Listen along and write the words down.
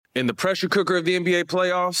In the pressure cooker of the NBA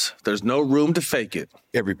playoffs, there's no room to fake it.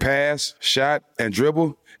 Every pass, shot, and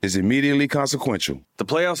dribble is immediately consequential. The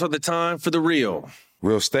playoffs are the time for the real.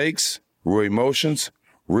 Real stakes, real emotions,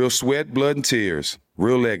 real sweat, blood, and tears,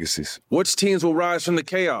 real legacies. Which teams will rise from the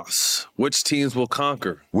chaos? Which teams will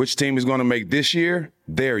conquer? Which team is going to make this year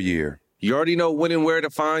their year? You already know when and where to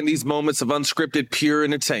find these moments of unscripted, pure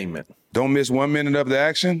entertainment. Don't miss 1 minute of the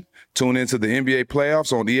action. Tune into the NBA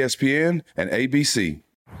playoffs on ESPN and ABC.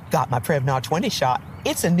 Got my Prevnar 20 shot.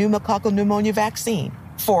 It's a pneumococcal pneumonia vaccine.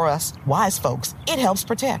 For us, wise folks, it helps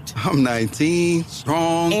protect. I'm 19,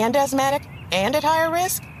 strong. And asthmatic, and at higher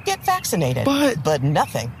risk. Get vaccinated. But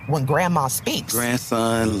nothing when grandma speaks.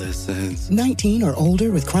 Grandson listens. 19 or older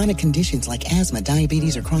with chronic conditions like asthma,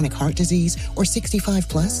 diabetes, or chronic heart disease, or 65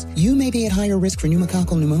 plus, you may be at higher risk for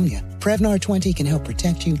pneumococcal pneumonia. Prevnar 20 can help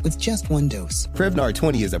protect you with just 1 dose. Prevnar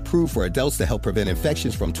 20 is approved for adults to help prevent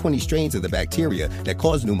infections from 20 strains of the bacteria that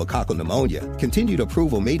cause pneumococcal pneumonia. Continued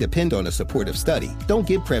approval may depend on a supportive study. Don't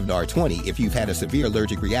get Prevnar 20 if you've had a severe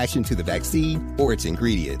allergic reaction to the vaccine or its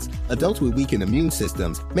ingredients. Adults with weakened immune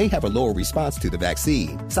systems may have a lower response to the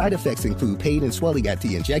vaccine. Side effects include pain and swelling at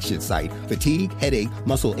the injection site, fatigue, headache,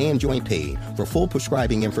 muscle, and joint pain. For full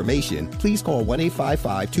prescribing information, please call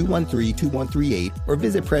 1-855-213-2138 or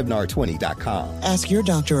visit Prevnar20.com. Ask your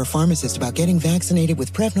doctor or pharmacist about getting vaccinated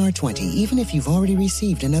with Prevnar 20, even if you've already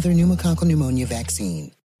received another pneumococcal pneumonia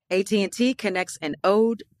vaccine. AT&T connects an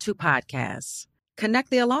ode to podcasts. Connect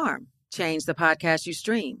the alarm. Change the podcast you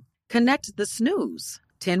stream. Connect the snooze.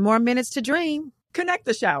 10 more minutes to dream. Connect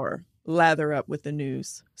the shower. Lather up with the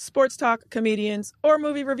news, sports talk, comedians, or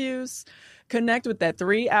movie reviews. Connect with that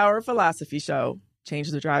 3-hour philosophy show.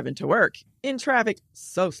 Change the drive into work in traffic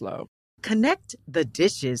so slow. Connect the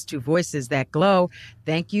dishes to voices that glow.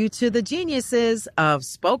 Thank you to the geniuses of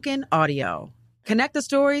spoken audio. Connect the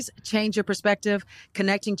stories, change your perspective.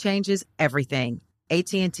 Connecting changes everything.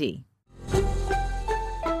 AT&T.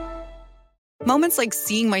 Moments like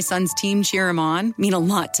seeing my son's team cheer him on mean a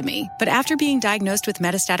lot to me. But after being diagnosed with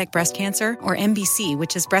metastatic breast cancer, or MBC,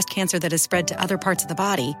 which is breast cancer that has spread to other parts of the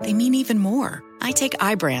body, they mean even more. I take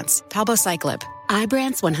Ibrance, palbociclib.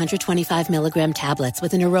 Ibrance 125 milligram tablets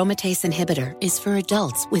with an aromatase inhibitor is for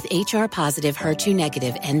adults with HR-positive,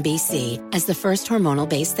 HER2-negative MBC as the first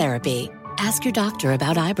hormonal-based therapy. Ask your doctor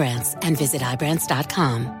about Ibrance and visit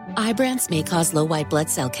Ibrance.com. Ibrance may cause low white blood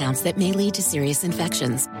cell counts that may lead to serious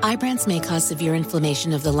infections. Ibrance may cause severe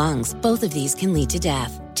inflammation of the lungs. Both of these can lead to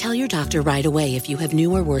death. Tell your doctor right away if you have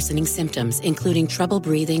new or worsening symptoms, including trouble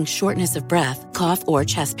breathing, shortness of breath, cough, or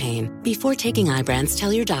chest pain. Before taking Ibrance,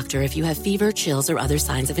 tell your doctor if you have fever, chills, or other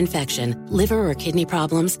signs of infection, liver or kidney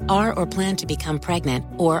problems, are or plan to become pregnant,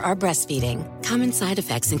 or are breastfeeding. Common side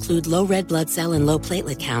effects include low red blood cell and low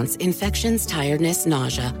platelet counts, infections, tiredness,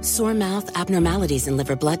 nausea, sore mouth, abnormalities in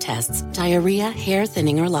liver blood tests, diarrhea, hair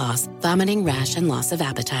thinning or loss, vomiting, rash, and loss of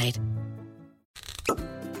appetite.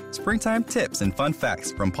 Springtime tips and fun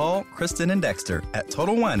facts from Paul, Kristen, and Dexter at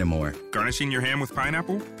Total Wine & More. Garnishing your ham with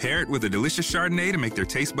pineapple? Pair it with a delicious Chardonnay to make their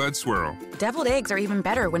taste buds swirl. Deviled eggs are even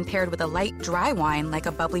better when paired with a light, dry wine like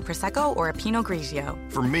a bubbly Prosecco or a Pinot Grigio.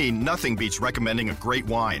 For me, nothing beats recommending a great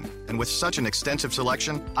wine. And with such an extensive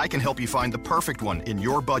selection, I can help you find the perfect one in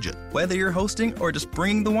your budget. Whether you're hosting or just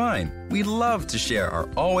bringing the wine, we love to share our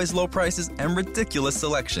always low prices and ridiculous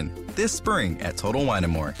selection this spring at Total Wine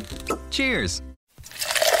 & More. Cheers!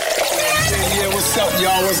 Yeah, what's up,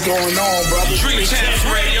 y'all? What's going on, brother? Drink Champs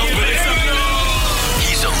Radio,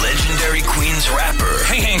 He's a legendary Queens rapper.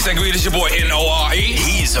 Hey, Sangria, this your boy N.O.R.E.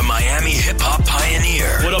 He's a Miami hip-hop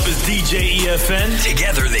pioneer. What up, is DJ EFN?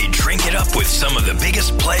 Together, they drink it up with some of the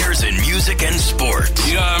biggest players in music and sports.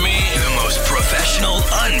 You know what I mean? The most professional,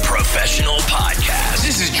 unprofessional podcast.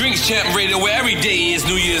 This is Drinks Champ Radio, where every day is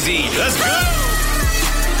New Year's Eve. Let's go!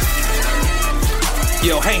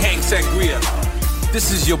 Yo, Hank Sangria.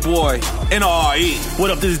 This is your boy, N.R.E.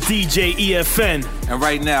 What up, this is DJ EFN. And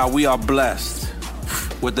right now, we are blessed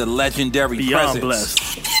with the legendary Beyond presence.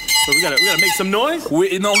 Blessed. So we gotta make some noise?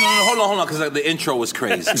 No, hold on, because the intro was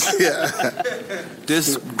crazy.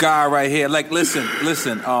 This guy right here, listen.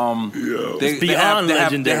 They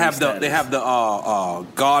have the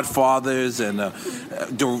Godfathers, and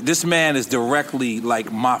this man is directly like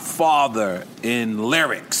my father in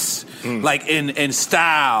lyrics. Like in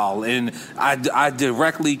style, and I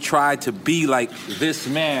directly tried to be like this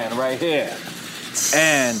man right here,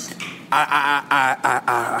 and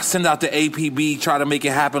I send out the APB, try to make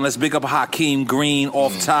it happen. Let's big up Hakeem Green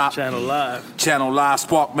off top. Channel Live,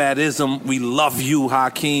 Spark Madism. We love you,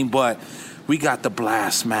 Hakeem, but we got the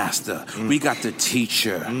Blast Master, we got the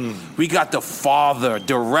teacher, we got the father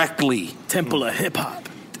directly. Temple of Hip Hop,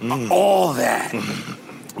 all that.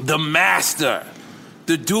 the master,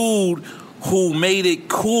 the dude who made it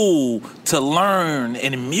cool to learn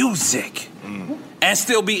in music and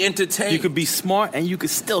still be entertained. You could be smart and you could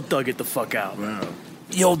still thug it the fuck out. Wow.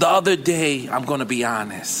 Yo, the other day, I'm going to be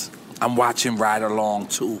honest, I'm watching Ride Along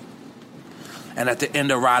 2. And at the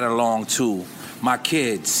end of Ride Along 2, my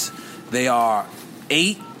kids, they are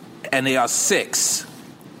 8 and they are 6.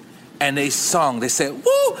 And they sung, they said,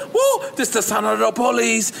 woo, woo, this the sound of the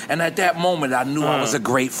police. And at that moment, I knew I was a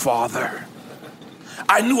great father.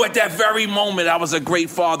 I knew at that very moment I was a great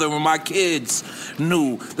father when my kids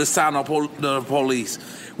knew the sound of the police.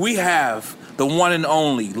 We have the one and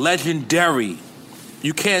only, legendary,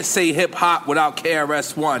 you can't say hip-hop without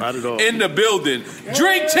KRS-One. Not at all. In the building.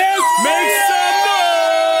 Drink Champs! Make some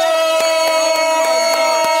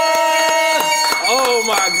Oh,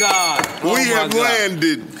 my God. We have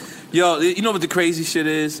landed. Yo, you know what the crazy shit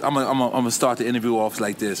is? I'm gonna start the interview off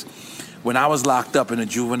like this. When I was locked up in a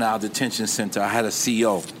juvenile detention center, I had a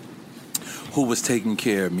CO who was taking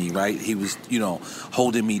care of me, right? He was,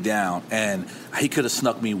 holding me down. And he could have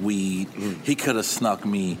snuck me weed. He could have snuck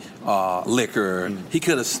me liquor. He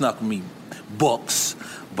could have snuck me books.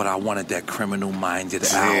 But I wanted that Criminal-Minded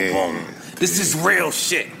album. This is real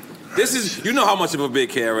shit. This is, you know how much of a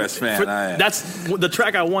big KRS fan I am. That's the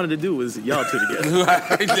track I wanted to do was y'all two together.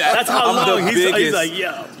 Right. That's how long he's like,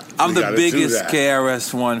 yo. I'm the biggest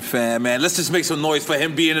KRS-One fan, man. Let's just make some noise for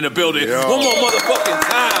him being in the building. Yo. One more motherfucking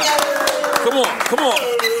time. Come on.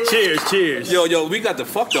 Cheers. Yo, we got the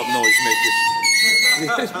fucked up noise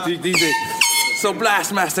makers. So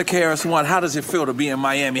Blastmaster KRS-One, how does it feel to be in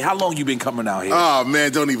Miami? How long you been coming out here? Oh,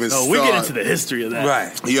 man, don't even start. We get into the history of that.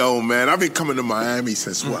 Right. Yo, man, I've been coming to Miami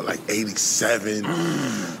since, like 87.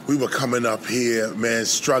 We were coming up here, man,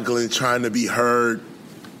 struggling, trying to be heard.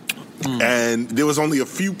 And there was only a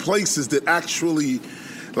few places that actually,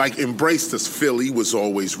 embraced us. Philly was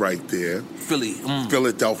always right there. Philly.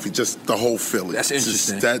 Philadelphia, just the whole Philly. That's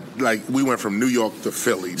interesting. We went from New York to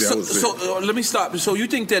Philly. That was it. So let me stop. So you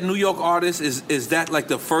think that New York artist is that like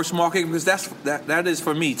the first market? Because that is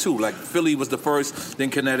for me too. Like Philly was the first, then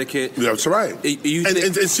Connecticut. Yeah, that's right.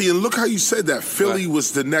 And look how you said that. Philly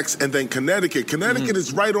was the next, and then Connecticut. Connecticut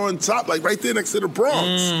is right on top, right there next to the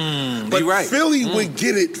Bronx. But right. Philly would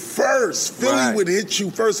get it first. Philly would hit you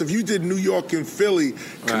first. If you did New York and Philly,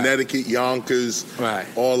 Connecticut, Yonkers,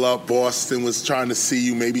 all up, Boston was trying to see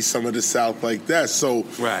you, maybe some of the South like that. So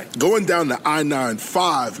going down to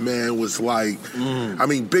I-95, man, was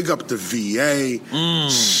big up the VA,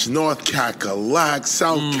 North Cackalack,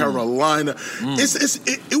 South Carolina.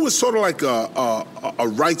 It was sort of like a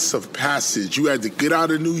rites of passage. You had to get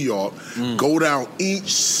out of New York, go down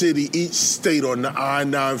each city, each state on the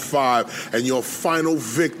I-95, and your final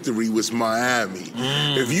victory was Miami.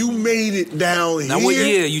 If you made it down here... Now, what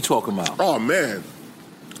year are you talking about? Oh, man.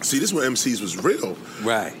 See, this is when MCs was real.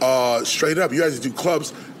 Right. Straight up, you had to do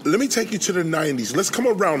clubs. Let me take you to the 90s. Let's come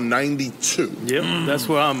around 92. Yep, that's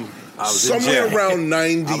where I was somewhere around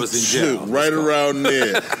 92, I was in jail. right around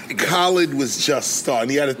there. Khaled was just starting.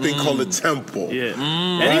 He had a thing called the Temple. Yeah.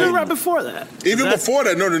 And even right before that. Even before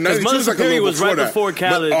that. No, the 92 Mother was like a Superior little was before right that. before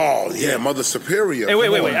Khaled. Mother Superior. Hey,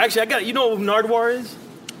 wait. Actually, you know who Nardwuar is?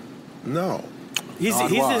 No.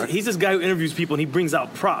 He's this guy who interviews people and he brings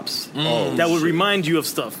out props that would remind you of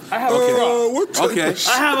stuff. I have a prop. Okay.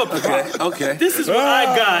 I have a prop. Okay. This is what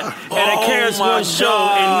I got at a KRS-One show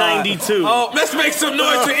in '92. Oh, let's make some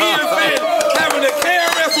noise to EFN having a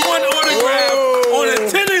KRS-One autograph on a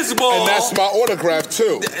tennis ball. And that's my autograph,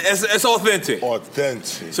 too. It's authentic.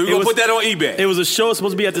 Authentic. So we're going to put that on eBay. It was a show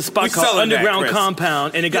supposed to be at the spot called Underground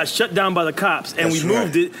Compound, and it got shut down by the cops, and we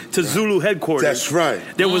moved it to Zulu headquarters. That's right.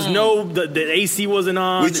 There was the AC wasn't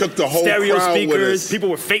on. We took the whole stereo crowd speakers. with us. People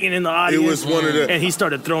were faking in the audience. It was one of the... And he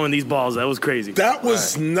started throwing these balls. That was crazy. That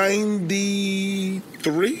was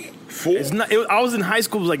 93, 4? I was in high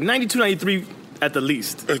school. It was like 92, 93 at the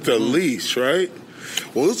least. At the least, right?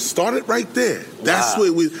 Well, it started right there. That's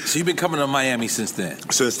what we... So you've been coming to Miami since then?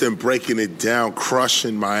 Since then, breaking it down,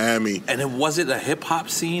 crushing Miami. And then was it a hip-hop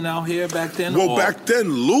scene out here back then? Well, back then,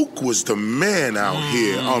 Luke was the man out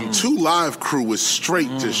here. 2 Live Crew was straight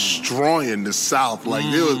destroying the South. Like,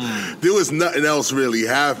 there was nothing else really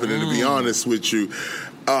happening, to be honest with you.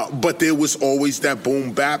 But there was always that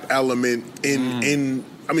boom bap element in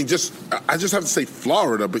I just have to say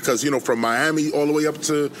Florida, because, from Miami all the way up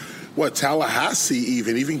to... Tallahassee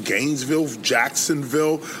even Gainesville,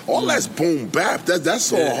 Jacksonville, all that's boom bap.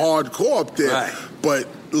 That's all hardcore up there. Right. But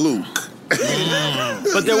Luke.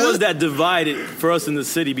 But there was that divide for us in the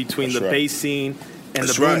city between the bass scene and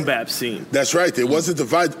the boom bap scene. That's right. There was a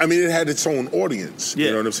divide. It had its own audience. You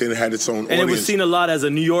know what I'm saying? It had its own audience. And it was seen a lot as a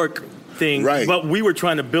New York thing. Right. But we were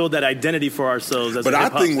trying to build that identity for ourselves as a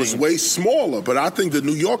hip-hop thing was scene. way smaller. But I think the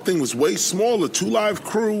New York thing was way smaller. 2 Live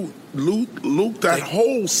Crew, Luke, that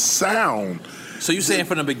whole sound. So you're saying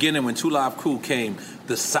from the beginning when 2 Live Crew came,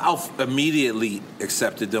 the South immediately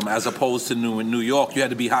accepted them as opposed to New York. You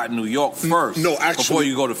had to be hot in New York first before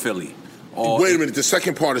you go to Philly. Wait a minute. The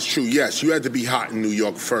second part is true. Yes, you had to be hot in New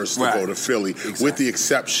York first to go to Philly, with the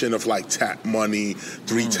exception of like Tap Money,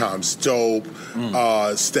 3 Times Dope,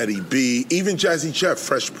 Steady B, even Jazzy Jeff,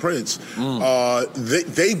 Fresh Prince.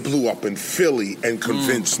 They blew up in Philly and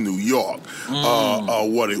convinced New York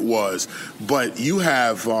what it was. But you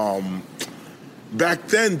have... back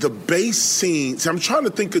then, the bass scene, I'm trying to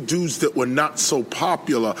think of dudes that were not so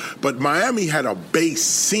popular, but Miami had a bass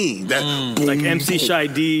scene. That boom, like MC Shy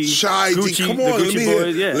D, Gucci, come on, the Gucci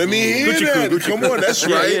Boys, let me hear Gucci that. Crew, Gucci Come Crew. on, that's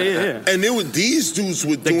right. Yeah. And these dudes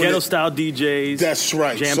were doing the ghetto-style DJs. That's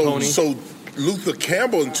right. Jam Pony. So Luther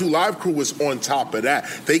Campbell and 2 Live Crew was on top of that.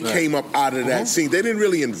 They came up out of that scene. They didn't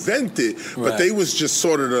really invent it, but they was just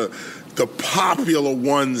sort of the popular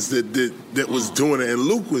ones that was doing it. And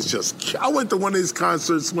Luke was just... I went to one of his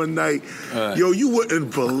concerts one night. Yo, you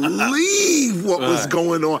wouldn't believe what was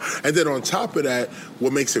going on. And then on top of that,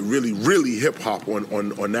 what makes it really, really hip-hop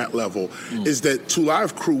on that level is that 2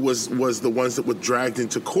 Live Crew was the ones that were dragged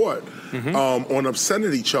into court on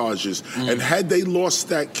obscenity charges. And had they lost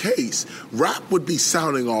that case, rap would be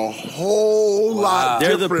sounding a whole lot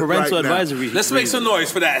They're different the parental right now. advisory. Let's make some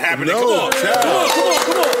noise for that happening. No,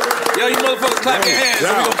 Come on. Yo, you motherfuckers clap your hands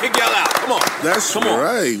and we gonna kick y'all out. Come on. Come on.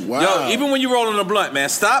 Right. Wow. Yo, even when you're rolling a blunt, man,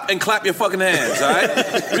 stop and clap your fucking hands, all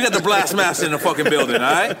right? We got the blast master in the fucking building,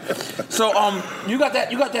 all right? So, you got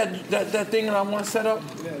that thing that I want to set up?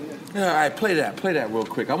 Yeah, all right, play that real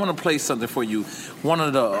quick. I want to play something for you. One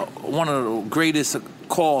of the greatest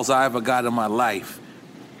calls I ever got in my life.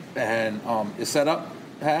 And it's set up,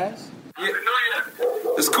 Has? Yeah.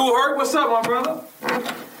 It's Kool Herc. What's up, my brother?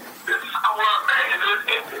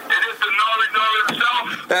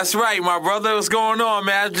 That's right, my brother. What's going on,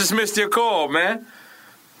 man? I just missed your call, man.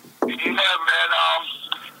 Yeah, man.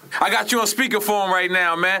 I got you on speakerphone right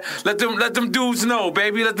now, man. Let them dudes know,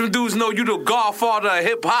 baby. Let them dudes know you the godfather of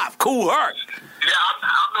hip hop, Kool Herc. Yeah, I'm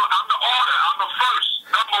the order. I'm the first.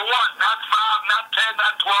 Number 1, not 5, not 10,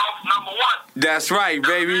 not 12. Number 1. That's right,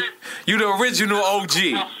 baby. You the original OG.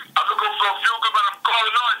 I'm looking for a few good, but I'm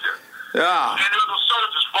calling on you. Yeah. And little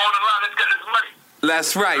soldiers falling around. Let's get this money.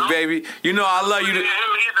 That's right, baby. You know I love you. Either,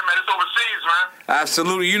 man. It's overseas, man.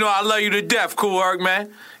 Absolutely. You know I love you to death, Kool Herc,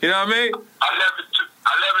 man. You know what I mean? I love it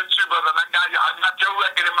too, brother. I got your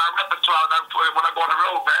record in my repertoire when I go on the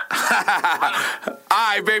road, man. All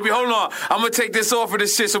right, baby, hold on. I'm going to take this off of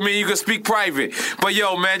this shit so me and you can speak private. But,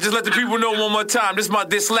 yo, man, just let the people know one more time. This is my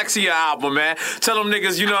Dyslexia album, man. Tell them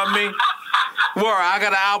niggas, you know what I mean? Word, I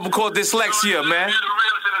got an album called Dyslexia, man. You're the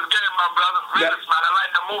realest in this game, my brother. Realest, man. I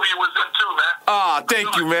like the movie you was in, too, man. Ah,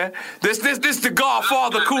 thank you, man. This the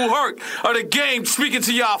godfather, Kool Herc, of the game, speaking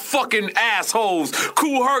to y'all fucking assholes.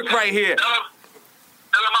 Kool Herc right here.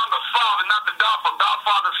 Tell him I'm the father, not the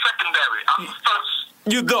godfather secondary. I'm the first.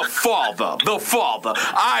 You the father.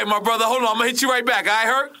 All right, my brother, hold on. I'm going to hit you right back. All right,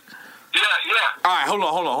 Herc? Yeah. All right, hold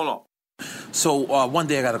on. So one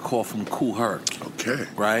day I got a call from Kool Herc. Okay.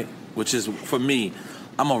 Right? Which is, for me,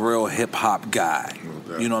 I'm a real hip-hop guy.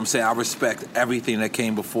 You know what I'm saying? I respect everything that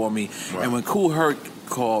came before me. Right. And when Kool Herc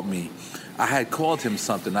called me, I had called him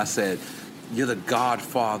something. I said, you're the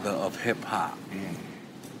godfather of hip-hop.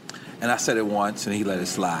 And I said it once, and he let it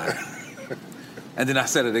slide. And then I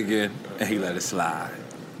said it again, and he let it slide.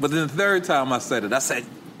 But then the third time I said it, I said,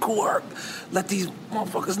 Kool Herc, let these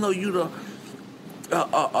motherfuckers know you the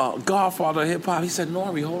godfather of hip-hop. He said,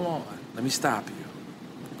 Nori, hold on. Let me stop you.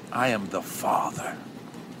 I am the father.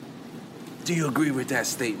 Do you agree with that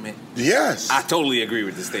statement? Yes. I totally agree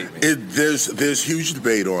with the statement. There's huge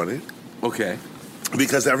debate on it. Okay.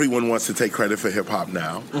 Because everyone wants to take credit for hip-hop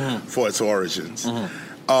now, for its origins.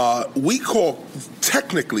 We call,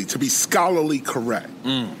 technically, to be scholarly correct,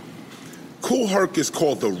 Kool Herc is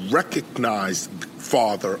called the recognized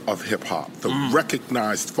father of hip-hop. The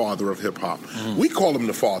recognized father of hip-hop. We call him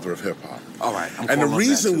the father of hip-hop. All right. And the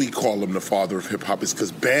reason we call him the father of hip-hop is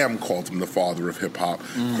because Bam called him the father of hip-hop.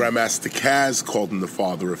 Grandmaster Caz called him the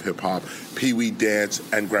father of hip-hop. Pee Wee Dance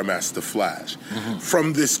and Grandmaster Flash.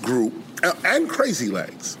 From this group, and Crazy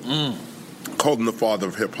Legs. Called him the father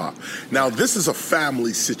of hip-hop. Now, this is a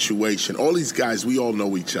family situation. All these guys, we all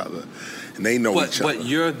know each other. And they know each other. But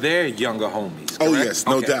you're their younger homies, correct? Oh, yes,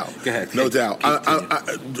 no doubt. Go ahead. No doubt.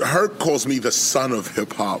 Herc calls me the son of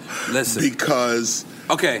hip-hop. Listen. Because...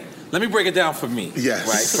 Okay, Let me break it down for me. Yes.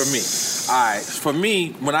 Right, for me. All right. For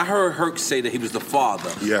me, when I heard Herc say that he was the father,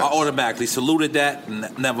 I automatically saluted that,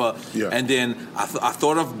 never. Yeah. And then I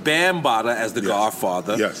thought of Bambaataa as the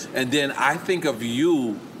godfather. Yes. And then I think of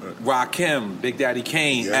you, Rakim, Big Daddy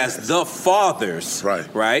Kane, as the fathers.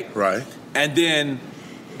 Right. And then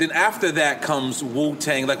after that comes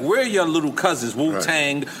Wu-Tang. Like, we're your little cousins.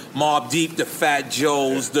 Wu-Tang, Mobb Deep, the Fat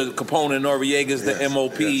Joes, the Capone and Noriegas, the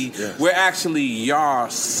MOP. We're actually your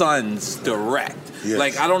sons direct.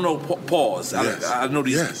 Like, I don't know, pause. I know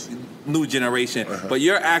these new generation, but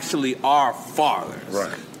you're actually our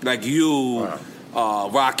fathers. Like you,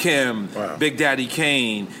 Rakim, Big Daddy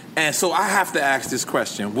Kane. And so I have to ask this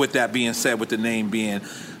question, with that being said, with the name being,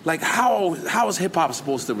 like, how is hip-hop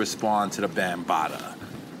supposed to respond to the Bambaataa?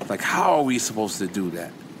 Like, how are we supposed to do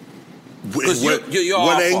that?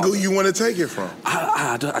 What angle you want to take it from?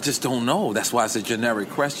 I just don't know. That's why it's a generic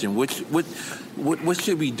question. What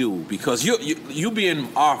should we do? Because you being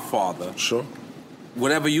our father, sure.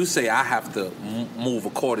 Whatever you say, I have to move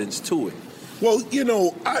accordance to it. Well,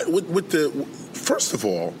 first of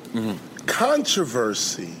all,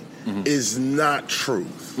 controversy is not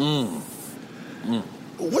truth.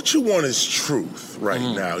 What you want is truth right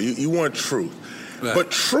now. You want truth. Right.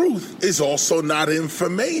 But truth is also not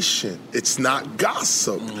information. It's not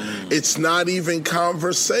gossip. It's not even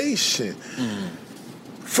conversation.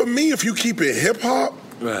 For me, if you keep it hip-hop,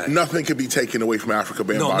 nothing can be taken away from Afrika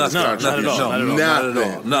Bambaataa's contribution. Not at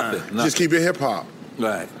all. Nothing. Just keep it hip-hop.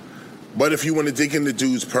 Right. But if you want to dig into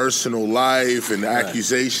dude's personal life and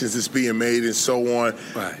accusations that's being made and so on,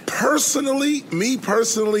 personally,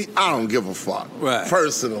 I don't give a fuck.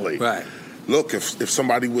 Personally. Look, if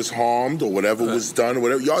somebody was harmed or whatever was done or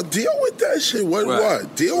whatever, y'all deal with that shit.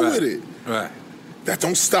 What? Deal with it. That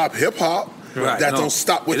don't stop hip-hop. That don't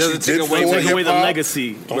stop what you did for hip-hop. Take away the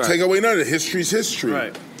legacy. Don't take away none of it. History's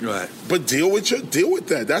history. But deal with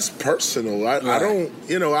that. That's personal. I don't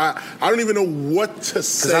even know what to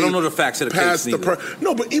say. Because I don't know the facts of the case either.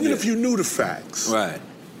 No, but even if you knew the facts.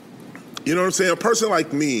 You know what I'm saying? A person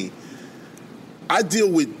like me, I deal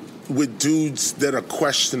with dudes that are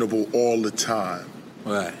questionable all the time.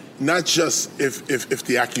 Not just if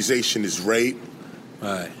the accusation is rape.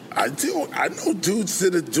 I know dudes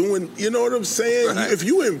that are doing, you know what I'm saying? If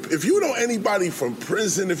you know anybody from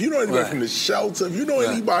prison, if you know anybody from the shelter, if you know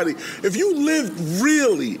anybody, if you live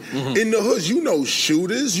really in the hoods, you know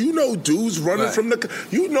shooters, you know dudes running from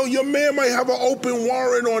you know your man might have an open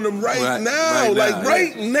warrant on him right now.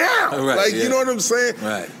 You know what I'm saying?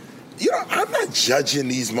 I'm not judging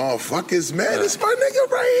these motherfuckers, man. It's my nigga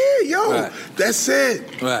right here, That's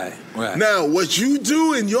it. Now, what you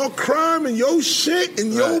do in your crime and your shit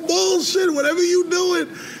and your bullshit, whatever you doing,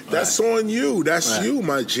 that's on you. That's you,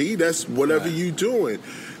 my G. That's whatever you doing.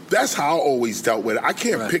 That's how I always dealt with it. I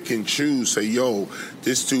can't pick and choose, say, yo,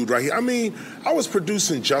 this dude right here. I mean, I was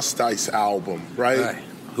producing Just Ice album, right?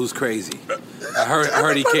 Who's crazy? I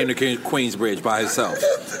heard he came to Queensbridge by himself.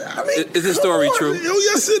 Is this story true?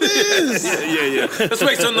 Yes, it is. Yeah. Let's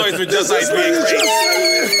make some noise with Just Ice being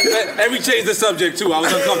crazy. And we changed the subject, too. I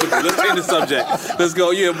was uncomfortable. Let's change the subject. Let's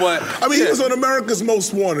go. Yeah, but... I mean, he was on America's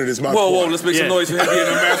Most Wanted, is my point. Whoa, let's make some noise for him being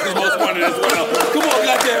America's Most Wanted as well. Come on,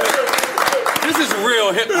 goddammit. This is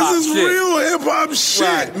real hip-hop shit. Real hip-hop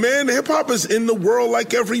shit, man. Hip-hop is in the world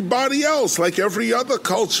like everybody else, like every other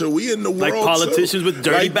culture. We in the world, like politicians with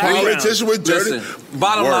dirty backgrounds. Listen,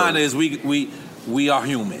 bottom line is we are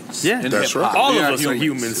humans. Yeah, that's right. All of us are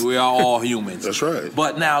humans. We are all humans. That's right.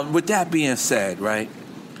 But now, with that being said, right,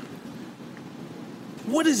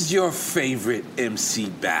 what is your favorite MC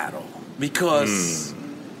battle? Because,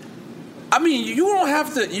 I mean, you don't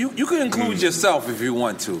have to, you can include yourself if you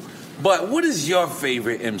want to. But what is your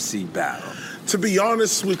favorite MC battle? To be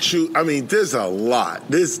honest with you, I mean, there's a lot.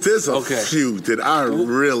 There's a few that I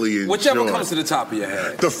really enjoy. Whichever comes to the top of your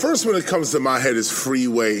head. The first one that comes to my head is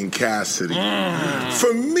Freeway and Cassidy.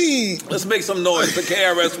 For me... Let's make some noise for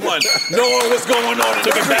KRS-One. Knowing what's going on in the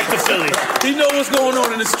streets. Back to Philly. He know what's going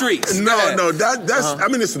on in the streets. No, that's... I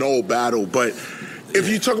mean, it's an old battle, but if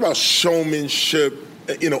you talk about showmanship,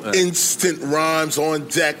 instant rhymes on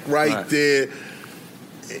deck there...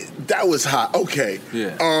 That was hot. Okay.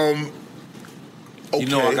 Yeah. Okay. You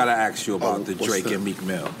know, I gotta ask you about the Drake and Meek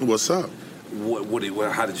Mill. What's up?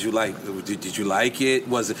 How did you like? Did you like it?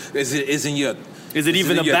 Is it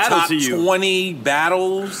even a battle top to you? 20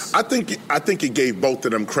 battles? I think it gave both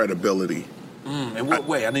of them credibility. In what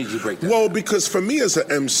way? I need you to break that. Well, because for me as an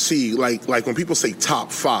MC, like when people say top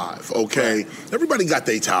 5, okay, everybody got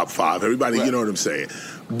their top 5. Everybody, you know what I'm saying.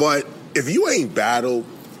 But if you ain't battled.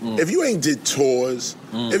 If you ain't did tours,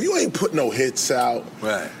 if you ain't put no hits out,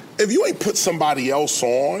 if you ain't put somebody else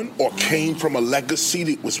on or came from a legacy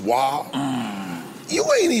that was wild, you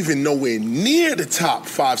ain't even nowhere near the top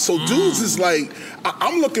 5. So dudes is like,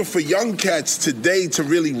 I'm looking for young cats today to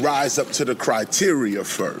really rise up to the criteria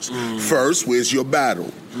first. First, where's your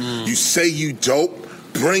battle? You say you dope,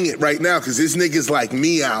 bring it right now, because there's niggas like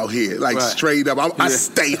me out here, like straight up. I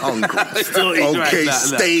stay hungry.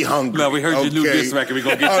 Stay hungry. No, we heard your new diss record. We're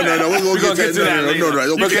going to get to that. No, we're going to get to that. No.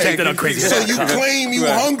 You can take that on crazy. So you claim you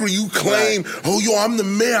hungry. You claim, I'm the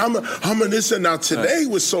man. I'm a this and now. Today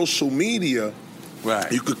with social media,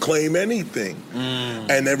 you could claim anything.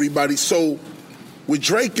 And everybody, so with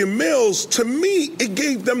Drake and Mills, to me, it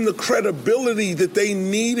gave them the credibility that they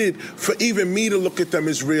needed for even me to look at them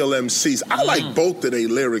as real MCs. I like both of their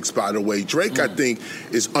lyrics, by the way. Drake, I think,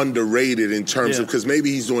 is underrated in terms of, because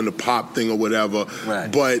maybe he's doing the pop thing or whatever,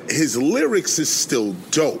 but his lyrics is still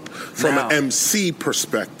dope from an MC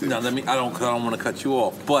perspective. Now, I don't want to cut you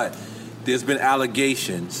off, but there's been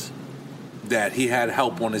allegations that he had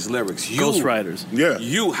help on his lyrics. Ghostwriters.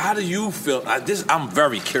 How do you feel? I'm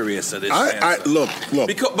very curious of this. Look.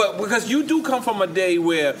 Because you do come from a day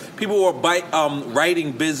where people were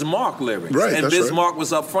writing Biz Mark lyrics. And Biz Mark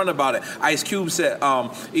was upfront about it. Ice Cube said,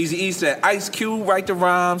 Eazy-E said, Ice Cube write the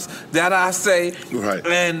rhymes that I say.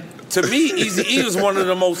 And to me, Eazy-E was one of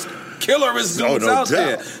the most killerest dudes out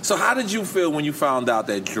there. So how did you feel when you found out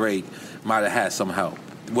that Drake might have had some help?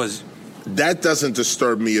 That doesn't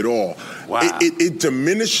disturb me at all. Wow. It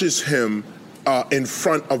diminishes him in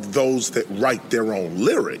front of those that write their own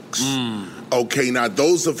lyrics. Okay, now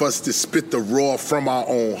those of us that spit the raw from our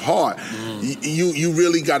own heart, you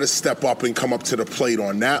really got to step up and come up to the plate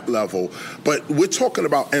on that level. But we're talking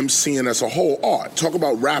about MCing as a whole art. Talk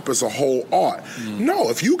about rap as a whole art.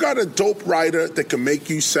 No, if you got a dope writer that can make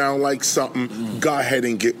you sound like something, go ahead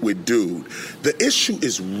and get with dude. The issue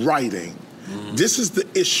is writing. This is the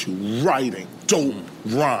issue, writing dope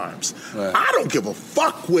rhymes. I don't give a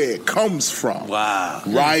fuck where it comes from.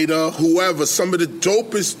 Writer, whoever, some of the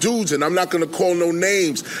dopest dudes, and I'm not going to call no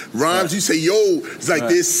names, rhymes, you say, it's like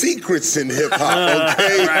there's secrets in hip-hop,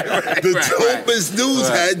 okay? The dopest dudes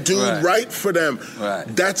had dude write for them.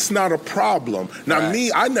 That's not a problem. Now,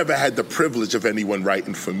 me, I never had the privilege of anyone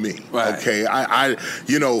writing for me, okay?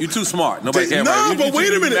 You're too smart. Nobody can write. No, but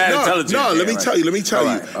wait a minute. No, let me tell you.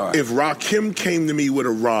 Right. If Rakim came to me with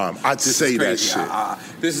a rhyme, I'd say that shit.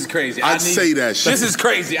 This is crazy. I'd say that shit. This is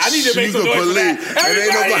crazy. I need to make some noise for that.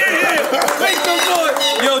 Everybody, make some noise.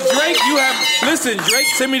 Yo, Drake, Drake,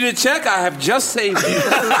 send me the check. I have just saved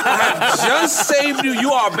you.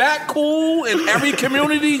 You are back cool in every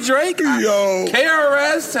community, Drake.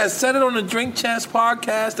 KRS has said it on the Drink Champs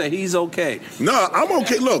podcast that he's okay. No, I'm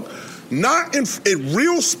okay. Look. Not in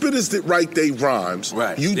real spitters that write they rhymes.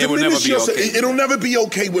 You diminish yourself. It'll never be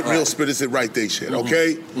okay with real spitters that write they shit,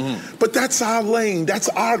 okay? But that's our lane. That's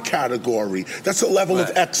our category. That's a level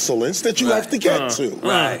of excellence that you have to get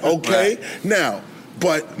to. Okay? Now,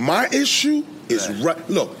 but my issue is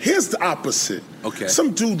look, here's the opposite.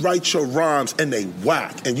 Some dude writes your rhymes and they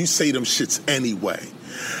whack, and you say them shits anyway.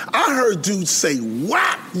 I heard dudes say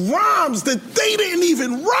whack rhymes that they didn't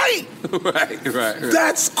even write. Right.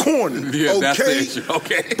 That's corny, okay? That's the issue.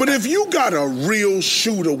 Okay. But if you got a real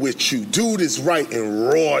shooter with you, dude is writing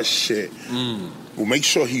raw shit, well, make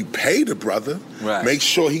sure he pay the brother. Make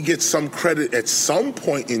sure he gets some credit at some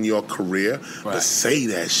point in your career. But say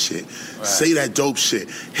that shit. Say that dope shit.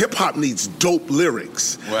 Hip-hop needs dope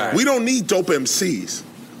lyrics. We don't need dope MCs.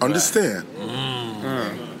 Understand?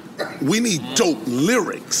 We need dope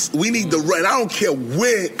lyrics. We need and I don't care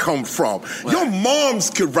where it come from. Your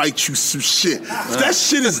moms could write you some shit. If that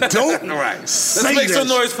shit is dope, let's make some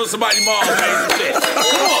noise for somebody's mom. Come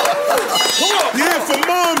on. Yeah, for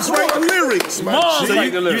moms writing lyrics. Moms, so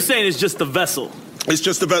you're saying it's just the vessel. It's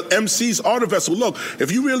just about MCs are the vessel. Look,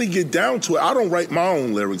 if you really get down to it, I don't write my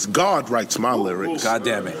own lyrics. God writes my lyrics. God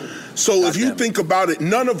damn it. So if you think about it,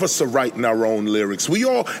 none of us are writing our own lyrics.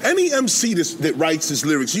 Any MC that writes his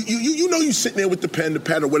lyrics, you know you sitting there with the pen, the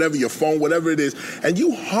pad, or whatever, your phone, whatever it is, and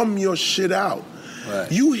you hum your shit out.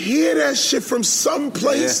 You hear that shit from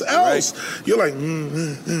someplace else. You're like,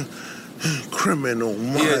 criminal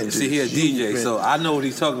minded. See, he a DJ, so I know what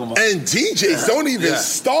he's talking about. And DJs don't even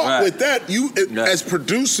start with that. As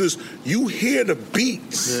producers, you hear the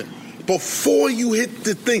beats. Before you hit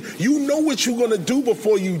the thing, you know what you're going to do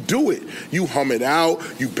before you do it. You hum it out,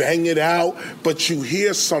 you bang it out, but you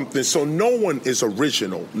hear something. So no one is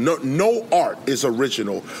original. No art is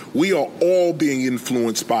original. We are all being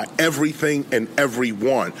influenced by everything and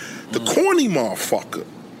everyone. The corny motherfucker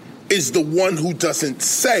is the one who doesn't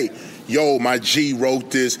say, yo, my G wrote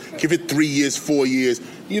this, give it 3 years, 4 years.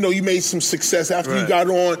 you made some success after you got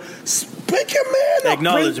on. Pick your man up.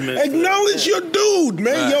 Acknowledgement. Acknowledge your dude,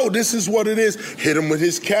 man. Yo, this is what it is. Hit him with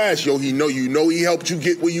his cash. Yo, you know he helped you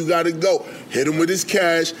get where you got to go. Hit him with his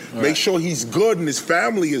cash. Make sure he's good and his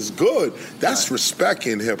family is good. That's respect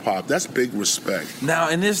in hip-hop. That's big respect. Now,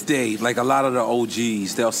 in this day, like a lot of the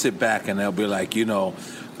OGs, they'll sit back and they'll be like,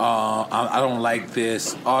 I don't like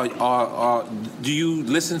this. Do you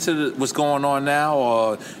listen to what's going on now?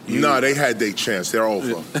 Or No, they had their chance. They're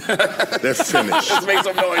over. They're finished. Let's make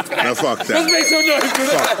some noise. No, fuck that. Let's make some noise.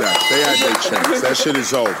 Fuck that. They had their chance. That shit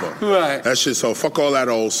is over. Right. That shit's over. Fuck all that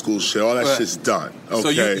old school shit. All that shit's done.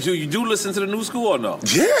 Okay. So you do listen to the new school or no?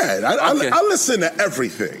 Yeah, I listen to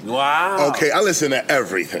everything. Wow. Okay, I listen to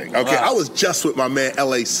everything. Okay, Wow. I was just with my man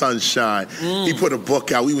L.A. Sunshine. He put a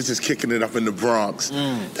book out. We was just kicking it up in the Bronx.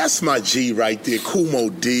 That's my G right there, Kumo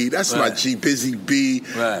D. That's my G, Busy B.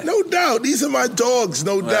 Right. No doubt, these are my dogs,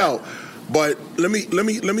 no doubt. But let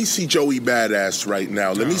me see Joey Badass right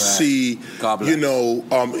now. Let me see, you know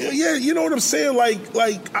what I'm saying?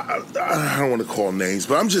 Like I don't want to call names,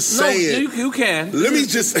 but I'm just saying. No, you can. Let me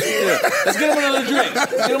just. Let's get him another drink.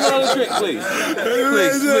 Get him another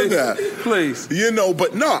drink, please. You know,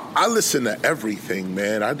 but no, I listen to everything,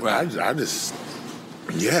 man. I just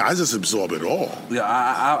absorb it all. Yeah,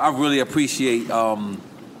 I really appreciate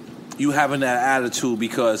you having that attitude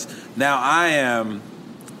because now I am.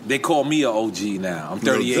 They call me an OG now. I'm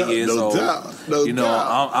 38 years old. No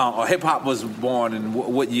doubt. Hip hop was born in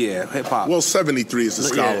what year? Hip hop. Well, 73 is the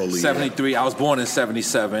scholarly. 73. I was born in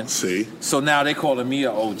 77. See. So now they calling me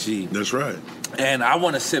an OG. That's right. And I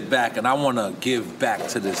want to sit back and I want to give back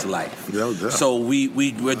to this life. No doubt. So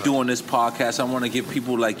we're doing this podcast. I want to give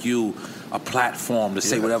people like you a platform to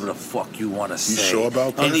say whatever the fuck you want to say. You sure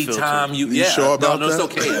about that? Anytime you sure about that? No, it's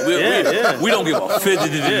okay. We don't give a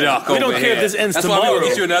fidgety duck over We don't care if this ends That's tomorrow. That's why we'll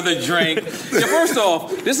get you another drink. First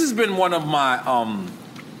off, this has been one of my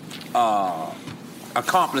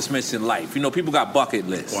accomplishments in life. People got bucket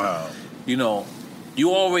lists. Wow.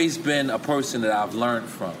 You always been a person that I've learned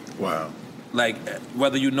from. Wow. Like,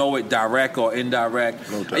 whether you know it direct or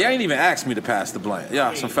indirect. No doubt. You ain't even asked me to pass the blunt.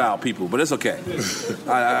 Yeah, some foul people, but it's okay.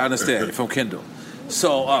 I understand. You're from Kendall.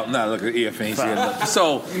 So, look at earphones.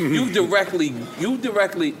 So, you directly,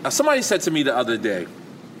 somebody said to me the other day,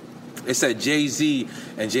 it said Jay-Z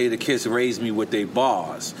and Jada Kiss raised me with their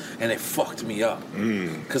bars, and it fucked me up.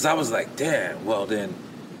 Because I was like, damn, well then,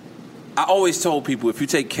 I always told people, if you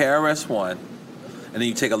take KRS-One, and then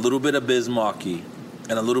you take a little bit of Biz Markie,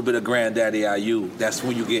 and a little bit of Granddaddy IU, that's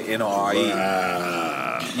when you get NRE.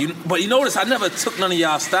 Wow. But you notice I never took none of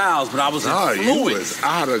y'all styles, but I was influenced. You was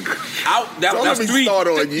out of. That's three. Start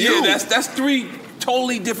on you. Yeah, that's three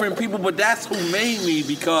totally different people, but that's who made me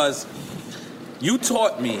because you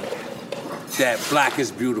taught me that black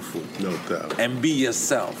is beautiful. No doubt. And be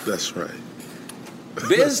yourself. That's right.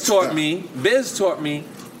 Biz taught me.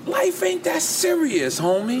 Life ain't that serious,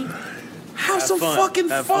 homie. Have some fucking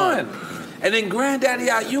fun. And then Granddaddy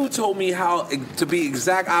IU told me how to be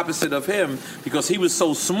exact opposite of him because he was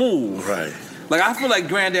so smooth. Right. Like, I feel like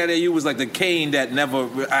Granddaddy IU was like the cane that never...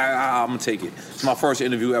 I'm going to take it. It's my first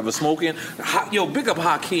interview ever smoking. Yo, big up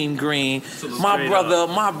Hakeem Green. My brother.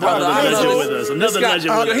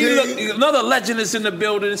 Another legend is in the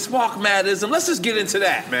building. Sparkmatism. Let's just get into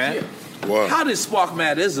that, man. Wow. How did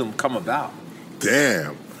Sparkmatism come about?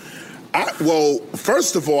 Damn. Well,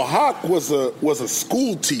 first of all, Hawk was a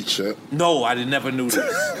school teacher. No, I never knew this.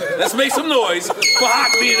 Let's make some noise for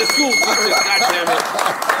Hawk being a school teacher. God damn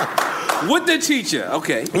it. With the teacher,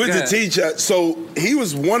 okay. With the teacher. So he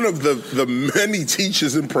was one of the many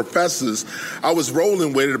teachers and professors I was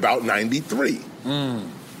rolling with at about 93.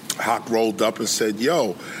 Hawk rolled up and said,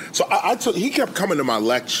 yo. So he kept coming to my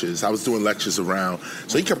lectures. I was doing lectures around.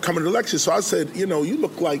 So he kept coming to lectures. So I said, you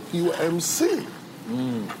look like you were MC.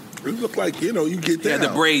 You look like, you get down. He had the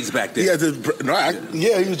braids back there.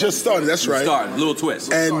 He was just started, that's right. Started, little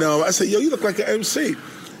twist. And I said, yo, you look like an MC.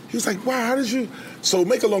 He was like, wow, how did you? So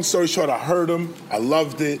make a long story short, I heard him, I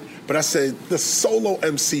loved it, but I said, the solo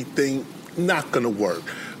MC thing, not gonna work.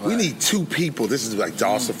 Right. We need two people. This is like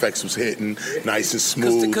DOS Effects was hitting, nice and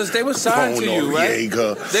smooth. Because they were signed to you, right?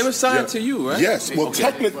 Jaeger. They were signed to you, right? Yes, well,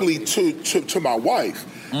 technically to my wife.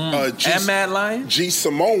 And Mad Lion? G.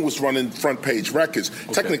 Simone was running Front Page Records.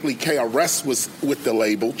 Okay. Technically, KRS was with the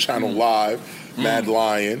label, Channel Live, Mad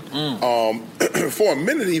Lion. For a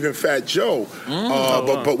minute, even Fat Joe.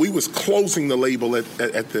 But we was closing the label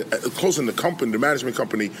closing the company, the management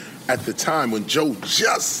company at the time when Joe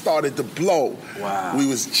just started to blow. Wow. We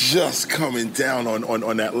was just coming down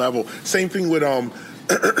on that level. Same thing with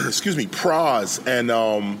Praz and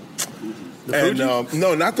And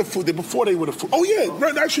no, not the food. Before they were the food. Oh yeah,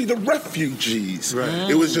 right. Actually, the refugees. Right.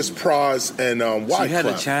 It was just Pras and Wyclef. So you had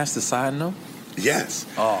a chance to sign them? Yes.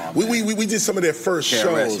 Oh, we did some of their first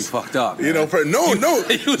shows. You fucked up. Man. You know, no.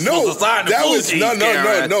 That was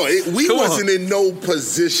no. We wasn't in no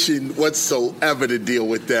position whatsoever to deal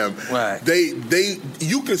with them. Right.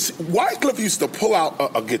 You could see, Wyclef used to pull out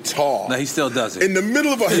a guitar. No, he still does it in the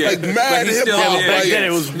middle of mad hip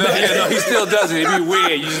hop. He still does it. It'd be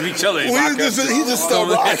weird. You just be chilling. He just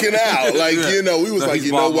started rocking out. We was like,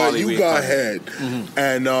 you know what? You go ahead. Mm-hmm.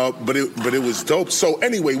 And but it was dope. So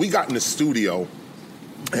anyway, we got in the studio.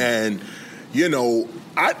 And,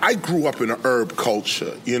 I grew up in an herb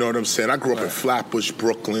culture. You know what I'm saying? I grew up in Flatbush,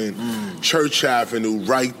 Brooklyn, Church Avenue,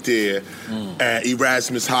 right there, at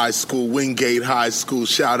Erasmus High School, Wingate High School,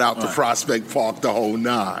 shout out to Prospect Park, the whole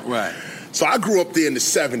nine. Right. So I grew up there in the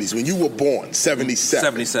 70s, when you were born, 77.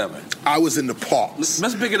 77. I was in the parks.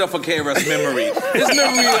 Let's pick it up for KRS memory. His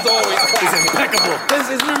memory is always impeccable.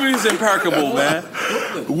 His memory is impeccable, man.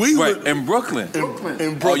 In Brooklyn.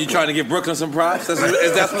 In Brooklyn. Oh, you trying to give Brooklyn some props? Is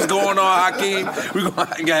that what's going on, Hakeem?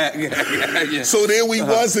 So there we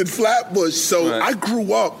was in Flatbush. So I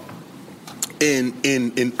grew up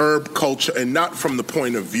in herb culture, and not from the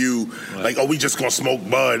point of view we just gonna smoke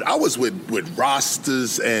bud. I was with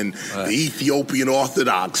Rastas and the Ethiopian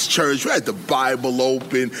Orthodox Church. We had the Bible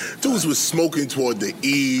open. Dudes was smoking toward the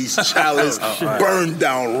east. Chalice burned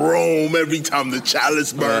down Rome every time the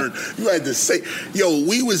chalice burned. You had to say,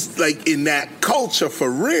 we was in that culture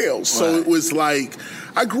for real. So it was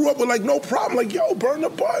I grew up with no problem. Burn the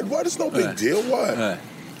bud. What? It's no big deal. What?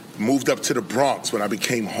 Moved up to the Bronx when I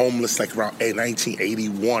became homeless around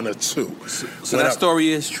 1981 or 2. So that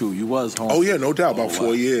story is true. You was homeless. Oh, yeah, no doubt. About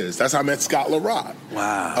 4 years. That's how I met Scott LaRock.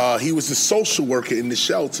 Wow. He was the social worker in the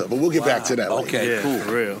shelter, but we'll get back to that later. Okay, cool.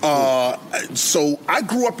 For real. So I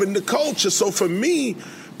grew up in the culture. So for me,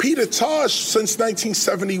 Peter Tosh, since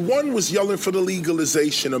 1971, was yelling for the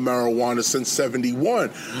legalization of marijuana since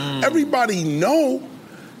 71. Everybody know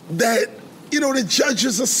that the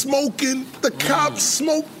judges are smoking, the cops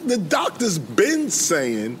smoke, the doctors been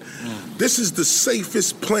saying this is the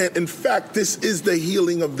safest plant. In fact, this is the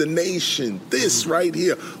healing of the nation. This right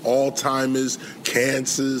here, Alzheimer's,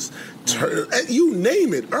 cancers, you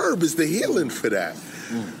name it, herb is the healing for that.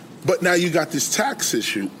 But now you got this tax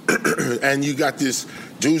issue, and you got this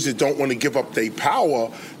dudes that don't want to give up their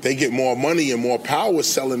power. They get more money and more power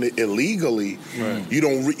selling it illegally. Right.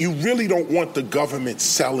 You really don't want the government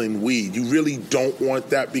selling weed. You really don't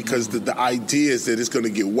want that, because the idea is that it's going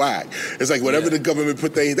to get whacked. It's like whatever the government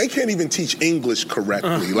put they can't even teach English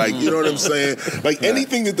correctly. You know what I'm saying?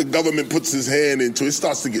 Anything that the government puts his hand into, it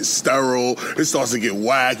starts to get sterile. It starts to get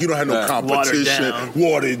whacked. You don't have no competition.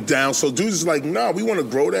 Watered down. So dudes is like, nah, we want to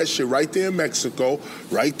grow that shit right there in Mexico,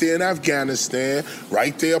 right there in Afghanistan,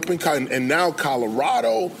 right there up in and now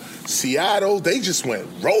Colorado, Seattle, they just went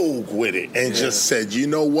rogue with it and just said, you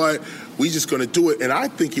know what, we just going to do it. And I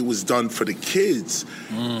think it was done for the kids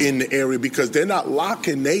in the area, because they're not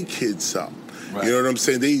locking their kids up. Right. You know what I'm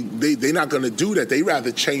saying? They're not going to do that. They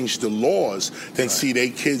rather change the laws than see their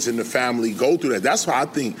kids and the family go through that. That's why I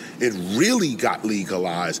think it really got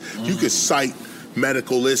legalized. You could cite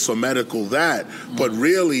medical this or medical that, but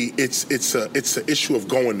really it's an issue of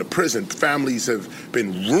going to prison. Families have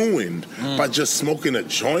been ruined by just smoking a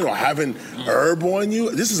joint or having herb on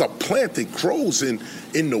you. This is a plant that grows in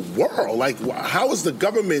the world. How is the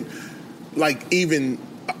government even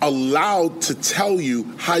allowed to tell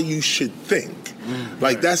you how you should think?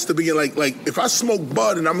 That's the beginning. If I smoke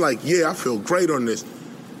bud and I'm like, yeah, I feel great on this,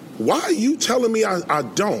 why are you telling me I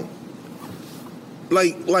don't?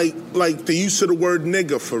 Like the use of the word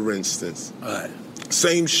nigga, for instance.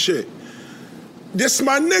 Same shit. This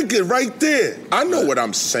my nigga right there. I know what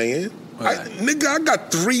I'm saying. Nigga, I got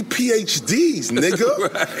 3 PhDs,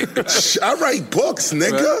 nigga. I write books,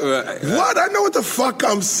 nigga. What? I know what the fuck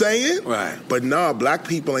I'm saying. But nah, black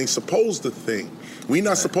people ain't supposed to think. We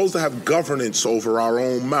not supposed to have governance over our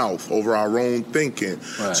own mouth, over our own thinking.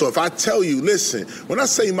 So if I tell you, listen, when I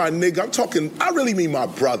say my nigga, I really mean my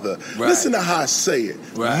brother. Listen to how I say it.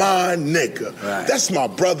 My nigga. That's my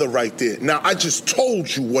brother right there. Now, I just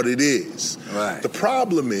told you what it is. The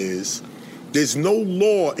problem is, there's no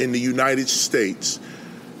law in the United States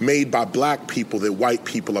made by black people that white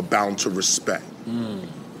people are bound to respect.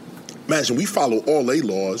 Imagine, we follow all their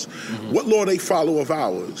laws. What law they follow of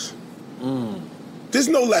ours? There's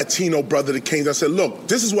no Latino brother that came and said, look,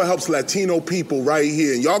 this is what helps Latino people right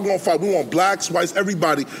here. And y'all gonna follow, we want blacks, whites,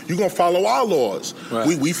 everybody, you're gonna follow our laws.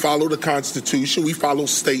 We follow the Constitution, we follow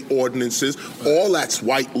state ordinances, all that's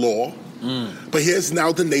white law. But here's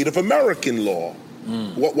now the Native American law.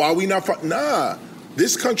 Why are we not? Nah.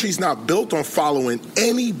 This country's not built on following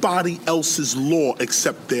anybody else's law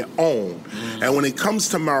except their own. And when it comes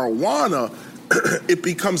to marijuana, it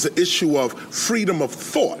becomes an issue of freedom of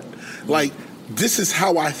thought. Like, this is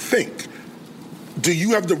how I think. Do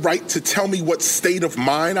you have the right to tell me what state of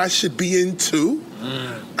mind I should be in too?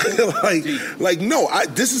 No,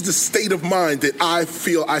 this is the state of mind that I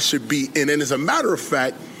feel I should be in. And as a matter of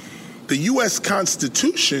fact, the U.S.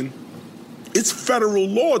 Constitution, it's federal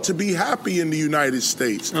law to be happy in the United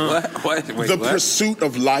States. The pursuit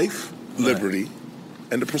of life, liberty,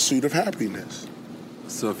 and the pursuit of happiness.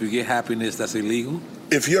 So if you get happiness, that's illegal?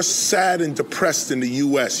 If you're sad and depressed in the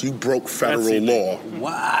U.S., you broke federal law.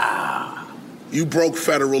 Wow. You broke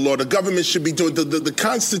federal law. The government should be doing the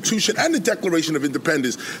Constitution and the Declaration of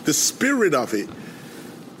Independence. The spirit of it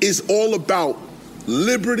is all about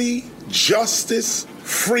liberty, justice,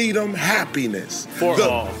 freedom, happiness. For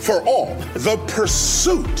all. For all. The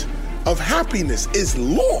pursuit of happiness is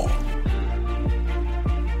law.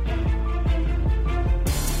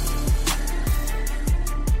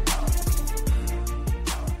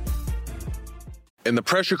 In the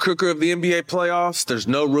pressure cooker of the NBA playoffs, there's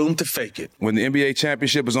no room to fake it. When the NBA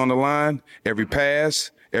championship is on the line, every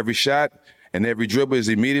pass, every shot, and every dribble is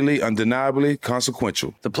immediately, undeniably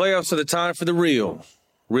consequential. The playoffs are the time for the real.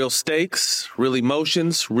 Real stakes, real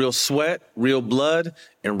emotions, real sweat, real blood,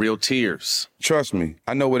 and real tears. Trust me,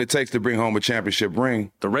 I know what it takes to bring home a championship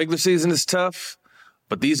ring. The regular season is tough,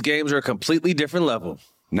 but these games are a completely different level.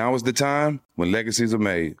 Now is the time when legacies are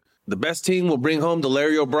made. The best team will bring home the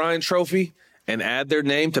Larry O'Brien Trophy and add their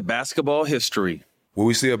name to basketball history. Will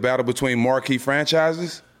we see a battle between marquee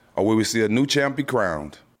franchises, or will we see a new champ be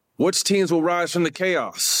crowned? Which teams will rise from the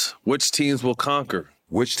chaos? Which teams will conquer?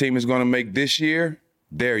 Which team is going to make this year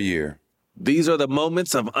their year? These are the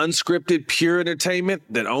moments of unscripted, pure entertainment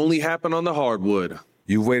that only happen on the hardwood.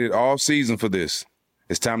 You've waited all season for this.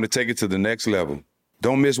 It's time to take it to the next level.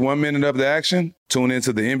 Don't miss 1 minute of the action. Tune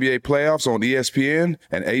into the NBA playoffs on ESPN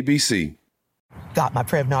and ABC. Got my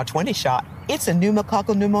Prevnar 20 shot. It's a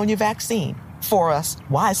pneumococcal pneumonia vaccine. For us,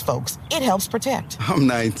 wise folks, it helps protect. I'm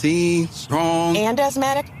 19, strong. And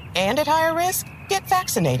asthmatic, and at higher risk? Get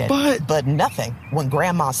vaccinated. But nothing when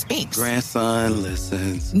grandma speaks. Grandson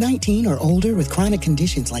listens. 19 or older with chronic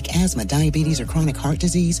conditions like asthma, diabetes, or chronic heart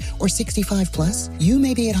disease, or 65 plus, you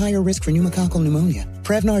may be at higher risk for pneumococcal pneumonia.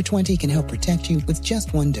 Prevnar 20 can help protect you with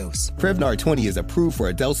just 1 dose. Prevnar 20 is approved for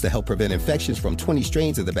adults to help prevent infections from 20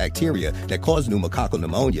 strains of the bacteria that cause pneumococcal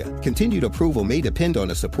pneumonia. Continued approval may depend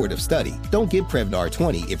on a supportive study. Don't give Prevnar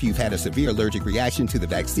 20 if you've had a severe allergic reaction to the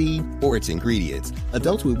vaccine or its ingredients.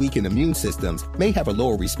 Adults with weakened immune systems may have a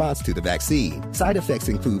lower response to the vaccine. Side effects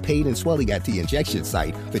include pain and swelling at the injection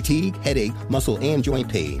site, fatigue, headache, muscle, and joint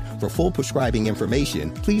pain. For full prescribing information,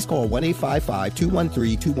 please call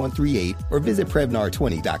 1-855-213-2138 or visit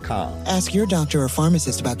Prevnar20.com. Ask your doctor or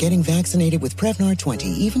pharmacist about getting vaccinated with Prevnar 20,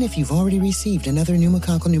 even if you've already received another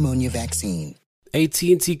pneumococcal pneumonia vaccine.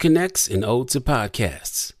 AT&T connects an ode to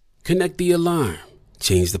podcasts. Connect the alarm.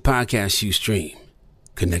 Change the podcast you stream.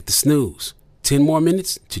 Connect the snooze. 10 more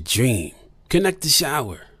minutes to dream. Connect the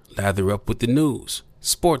shower. Lather up with the news,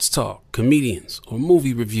 sports talk, comedians, or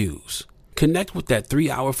movie reviews. Connect with that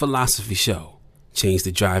 3-hour philosophy show. Change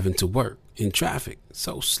the drive into work in traffic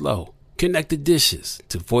so slow. Connect the dishes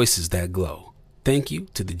to voices that glow. Thank you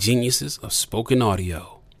to the geniuses of spoken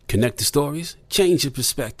audio. Connect the stories, change your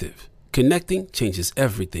perspective. Connecting changes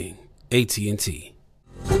everything. AT&T.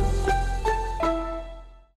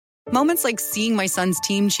 Moments like seeing my son's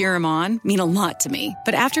team cheer him on mean a lot to me.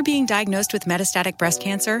 But after being diagnosed with metastatic breast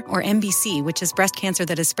cancer, or MBC, which is breast cancer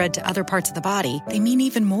that has spread to other parts of the body, they mean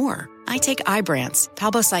even more. I take Ibrance,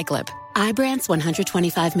 palbociclib. Ibrance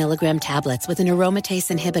 125 milligram tablets with an aromatase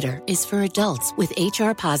inhibitor is for adults with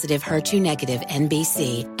HR-positive, HER2-negative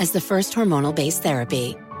NBC as the first hormonal-based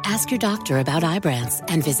therapy. Ask your doctor about Ibrance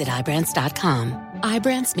and visit Ibrance.com.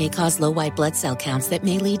 Ibrance may cause low white blood cell counts that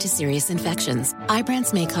may lead to serious infections.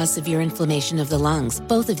 Ibrance may cause severe inflammation of the lungs.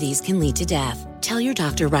 Both of these can lead to death. Tell your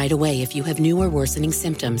doctor right away if you have new or worsening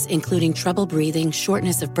symptoms, including trouble breathing,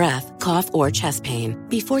 shortness of breath, cough, or chest pain.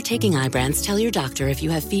 Before taking Ibrance, tell your doctor if you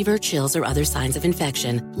have fever, chills, or other signs of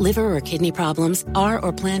infection, liver or kidney problems, are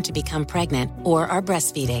or plan to become pregnant, or are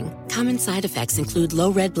breastfeeding. Common side effects include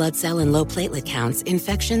low red blood cell and low platelet counts,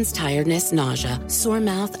 infections, tiredness, nausea, sore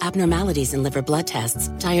mouth, abnormalities in liver blood tests,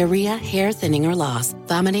 diarrhea, hair thinning or loss,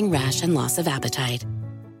 vomiting, rash, and loss of appetite.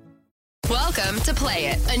 Welcome to Play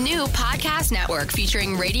It, a new podcast network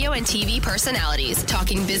featuring radio and TV personalities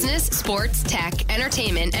talking business, sports, tech,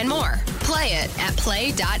 entertainment, and more. Play it at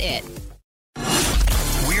play.it.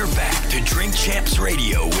 We're back to Drink Champs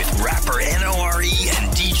Radio with rapper NORE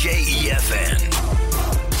and DJ EFN.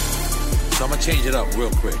 So I'm going to change it up real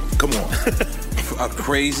quick. Come on. A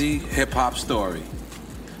crazy hip-hop story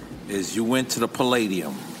is you went to the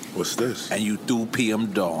Palladium. What's this? And you threw PM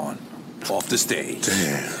Dawn off the stage.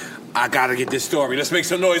 Damn. I got to get this story. Let's make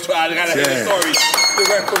some noise. I got to hear the story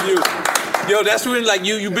direct from you. Yo, that's when, like,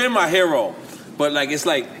 you've been my hero. But, like, it's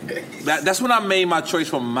like, that's when I made my choice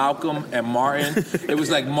from Malcolm and Martin. It was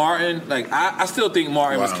like Martin, like, I still think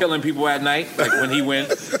Martin was killing people at night, like, when he went.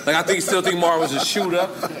 Like, I still think Martin was a shooter.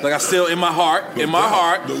 Like, I still, in my heart.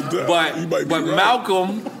 But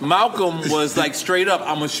Malcolm was, like, straight up,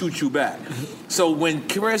 I'm going to shoot you back. So when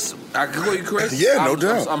Chris, I can call you Chris? Yeah, no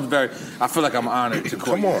doubt. I feel like I'm honored to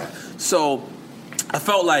call you. Come on. So I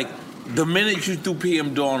felt like, the minute you threw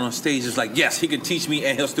PM Dawn on stage, it's like, yes, he can teach me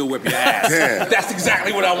and he'll still whip your ass. Damn. That's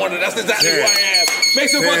exactly what I wanted. That's exactly what I asked. Make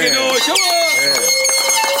some fucking noise. Come on.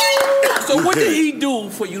 So what did he do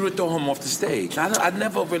for you to throw him off the stage? I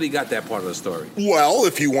never really got that part of the story. Well,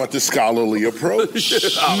 if you want the scholarly approach.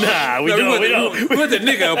 Nah, we don't. We want the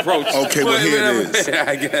nigga approach. Okay, well, here it is.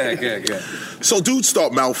 Yeah, good. So dudes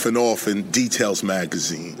start mouthing off in Details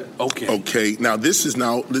magazine. Okay. Now this is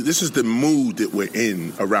the mood that we're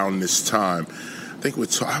in around this time. I think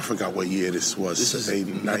I forgot what year this was. This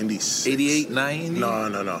is 96. 88, 90?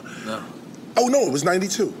 No. Oh no, it was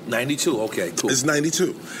 92. 92. Okay, cool. It's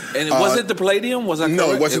 92. And was it the Palladium? Was I correct?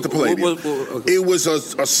 No, it wasn't the Palladium. It was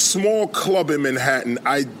a small club in Manhattan.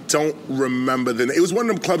 I don't remember the name. It was one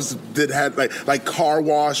of them clubs that had like Car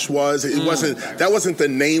Wash was. It wasn't. That wasn't the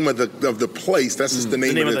name of the place. That's just the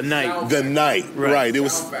name of the night. The night, right? It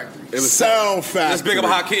was Sound Factory. Let's big up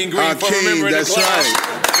Hakeem Green for remembering that's the club.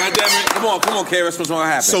 right. God damn it! Come on, KRS. What's going to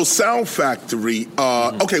happen? So Sound Factory.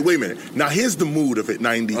 Okay, wait a minute. Now here's the mood of it.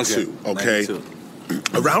 92. Okay. 92.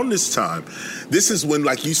 Around this time, this is when,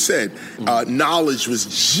 like you said, knowledge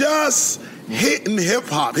was just hitting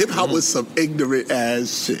hip-hop. Hip-hop was some ignorant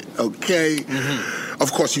ass shit, okay?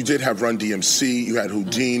 Of course, you did have Run DMC, you had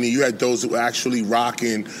Houdini, you had those that were actually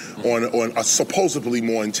rocking on a supposedly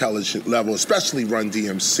more intelligent level, especially Run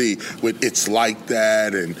DMC with It's Like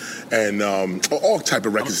That and all type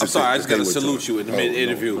of records. I'm sorry, I just got to salute you in the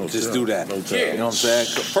mid-interview. Just do that. You know what I'm saying?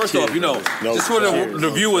 First off, just for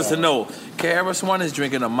the viewers to know, KRS-One is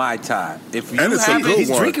drinking a Mai Tai. If you he's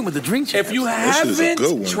drinking with the drink champs. If you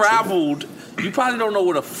haven't traveled, you probably don't know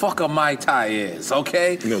what the fuck a Mai Tai is,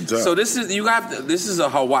 okay? No doubt. So this is a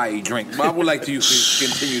Hawaii drink. But I would like you to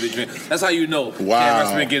continue to drink. That's how you know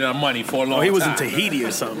KRS been getting money for a long time. He was in Tahiti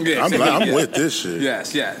or something. Yes. I'm with this shit.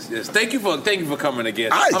 Yes. Thank you for coming again.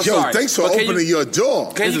 I'm sorry. Thanks for opening your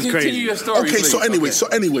door. Can you continue your story? Okay, so anyway,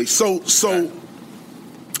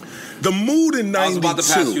 the mood in 92. I was about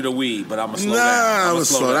to pass you the weed, but I'm going to slow down. I'm going to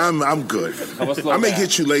slow down. I'm good. I may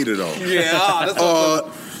get you later, though. Yeah,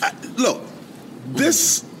 that's look,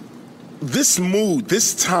 this mood,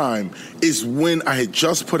 this time, is when I had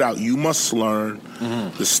just put out You Must Learn,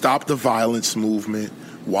 the Stop the Violence movement.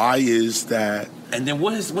 Why is that? And then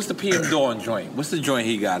what's the PM Dawn joint? What's the joint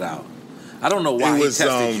he got out? I don't know why he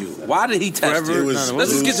tested you. Why did he test you? Let's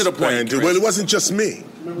just get to the point. Well, it wasn't just me.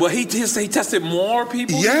 Well, he tested more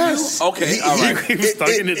people? Yes. Than you? Okay, all right. He was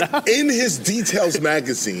thugging it out. In his Details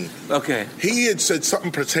magazine, he had said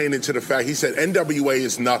something pertaining to the fact, he said NWA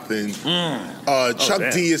is nothing.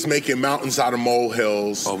 Chuck D is making mountains out of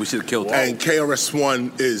molehills. Oh, we should have killed that. And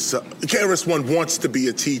KRS-One wants to be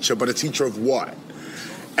a teacher, but a teacher of what?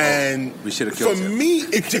 And we should have killed him. For me,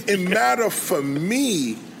 it didn't matter for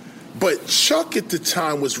me. But Chuck at the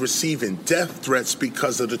time was receiving death threats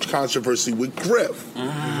because of the controversy with Griff.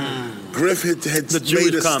 Griff had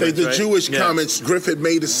made a statement. The Jewish comments, Griff had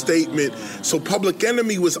made a statement. So Public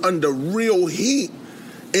Enemy was under real heat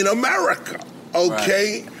in America,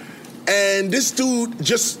 okay? Right. And this dude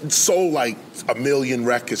just sold like 1 million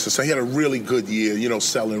records. So he had a really good year,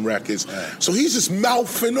 selling records. Right. So he's just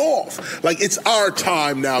mouthing off. Like, it's our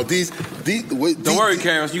time now. Don't worry,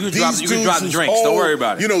 Karis. You can drop the drinks. Don't worry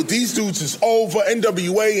about it. These dudes is over.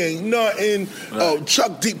 NWA ain't nothing. Right.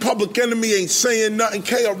 Chuck D, Public Enemy ain't saying nothing.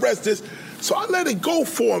 KRS this. So I let it go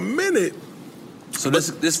for a minute. So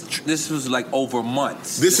this was like over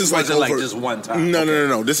months. This is wasn't like over, just one time.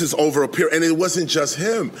 No. This is over a period, and it wasn't just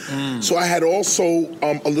him. So I had also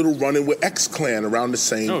a little run-in with X-Clan around the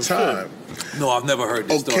same time. Sure. No, I've never heard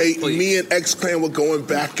this story. Okay, me and X-Clan were going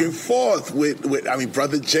back and forth with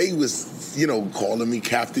Brother Jay was, calling me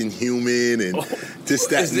Captain Human and this,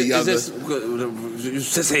 that, and the other.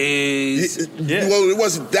 Well,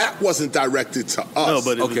 that wasn't directed to us. No,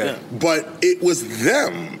 but it was them. But it was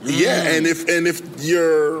them. Yeah, and if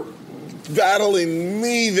your battling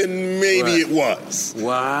me, then maybe it was.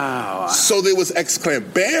 Wow. So there was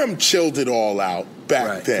X-Clan. Bam chilled it all out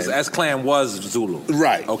back then. Because X-Clan was Zulu.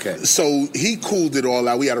 Right. Okay. So he cooled it all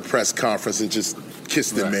out. We had a press conference and just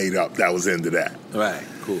kissed and made up. That was the end of that. Right.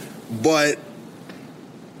 Cool. But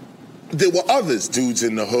there were others, dudes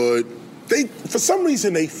in the hood. They, for some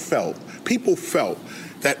reason, people felt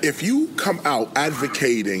that if you come out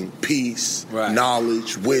advocating peace,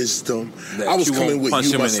 knowledge, wisdom, that I was you coming won't with punch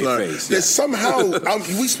you them must in their learn. face, That somehow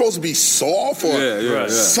we supposed to be soft, or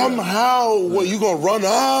somehow you gonna run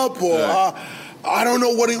up, or I don't know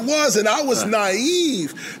what it was, and I was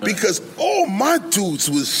naive because all my dudes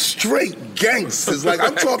was straight gangsters. Like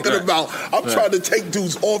I'm talking about, I'm trying to take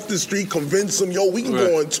dudes off the street, convince them, yo, we can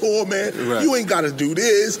go on tour, man. You ain't got to do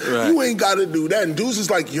this, you ain't got to do that. And dudes is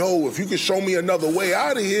like, yo, if you could show me another way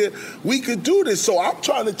out of here, we could do this. So I'm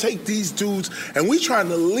trying to take these dudes, and we trying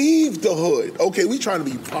to leave the hood. Okay, we trying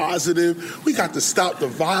to be positive. We got to stop the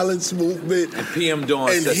violence movement. And PM Dawn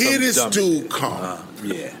and said here this dumb dude shit. come.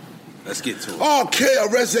 Yeah. Let's get to it. Oh,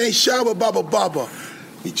 KRS ain't shabba baba baba.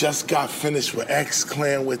 We just got finished with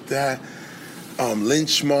X-Clan with that.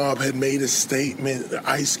 Lynch Mob had made a statement.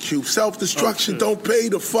 Ice Cube, self-destruction, don't pay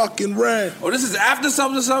the fucking rent. Oh, this is after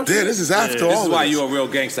self-destruction? Yeah, this is after all This is why this. you're a real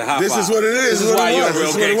gangster. High This five. is what it is. This is why you're a real This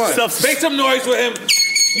is what it gangster. was. Make some noise for him.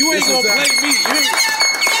 You ain't gonna play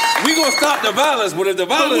me. We gonna stop the violence, but if the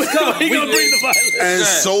violence comes, we gonna bring the violence. And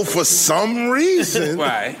so for some reason,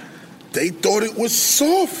 they thought it was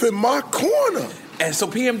soft in my corner. And so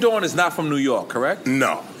PM Dawn is not from New York, correct?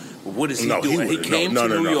 No. What is he doing? He came no,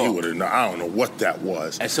 to New no, York. he would've known. I don't know what that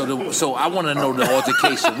was. And so I want to know the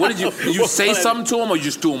altercation. What did you say something to him, or you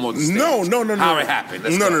just threw him on the stage? No. How it happened?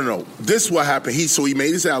 Let's No. go. This is what happened. He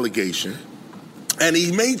made his allegation, and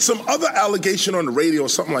he made some other allegation on the radio or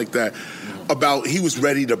something like that about he was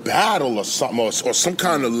ready to battle or something, or some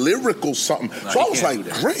kind of lyrical something. So I was like,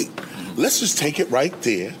 great. Let's just take it right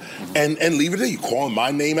there and leave it there. You calling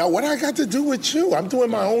my name out. What I got to do with you? I'm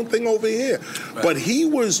doing my own thing over here. But he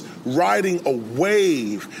was riding a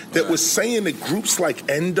wave that was saying that groups like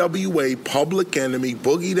NWA, Public Enemy,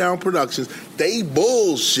 Boogie Down Productions, they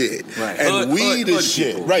bullshit. And we the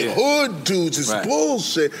shit. Hood dudes is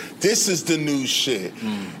bullshit. This is the new shit.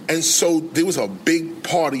 And so there was a big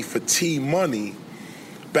party for T-Money.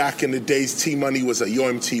 Back in the days, T-Money was a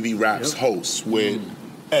Yo MTV Raps host with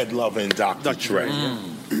Ed Lover and Dr. Dre.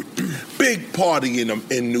 Big party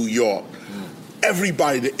in New York.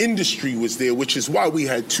 Everybody, the industry was there, which is why we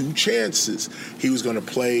had two chances. He was going to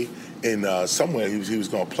play in somewhere. He was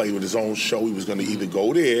going to play with his own show. He was going to either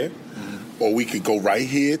go there, or we could go right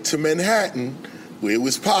here to Manhattan, where it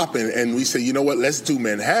was popping. And we said, you know what, let's do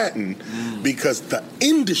Manhattan because the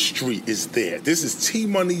industry is there. This is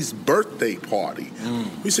T-Money's birthday party.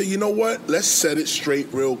 We said, you know what, let's set it straight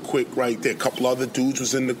real quick right there. A couple other dudes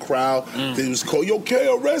was in the crowd. They was called, yo,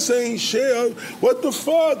 KRS ain't share. What the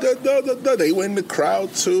fuck? They were in the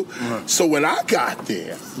crowd too. So when I got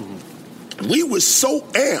there, we was so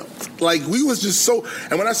amped. Like, we was just so...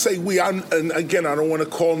 And when I say we, and again, I don't want to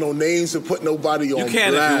call no names and put nobody on blast. You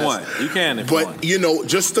can if you want. You can if you want. But, you know,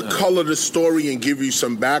 just to color the story and give you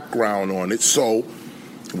some background on it. So,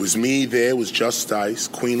 it was me there. It was Just Ice,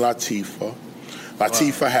 Queen Latifah.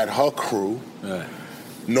 Latifah had her crew.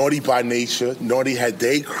 Naughty by Nature. Naughty had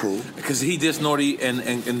their crew. Because he dissed Naughty and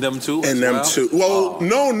them too? And them too. Well,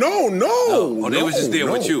 no. Oh, they was just there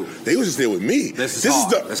with you. They was just there with me. This is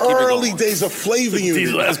the early days of Flavor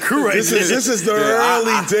Union. That's crew right This is the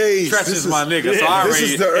early days. Stretch is my nigga, so I this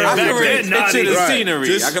is the early days. Picture the scenery.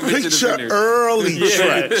 Just I can picture the scenery. early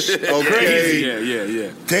Stretch. Okay?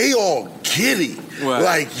 Yeah. They all giddy.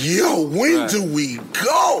 Like, yo, when do we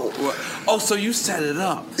go? Oh, so you set it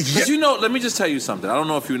up. Because you know, let me just tell you something. I don't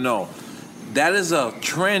know if you know. That is a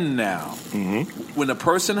trend now. When a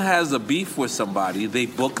person has a beef with somebody, they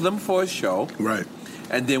book them for a show. Right.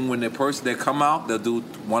 And then when they come out, they'll do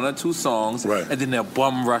one or two songs. Right. And then they'll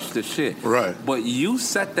bum rush the shit. Right. But you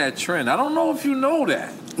set that trend. I don't know if you know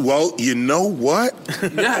that. Well, you know what?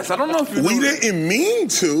 Yes, I don't know if you We know didn't mean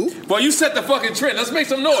to. Well, you set the fucking trend. Let's make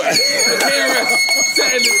some noise. KRS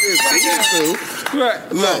setting this.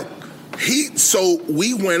 Right. Look. So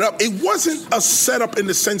we went up. It wasn't a setup in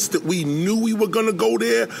the sense that we knew we were going to go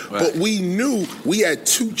there, but we knew we had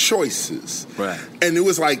two choices. Right. And it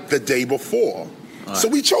was like the day before. So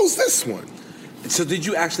we chose this one. So did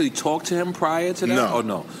you actually talk to him prior to that? No. Or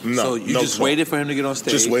no? No. So you just waited for him to get on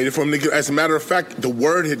stage? Just waited for him to get. As a matter of fact, the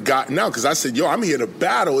word had gotten out because I said, "Yo, I'm here to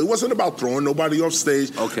battle." It wasn't about throwing nobody off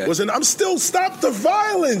stage. Okay. I'm still stop the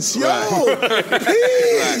violence, yo.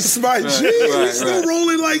 Peace, my G. We're still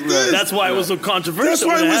rolling like this. That's why it was so controversial. That's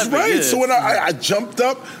why it was happened, right. yeah. So when I jumped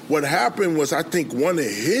up, what happened was I think one of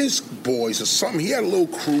his boys or something, he had a little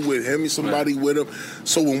crew with him, somebody with him.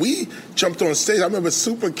 So when we jumped on stage, I remember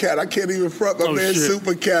Super Cat. I can't even front my man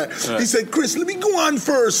Super Cat. He said, "Chris, let me go on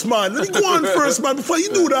first, man. Let me go on first, man. Before you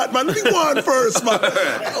do that, man, let me go on first, man."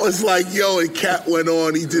 I was like, yo, and Cat went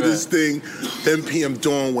on. He did his thing. Then PM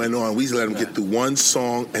Dawn went on. We let him get through one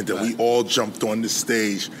song, and then we all jumped on the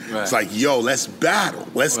stage. It's like, yo, let's battle.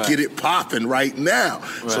 Let's get it popping right now.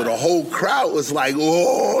 So the whole crowd was like,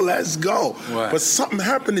 oh, let's go. But something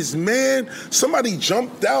happened. Somebody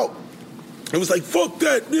jumped out. It was like, fuck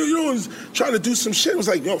that. You know, was trying to do some shit. It was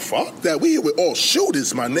like, yo, fuck that. We here with all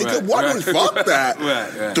shooters, my nigga. Why don't we fuck that?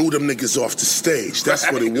 Threw them niggas off the stage.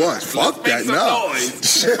 That's what it was. Fuck that. No.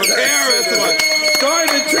 It's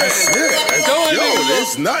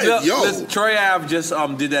not. Yo. Troy Ave just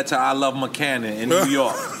did that to I Love McCannon in New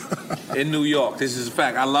York. In New York. This is a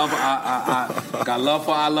fact. I got love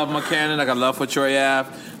for I Love McCannon. I got love for Troy Ave.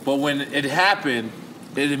 But when it happened,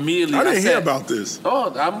 it immediately. I didn't hear about this. Oh,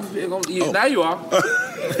 now you are.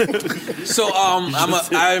 So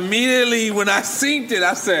I immediately, when I synced it,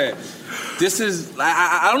 I said, "This is."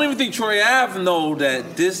 I don't even think Troy Ave know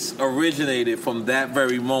that this originated from that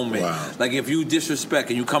very moment. Wow. Like if you disrespect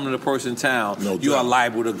and you come to the person in town, you are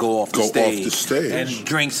liable to go off the stage. And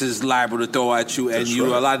drinks is liable to throw at you, and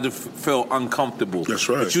you are allowed to feel uncomfortable. That's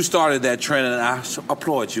right. But you started that trend, and I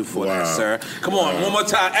applaud you for that, sir. Come on, one more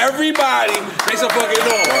time, everybody, make some fucking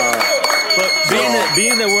noise. But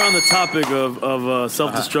being that we're on the topic of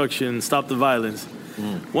self-destruction, stop the violence.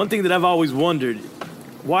 One thing that I've always wondered.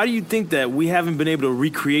 Why do you think that we haven't been able to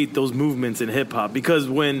recreate those movements in hip-hop? Because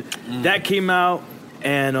when that came out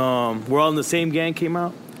and We're All in the Same Gang came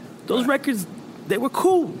out, those records, they were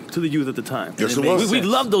cool to the youth at the time. Yes, it was. We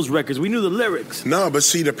loved those records. We knew the lyrics. No, but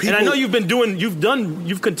see, the people... And I know you've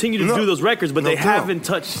continued to do those records, but they haven't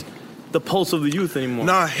touched the pulse of the youth anymore.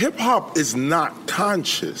 Nah, hip-hop is not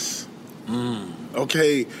conscious.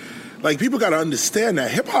 Okay? Like, people got to understand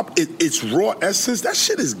that. Hip-hop, it's raw essence. That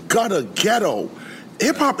shit is gutter ghetto.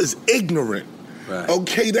 Hip-hop is ignorant. Right.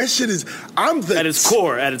 Okay, that shit is... At its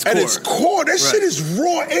core. That shit is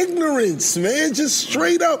raw ignorance, man. Just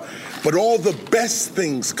straight up. But all the best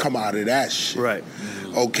things come out of that shit. Right.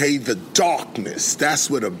 Okay, the darkness. That's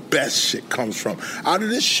where the best shit comes from. Out of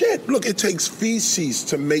this shit. Look, it takes feces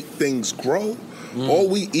to make things grow. All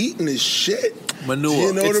we eating is shit. Manure.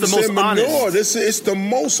 You know it's what I'm saying? Manure. It's the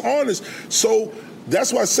most honest. So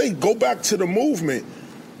that's why I say go back to the movement.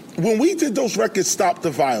 When we did those records, Stop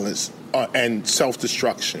the Violence and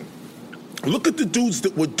Self-Destruction, look at the dudes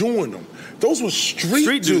that were doing them. Those were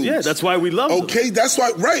street dudes. Yeah, that's why we love them. Okay, that's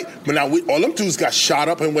why, right. But now all them dudes got shot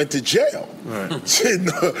up and went to jail. Right.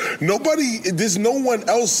 There's no one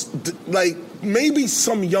else, like maybe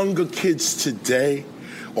some younger kids today,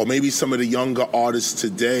 or maybe some of the younger artists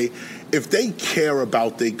today, if they care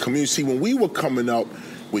about their community. See, when we were coming up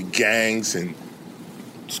with gangs and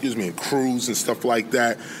crews and stuff like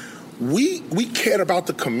that, we cared about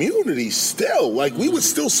the community still. Like, we would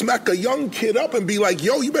still smack a young kid up and be like,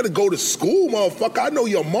 yo, you better go to school, motherfucker. I know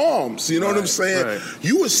your moms. You know what I'm saying? Right.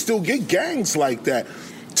 You would still get gangs like that.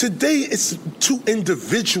 Today, it's too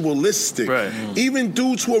individualistic. Right. Even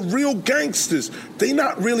dudes who are real gangsters, they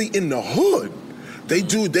not really in the hood. They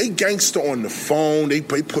gangster on the phone. They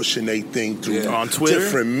pushing their thing through on Twitter,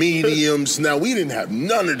 different mediums. Now, we didn't have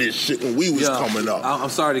none of this shit when we was coming up. I'm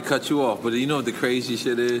sorry to cut you off, but you know what the crazy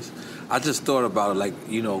shit is? I just thought about it, like,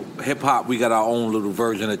 you know, hip-hop, we got our own little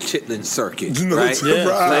version of Chitlin Circuit, right?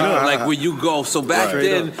 Yeah. Like where you go. So back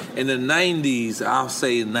then, in the 90s, I'll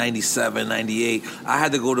say 97, 98, I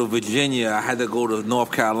had to go to Virginia, I had to go to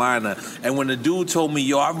North Carolina, and when the dude told me,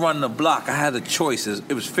 yo, I run the block, I had a choice.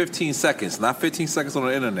 It was 15 seconds, not 15 seconds on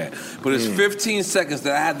the internet, but it's 15 seconds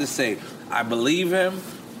that I had to say, I believe him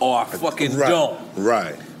or I fucking don't.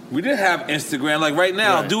 Right. We didn't have Instagram. Like right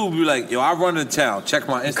now, dude would be like, yo, I run in town. Check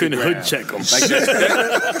my Instagram. Couldn't hood check them. Like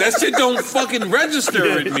that shit don't fucking register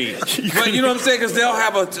with me. But you know what I'm saying? Because they'll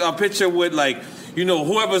have a picture with like, you know,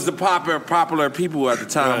 whoever's the popular people at the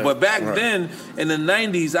time. Right. But back then, in the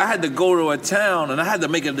 90s, I had to go to a town and I had to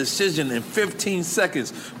make a decision in 15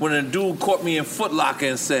 seconds when a dude caught me in Foot Locker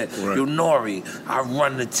and said, yo, Nori, I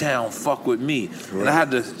run the town, fuck with me. Right. And I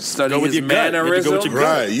had to study his mannerism.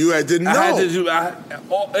 You didn't know. I had to do,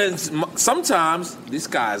 and sometimes, these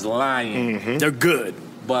guys lying. They're good.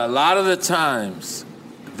 But a lot of the times,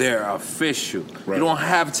 they're official. Right. You don't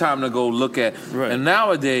have time to go look at. Right. And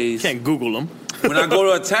nowadays, can't Google them. When I go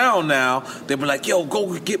to a town now, they be like, "Yo,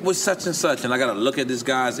 go get with such and such," and I gotta look at this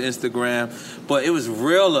guy's Instagram. But it was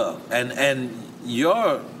realer, and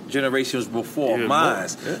your generation was before mine.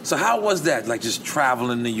 Yeah. So how was that? Like just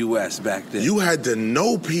traveling the U.S. back then? You had to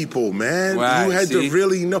know people, man. Right. You had to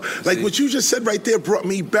really know. Like what you just said right there brought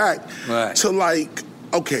me back to like,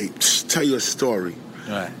 okay, tell you a story.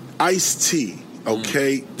 Right. Ice-T,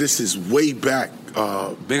 okay? This is way back.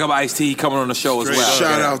 Big up Ice-T coming on the show as well.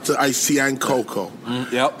 Shout out to Ice-T and Coco.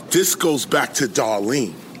 Yep. This goes back to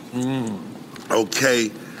Darlene.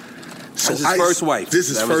 Okay. So that's his first wife. This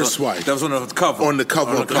is first wife. That was on the cover. On the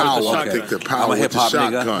cover of Power. I think the Power. I'm a hip hip-hop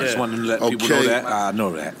shotgun. nigga. Just wanted to let people know that. I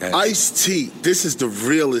know that. Ice-T, this is the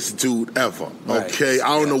realest dude ever. Okay? Right.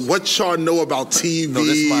 I don't know what y'all know about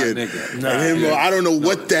TV and him. I don't know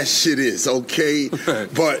what that shit is, okay?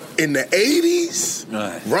 But in the 80s,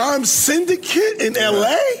 Rhyme Syndicate in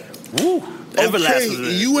L.A.? Woo. Okay,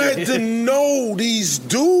 you had to know these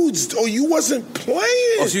dudes, or you wasn't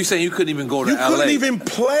playing. Oh, so you saying you couldn't even go to LA? You couldn't even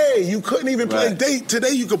play. Right.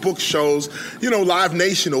 Today you could book shows. You know, Live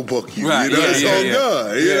Nation will book you. Right. You know, it's all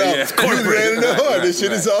good. You know, It's corporate. You ran in the hood. This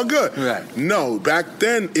shit is all good. Right. No, back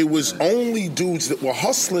then it was only dudes that were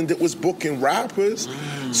hustling that was booking rappers.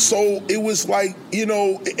 So it was like, you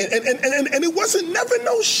know, and it wasn't never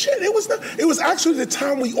no shit. It was actually the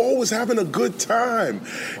time we all was having a good time.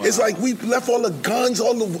 Wow. It's like we left all the guns,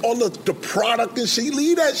 all the product and shit.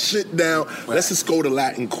 Leave that shit down. Right. Let's just go to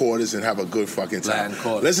Latin Quarters and have a good fucking time.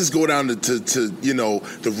 Let's just go down to you know,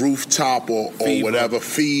 the rooftop or whatever,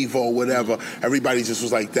 Fever or whatever. Everybody just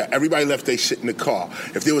was like that. Everybody left their shit in the car.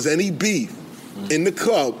 If there was any beef in the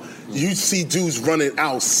club, you'd see dudes running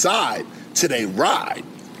outside till they ride.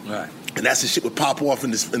 Right. And that's the shit would pop off in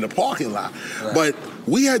the parking lot. Right. But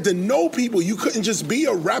we had to know people. You couldn't just be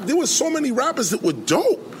a rapper. There was so many rappers that were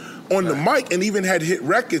dope on the mic and even had hit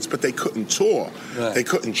records, but they couldn't tour. Right. They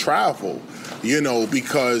couldn't travel, you know,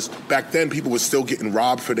 because back then people were still getting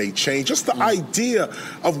robbed for their chain. Just the idea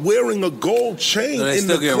of wearing a gold chain they in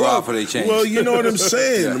still the getting club. robbed for their chain. Well, you know what I'm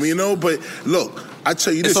saying, Yes. you know, but look, I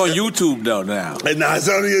tell you this. It's on YouTube though now. And now it's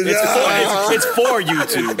on It's for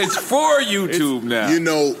YouTube. It's for YouTube now. You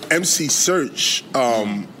know, MC Search,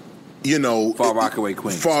 you know, Far Rockaway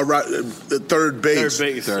Queen. Far Rock, third base.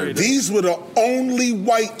 These were the only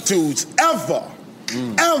white dudes ever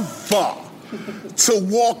to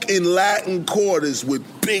walk in Latin Quarters with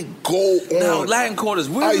big gold on. Now, Latin Quarters,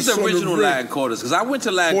 where was the original Latin Quarters? Because I went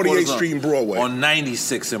to Latin 48th Quarters Street and Broadway. on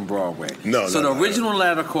 96 in Broadway. So the original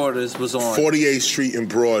Latin Quarters was on 48th Street and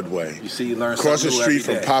Broadway. You see, you learn across the something street new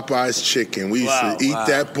from every day. Popeye's Chicken. We used to eat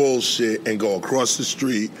that bullshit and go across the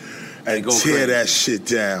street and go tear crazy. that shit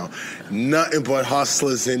down. Nothing but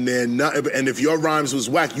hustlers in there. And if your rhymes was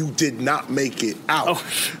whack, you did not make it out.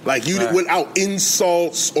 Like you without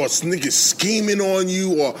insults or niggas scheming on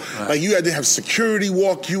you, or like you had to have security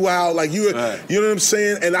walk you out. Like you know what I'm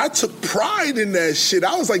saying? And I took pride in that shit.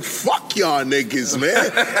 I was like, fuck y'all niggas,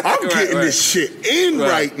 man. I'm getting this shit in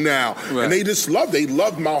right now. And they just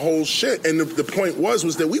loved my whole shit. And the point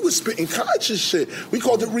was that we was spitting conscious shit. We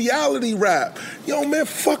called it reality rap. Yo, man,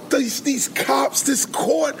 fuck these cops, this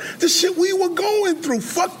court, this shit we were going through.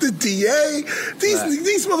 Fuck the DA.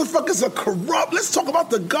 These motherfuckers are corrupt. Let's talk about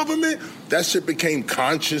the government. That shit became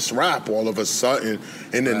conscious rap all of a sudden.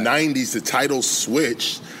 In the 90s, the title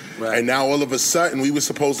switched. And now all of a sudden, we were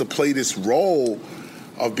supposed to play this role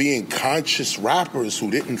of being conscious rappers who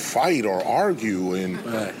didn't fight or argue and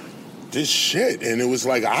this shit. And it was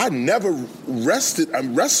like, I never wrestled.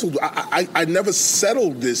 I never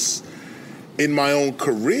settled this in my own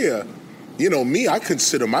career. You know, me, I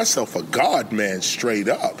consider myself a God man straight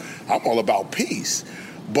up. I'm all about peace.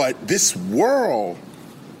 But this world,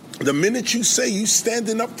 the minute you say you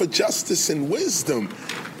standing up for justice and wisdom,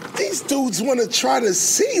 these dudes want to try to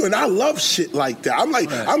see you. And I love shit like that. I'm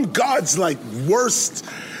like, I'm God's like worst.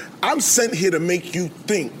 I'm sent here to make you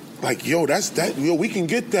think like, yo, we can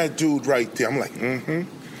get that dude right there. I'm like,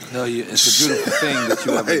 No, it's a beautiful thing that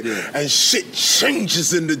you ever did. And shit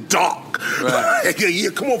changes in the dark. Yeah,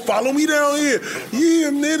 come on, follow me down here.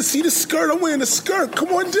 Yeah, man, see the skirt? I'm wearing the skirt. Come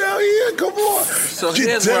on down here. Come on. So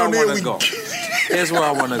here's where I want to go. Here's where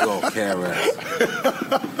I want to go,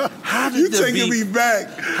 KRS. You taking me back.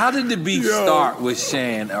 How did the beef start with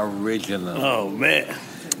Shan originally? Oh, man.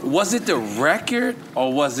 Was it the record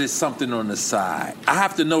or was it something on the side? I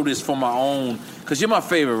have to know this for my own, because you're my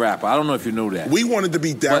favorite rapper. I don't know if you know that. We wanted to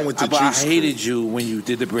be down with the but Juice I hated you when you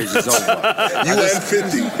did The Bridge Is Over. You and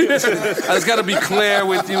 50. I just got to be clear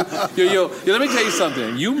with you. Yo, let me tell you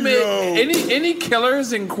something. You made any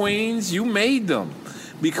killers in Queens, you made them.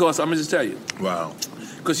 Because I'm going to just tell you. Wow.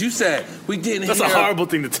 Because you said we didn't That's hear. a horrible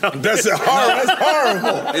thing to tell. That's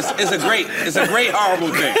horrible. It's a great horrible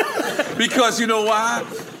thing. Because you know why?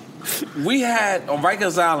 We had on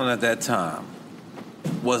Rikers Island at that time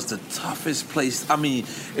was the toughest place. I mean,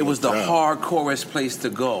 it was the hardcorest place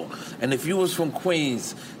to go. And if you was from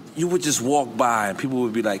Queens, you would just walk by and people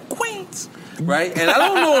would be like, Queens, right? And I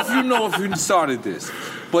don't know if you started this,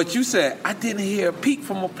 but you said I didn't hear a peep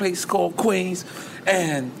from a place called Queens,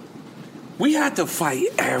 and we had to fight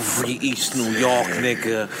every East New York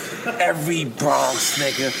nigga, every Bronx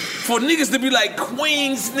nigga, for niggas to be like,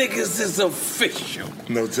 Queens niggas is official.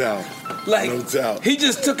 No doubt. No doubt. He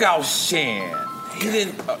just took out Shan. He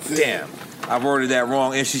didn't. Damn, I worded that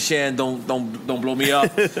wrong. MC Shan, don't blow me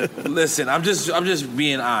up. Listen, I'm just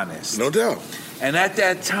being honest. No doubt. And at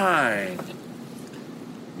that time,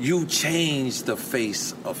 you changed the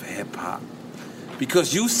face of hip hop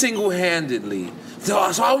because you single-handedly. So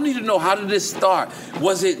I need to know, how did this start?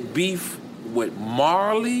 Was it beef with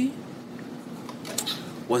Marley?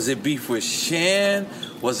 Was it beef with Shan?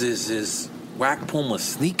 Was it his Whack Puma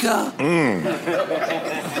sneaker?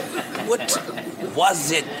 What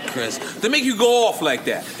was it, Chris, to make you go off like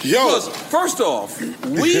that? Yo. Because, first off,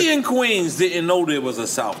 we in Queens didn't know there was a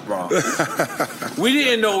South Bronx. We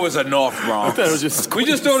didn't know it was a North Bronx. I thought it was just we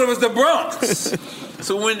just thought it was the Bronx.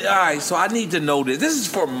 So so I need to know this. This is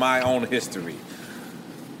for my own history.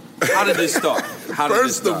 How did this start?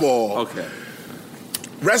 First of all, okay.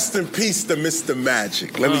 Rest in peace to Mr.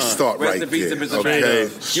 Magic. Let me start right there. Rest in peace to Mr. Okay?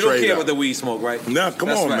 Magic. You don't care about the weed smoke, right? Nah, come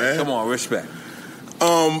on, right. man. Come on, respect.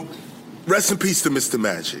 Rest in peace to Mr.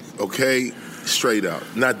 Magic, okay? Straight up.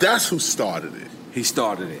 Now, that's who started it. He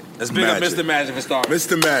started it. Let's big up Mr. Magic for starting.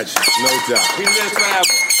 Mr. Magic, no doubt. He lives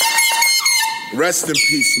forever. Rest in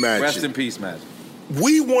peace, Magic. Rest in peace, Magic.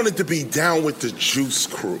 We wanted to be down with the Juice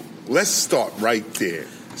Crew. Let's start right there.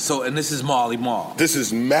 So, and this is Marley Marl. This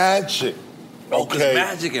is Magic. Okay.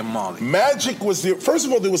 Magic and Marley. Magic was the first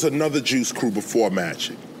of all. There was another Juice Crew before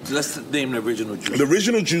Magic. So let's name the original Juice. The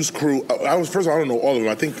original Juice Crew. I don't know all of them.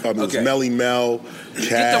 I think it was Melly Mel, Chaz.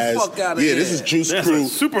 Get the fuck out of here. This is Juice Crew.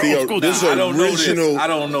 Super old school. This is original I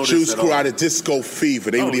don't know Juice this Crew out of Disco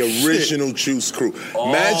Fever. They were the original Juice Crew.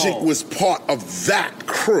 Magic was part of that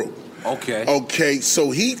crew. Okay. Okay. So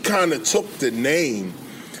he kind of took the name.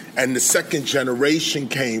 And the second generation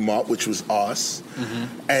came up, which was us.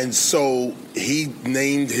 Mm-hmm. And so he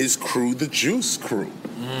named his crew the Juice Crew.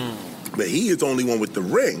 But he is the only one with the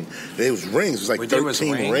ring. There was rings. It was like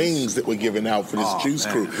 13 rings that were given out for this Juice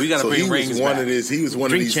Crew. We gotta bring rings back. He was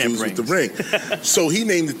one of these dudes with the ring. So he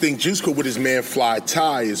named the thing Juice Crew with his man Fly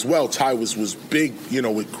Ty as well. Ty was big,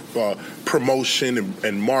 with promotion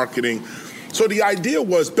and marketing. So the idea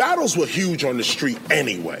was battles were huge on the street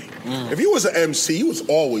anyway. If you was an MC, you was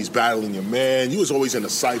always battling your man. You was always in a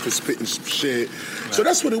cypher spitting some shit. Right. So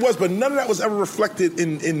that's what it was. But none of that was ever reflected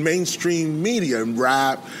in mainstream media and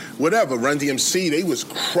rap, whatever. Run DMC, they was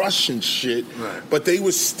crushing shit, but they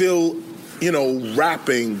was still,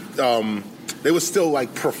 rapping. They were still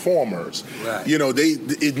like performers. Right.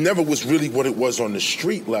 It never was really what it was on the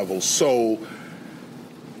street level. So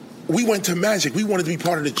we went to Magic. We wanted to be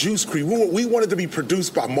part of the Juice Crew. We wanted to be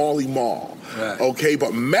produced by Marley Marl. Right. Okay,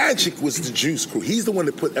 but Magic was the Juice Crew. He's the one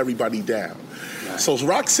that put everybody down. Right. So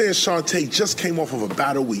Roxanne Shante just came off of a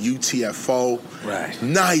battle with UTFO. Right.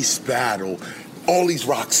 Nice battle. All these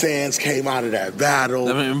Roxannes came out of that battle.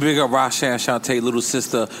 Let me big up Roxanne Shante, little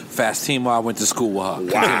sister, Fastima. I went to school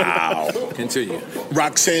with her. Wow. Continue.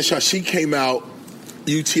 Roxanne Shante, she came out,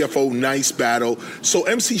 UTFO, nice battle. So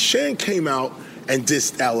MC Shan came out and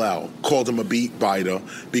dissed LL, called him a beat biter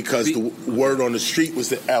because the word on the street was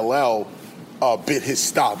that LL bit his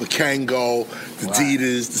style. The Kango, the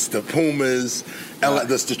Adidas, the Pumas,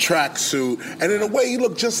 the tracksuit. And in a way, he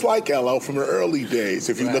looked just like LL from the early days.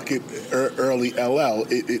 If you look at early LL,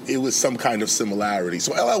 it was some kind of similarity.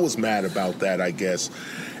 So LL was mad about that, I guess.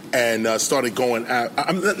 And started going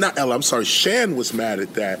after, Shan was mad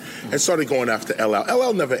at that and started going after LL.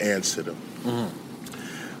 LL never answered him.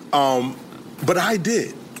 But I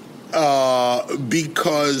did,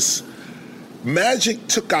 because Magic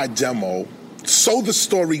took our demo. So the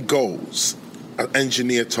story goes, an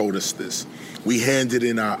engineer told us this. We handed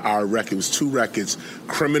in our record. It was 2 records,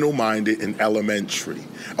 Criminal Minded and Elementary.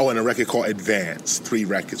 Oh, and a record called Advance, 3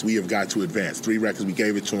 records. We have got to Advance, 3 records. We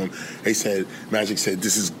gave it to him. They said, Magic said,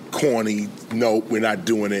 this is corny. No, we're not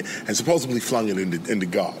doing it. And supposedly flung it in the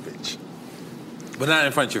garbage. But not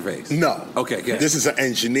in front of your face? No. Okay, good. This is an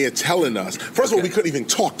engineer telling us. First of all, we couldn't even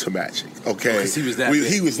talk to Magic, okay? Because he was that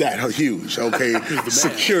He was that huge, okay?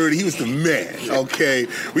 Security, he was the man, okay?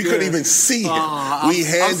 We couldn't even see him. I'm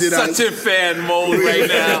such in fan mode right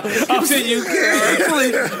now. I'm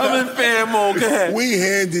in fan mode. Go ahead. We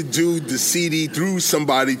handed dude the CD through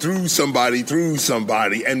somebody, and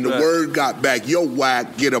the word got back, yo,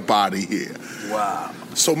 whack, get up out of here. Wow.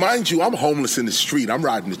 So mind you, I'm homeless in the street. I'm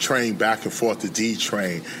riding the train back and forth, the D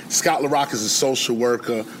train. Scott LaRock is a social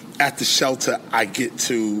worker. At the shelter, I get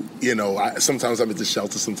to, sometimes I'm at the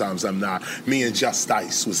shelter, sometimes I'm not. Me and Just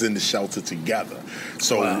Ice was in the shelter together.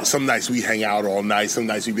 So some nights we hang out all night, some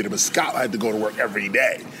nights we beat it. But Scott had to go to work every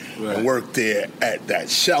day and work there at that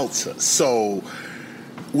shelter. So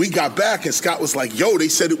we got back and Scott was like, yo, they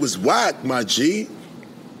said it was whack, my G.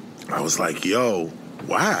 I was like, yo,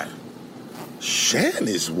 whack? Shan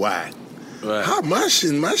is whack. Right. How my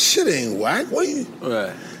shit ain't whack. What you?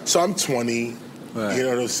 Right. So I'm 20. Right. You know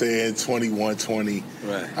what I'm saying? 21, 20.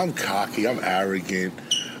 Right. I'm cocky. I'm arrogant.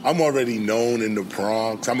 I'm already known in the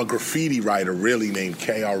Bronx. I'm a graffiti writer, really, named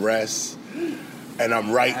KRS. And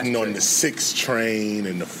I'm writing on the 6 train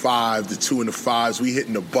and the 5, the 2 and the 5s. We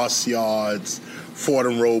hitting the bus yards,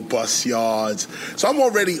 Fordham Road bus yards. So I'm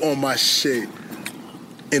already on my shit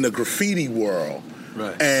in the graffiti world.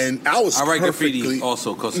 Right. And I write graffiti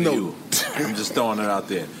also because of you. I'm just throwing it out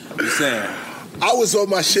there. I'm just saying. I was on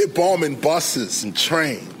my shit bombing buses and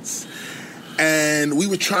trains. And we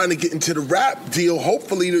were trying to get into the rap deal,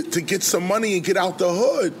 hopefully to get some money and get out the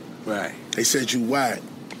hood. Right. They said you whack.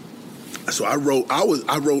 So I wrote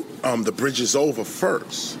The Bridge Is Over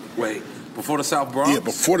first. Wait. Before the South Bronx? Yeah,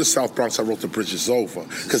 before the South Bronx, I wrote The Bridge Is Over.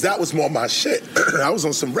 Because that was more my shit. I was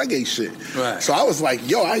on some reggae shit. Right. So I was like,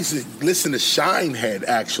 yo, I used to listen to Shinehead,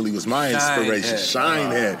 actually, was my inspiration.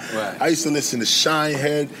 Shinehead. Right. I used to listen to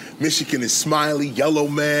Shinehead, Michigan is Smiley, Yellow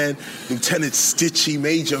Man, Lieutenant Stitchy,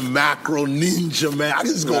 Major Macro, Ninja Man. I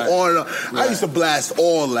could just go on and on. I used to blast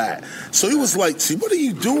all that. So he was like, see, what are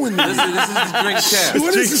you doing? This is the drink chat.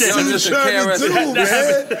 What is this trying to do, man?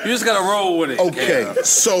 You just got to roll with it. Okay,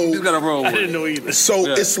 so... You just got to roll. I didn't know either. So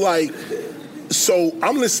it's like, so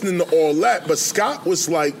I'm listening to all that, but Scott was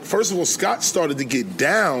like, first of all, Scott started to get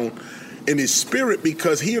down in his spirit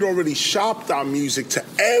because he had already shopped our music to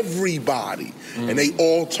everybody. And they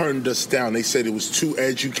all turned us down. They said it was too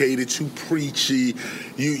educated, too preachy.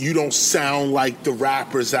 You don't sound like the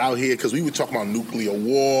rappers out here, because we were talking about nuclear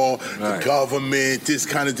war, the government, this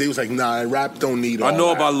kind of thing. It was like, nah, rap don't need all I know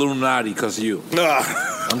that. about Illuminati because of you.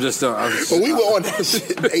 I'm just but we were on that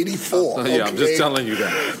shit in 84. Yeah, I'm just telling you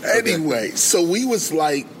that. Anyway, so we was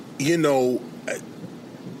like,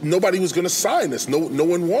 nobody was going to sign us. No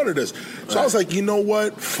one wanted us. So I was like, you know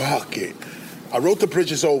what? Fuck it. I wrote The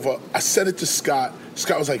Bridge Is Over. I sent it to Scott.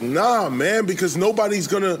 Scott was like, nah, man, because nobody's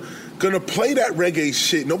gonna play that reggae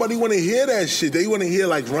shit. Nobody want to hear that shit. They want to hear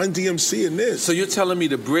like Run DMC and this. So you're telling me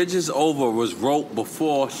The Bridge Is Over was wrote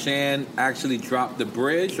before Shan actually dropped The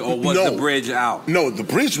Bridge, or was The Bridge out? No, The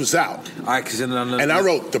Bridge was out. All right, and I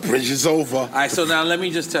wrote The Bridge Is Over. All right, so now let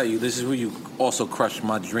me just tell you, this is where you also crushed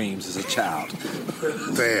my dreams as a child.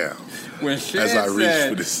 Damn. When Shan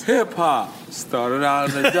said hip hop started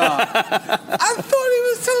out in the dark, I thought he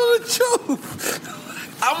was telling the truth.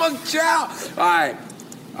 I'm a child. All right,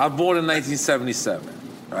 I was born in 1977.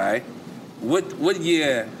 All right, what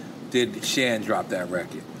year did Shan drop that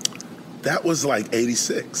record? That was like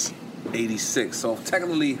 86. 86. So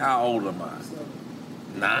technically, how old am I?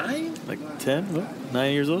 9? Like 10? What?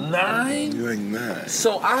 9 years old? 9? You're like 9.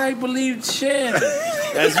 So I believed Shan.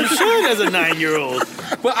 As you should as a 9-year-old.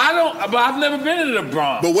 But I've never been in the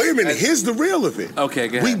Bronx. But wait a minute, here's the real of it. Okay,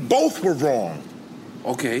 go ahead. We both were wrong.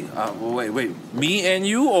 Okay, wait. Me and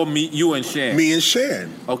you, or you and Shan? Me and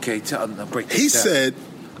Shan. Okay, break this He down. said,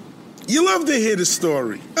 you love to hear the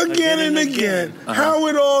story again and again. How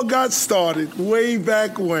it all got started way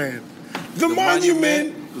back when. The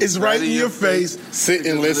monument is right in your face. Sit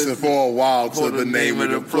and listen for a while to the name of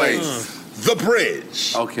the place. The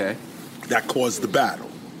Bridge. Okay. That caused the battle.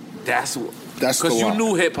 That's the Because you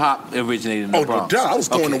knew hip hop originated in the Bronx. No doubt. I was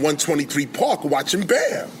going to 123 Park watching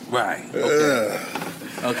Bam. Right.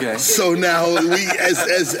 Okay. So now we,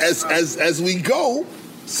 as we go.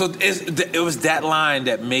 So it was that line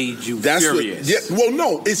that made you furious.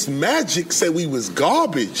 No, it's Magic said we was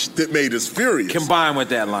garbage that made us furious. Combined with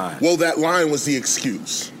that line. Well, that line was the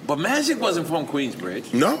excuse. But Magic wasn't from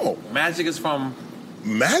Queensbridge. No. Magic is from...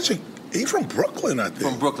 Magic? He's from Brooklyn, I think.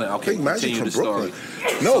 From Brooklyn, okay. I think Magic from Brooklyn.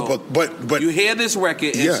 Story. No, so but you hear this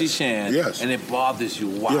record, yes, MC Shan, yes. and it bothers you.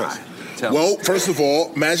 Why? Yes. Tell Well, me. first of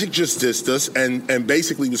all, Magic just dissed us and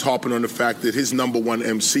basically was harping on the fact that his number one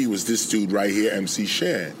MC was this dude right here, MC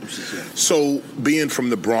Shan. So, being from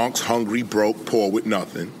the Bronx, hungry, broke, poor with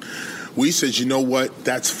nothing, we said, you know what?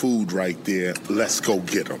 That's food right there. Let's go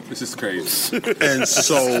get him. This is crazy. And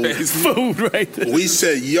so it's food right there. We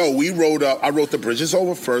said, yo, I wrote the Bridges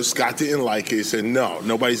Over first. Scott didn't like it. He said, no,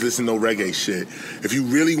 nobody's listening to no reggae shit. If you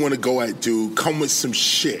really want to go at dude, come with some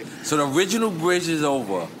shit. So the original Bridges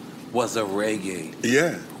Over was a reggae.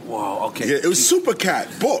 Yeah. Wow, okay. Yeah, it was Super Cat.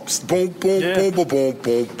 Boops. Boom, boom, boom, boom, boom,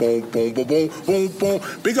 boom, boom, boom, boom, boom, boom, boom.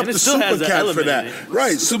 Big up the Super Cat for that.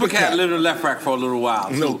 Right, Super Cat lived in Left Rack for a little while.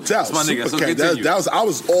 No doubt. That's my nigga. So Super Cat. continue. That was I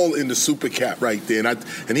was all into Super Cat right there.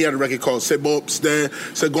 And he had a record called Say Boop Stand.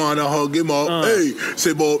 Say go on and hug him up. Hey,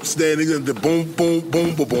 Say Boop Stand. He did the boom, boom,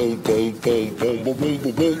 boom, boom, boom, boom, boom, boom, boom, boom,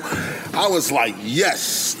 boom, boom. I was like,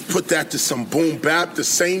 yes, put that to some boom bap. The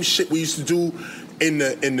same shit we used to do in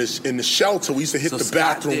the shelter. We used to hit the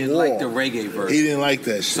Scott bathroom didn't wall. like the reggae version. He didn't like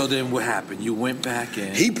that shit. So then what happened? You went back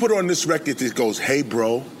in. He put on this record that goes, hey,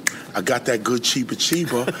 bro, I got that good Chiba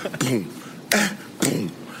Chiba. Boom,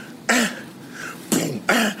 boom, boom,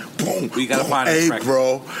 boom. We gotta find this hey, record.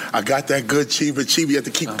 bro, I got that good Chiba Chiba. You have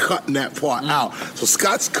to keep cutting that part out. So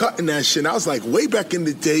Scott's cutting that shit. And I was like, way back in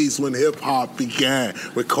the days when hip-hop began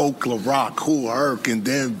with Coke, LaRock, Kool Herc, and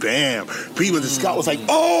then Bam. People, Scott was like,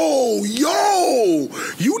 oh, yo,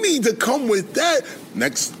 you need to come with that.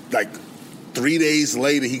 Next, 3 days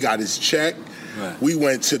later, he got his check. Right. We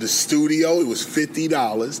went to the studio. It was $50,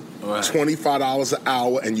 $25 an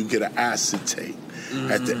hour, and you get an acetate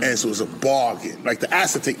at the end. So it was a bargain. Like the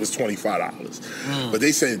acetate was $25. But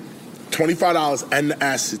they said $25 and the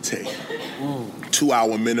acetate. 2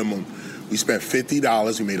 hour minimum. We spent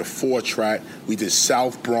 $50. We made a 4-track. We did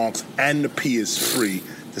South Bronx and the P is free.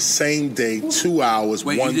 The same day, 2 hours,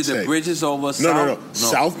 Wait, one you did take. the Bridges Over No.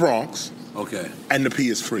 South Bronx. Okay. And the P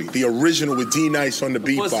is free. The original with D Nice on the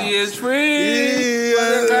beatbox. Pussy is free.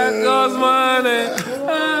 That goes money.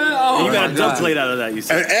 Oh, you got a dub plate out of that, you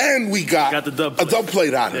said. And we got the dub a dub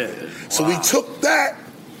plate out of it. So we took that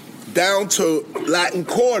down to Latin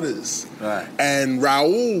Quarters. Right. And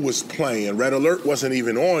Raul was playing. Red Alert wasn't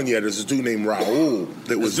even on yet. There's a dude named Raul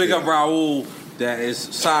that was big there. up Raul, that is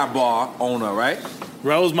Sidebar owner, right?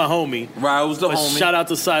 Raul's my homie. Raul's the But homie. Shout out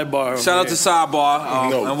to Sidebar. Shout out to Sidebar.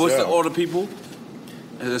 No and what's doubt. the order people?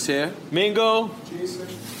 Is this here? Mingo. Jason.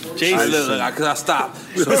 Because I stopped.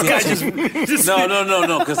 This guy just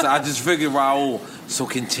No. Because I just figured Raul. So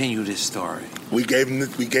continue this story. We gave him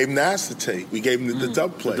the acetate. We gave him the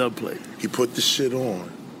dub plate. dub plate. He put the shit on.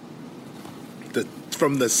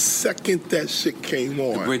 From the second that shit came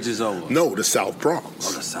on. The Bridge is over. No, the South Bronx.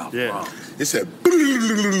 Oh, the South Bronx. It said.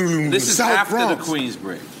 This is South after Bronx. the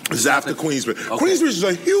Queensbridge. It's after Queensbridge. Okay. Queensbridge is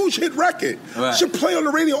a huge hit record. Right. Should play on the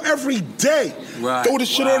radio every day. Right. Throw the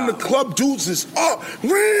shit on in the club. Dudes is up. We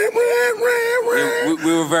were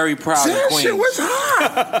very proud of That Queens. shit was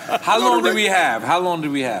hot. How long did we have? How long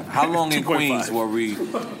in Queens were we?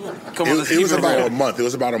 Come on, let's It keep was it about real. a month. It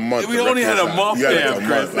was about a month. We The only record had was a out. month. You had Damn, like a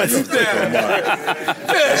month. Chris. It took a month.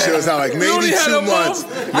 That shit was out like We maybe only had 2 a months.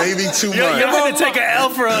 month. Maybe 2 You're months. going to take an L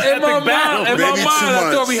for an epic battle. In my Maybe 2 mind, I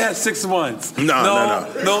thought months. we had 6 months. No.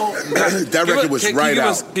 That record was right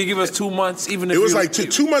out. Can you give us 2 months? Even if It was you- like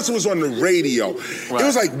 2 months. It was on the radio. Right. It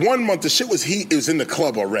was like 1 month. The shit was It was in the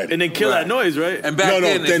club already. And then Kill That Noise, right? And back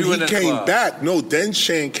then, if then you were he in the came club- back. No, then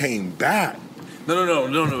Shan came back. No.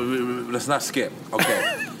 Let's not skip.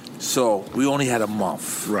 Okay. So we only had a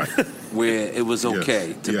month. Right. Where it was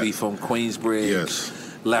okay to be Yes. from Queensbridge, Yes.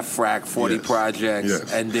 Left Rack, 40 Yes. Projects,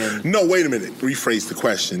 Yes. and then No, wait a minute. Rephrase the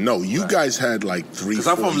question. No, you guys had like 3, 4 years.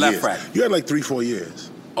 'Cause I'm from Left Rack. You had like 3, 4 years.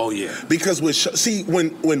 oh yeah. Because when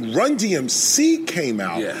Run DMC came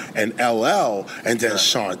out Yeah. and LL and then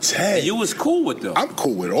Shantae, And you was cool with them. I'm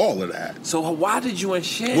cool with all of that. So why did you and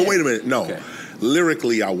Shan? But wait a minute, no. Okay.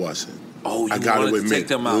 Lyrically, I wasn't. Oh, you I gotta wanted to admit, take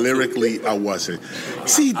them out, too. lyrically, I wasn't.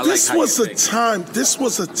 See, I this like how was you a think. time. This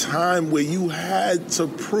was a time where you had to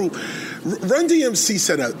prove. Run DMC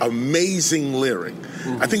said an amazing lyric.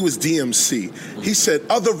 Mm-hmm. I think it was DMC. He said,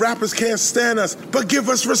 "Other rappers can't stand us, but give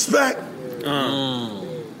us respect."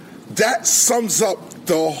 That sums up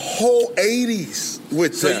the whole '80s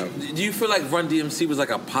with So them. do you feel like Run DMC was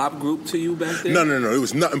like a pop group to you back then? No. It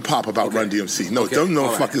was nothing pop about Run DMC. No, Okay. them All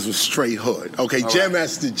motherfuckers right. was straight hood. Okay, All Jam right.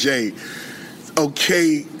 Master Jay.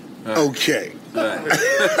 Okay. Okay. Right.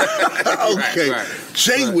 Okay. Right.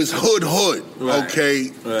 Jay was hood. Right.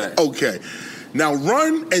 Okay. Right. Okay. Now,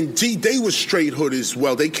 Run and D, they were straight hood as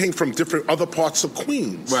well. They came from different other parts of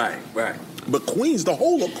Queens. Right. But Queens, the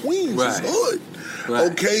whole of Queens is hood.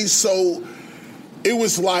 Right. Okay, so it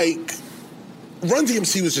was like Run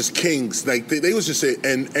DMC was just kings. Like they was just it,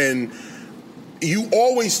 and you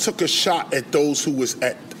always took a shot at those who was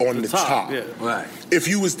on the top. Yeah. Right. If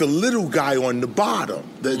you was the little guy on the bottom,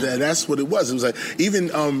 that's what it was. It was like even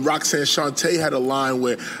Roxanne Shante had a line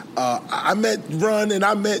where I met Run and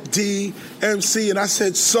I met DMC and I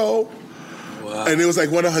said so. Wow. And it was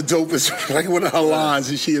like one of her dopest, like one of her lines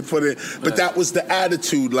that she had put in. But that was the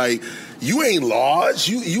attitude, like, you ain't large,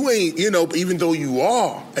 you ain't, even though you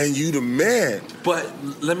are, and you the man. But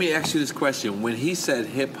let me ask you this question. When he said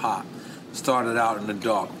hip-hop started out in the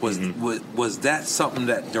dark, was that something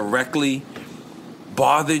that directly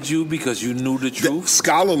bothered you because you knew the truth?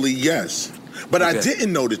 Scholarly, yes. But I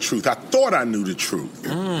didn't know the truth. I thought I knew the truth.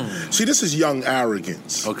 See, this is young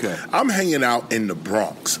arrogance. Okay. I'm hanging out in the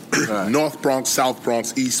Bronx. North Bronx, South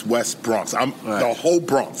Bronx, East, West Bronx. I'm the whole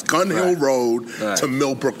Bronx. Gun Hill Road to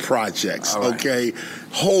Millbrook Projects. Okay?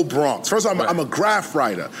 Whole Bronx. First, I'm a graph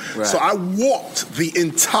writer. So I walked the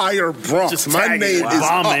entire Bronx. Just My name is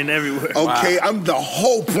bombing up. everywhere. Okay? I'm the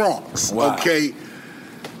whole Bronx. Okay?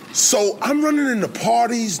 So I'm running into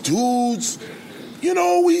parties, dudes.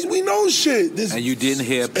 We know shit. And you didn't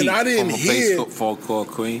hear Pete and I didn't from a hear place called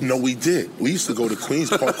Queens? No, we did. We used to go to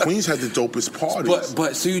Queens. Queens had the dopest parties.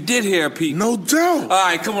 But so you did hear Pete? No doubt. All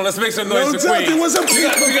right, come on, let's make some noise for Queens. There was a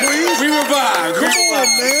Pete for Queens. We revived. Come on,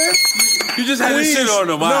 man. You just had to shit on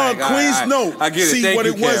them. Queens, no. I get it. See, Thank what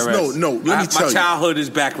you, it was, KRS. no. Let me tell you. My childhood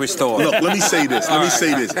is back restored. Look, let me say this.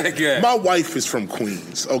 Okay. My wife is from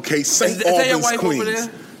Queens, okay? St. Is that your Albans, wife Queens. over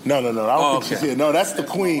there? No. I don't think she's here. No, that's the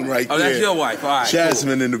queen right there. Oh, that's your wife. All right.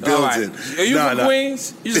 Jasmine in the building. Right. Are you from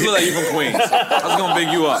Queens? You just look like you're from Queens. I was going to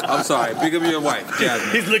big you up. I'm sorry. Big up your wife,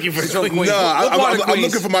 Jasmine. He's looking for Queens. No, I'm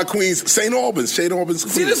looking for my Queens. St. Albans,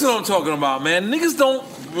 Queens. See, this is what I'm talking about, man. Niggas don't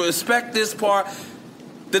respect this part.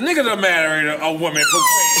 The nigga that married a woman from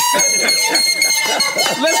Queens.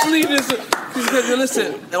 Let's leave this. Because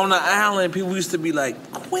listen, on the island, people used to be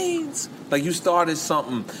like, Queens? Like you started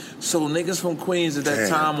something. So niggas from Queens at that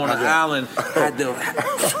time on the island had to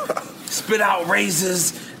spit out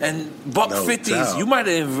razors and buck 50s. You might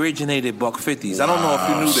have originated buck 50s. Wow. I don't know if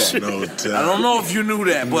you knew that. No doubt. I don't know if you knew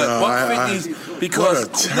that, but buck 50s because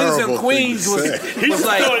niggas in Queens was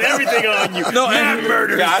like throwing everything on you. No, and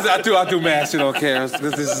murder. Yeah, I do mad shit on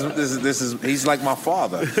KRS. This is he's like my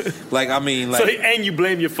father. Like I mean, like. So and you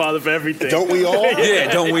blame your father for everything. Don't we all?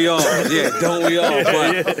 Yeah, don't we all? Yeah, don't we all?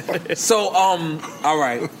 But, so all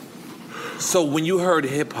right. So when you heard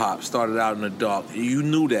hip hop started out in the dark, you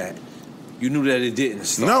knew that. You knew that it didn't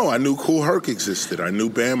start. No, I knew Kool Herc existed. I knew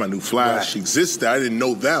Bam. I knew Flash existed. I didn't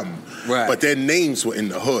know them. Right. But their names were in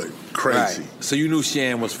the hood. Crazy. Right. So you knew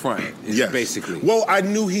Shan was fronting, basically. Well, I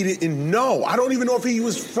knew he didn't know. I don't even know if he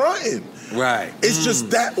was fronting. Right. It's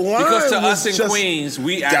just that line. Because to was us in Queens,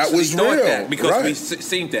 we actually thought that because we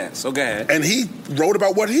seen that. So go ahead. And he wrote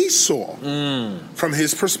about what he saw from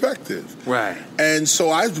his perspective. Right. And so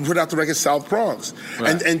I put out the record South Bronx.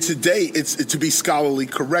 Right. And today, it's to be scholarly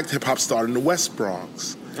correct, hip-hop started in the West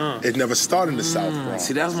Bronx. It never started in the South Bronx.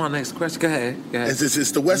 See, that was my next question. Go ahead.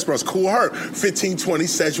 It's the West Bronx. Kool Herc, 1520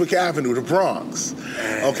 Sedgwick Avenue, the Bronx.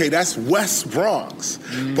 Okay, that's West Bronx.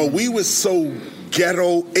 But we was so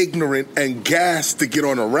ghetto, ignorant, and gassed to get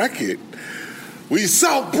on a record. We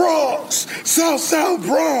South Bronx, South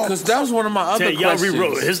Bronx. Because that was one of my other questions. Y'all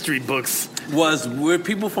rewrote history books. Were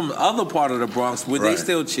people from the other part of the Bronx, would they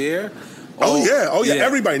still cheer? Oh yeah.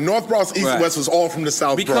 Everybody, North Bronx, East, West was all from the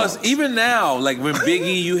South Bronx. Because even now, like when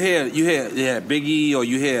Biggie, you hear Biggie or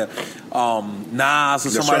you hear Nas or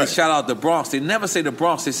somebody shout out the Bronx, they never say the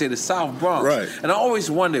Bronx, they say the South Bronx. Right. And I always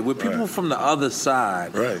wondered, were people from the other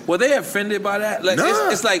side, were they offended by that? Like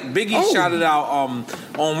it's like Biggie shouted out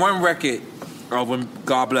on one record. When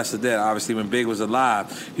God Bless the Dead, obviously when Big was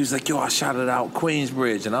alive, he was like, yo, I shouted out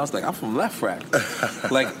Queensbridge. And I was like, I'm from Left Rack.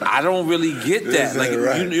 Like, I don't really get that. Like,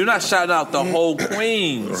 you're not shouting out the whole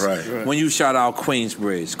Queens when you shout out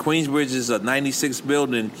Queensbridge. Queensbridge is a 96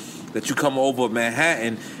 building that you come over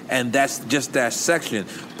Manhattan, and that's just that section.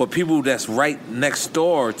 But people that's right next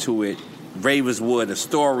door to it, Ravenswood,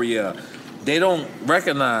 Astoria, they don't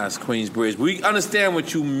recognize Queensbridge. We understand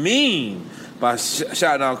what you mean by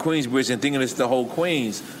shouting out Queensbridge and thinking it's the whole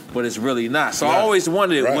Queens, but it's really not. So I always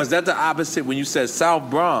wondered, was that the opposite when you said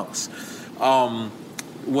South Bronx?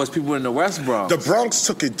 Was people in the West Bronx? The Bronx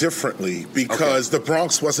took it differently because the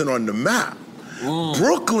Bronx wasn't on the map.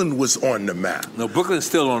 Brooklyn was on the map. No, Brooklyn's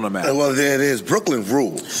still on the map. Well, there it is. Brooklyn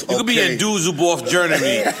rules. You could be in Dusseldorf,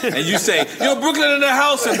 Germany, and you say, "Yo, Brooklyn in the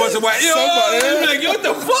house," and Buster White, "Yo," and like, "Yo, what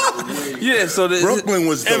the fuck?" Yeah, so Brooklyn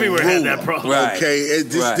was the everywhere ruler. had that problem. Right. Okay,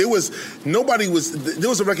 Right. there was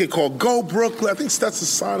a record called "Go Brooklyn." I think Stetson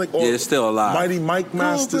Sonic or it's still alive. Mighty Mike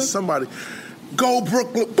Masters, somebody. Go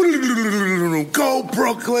Brooklyn, go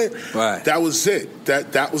Brooklyn. Right. That was it.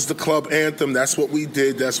 That was the club anthem. That's what we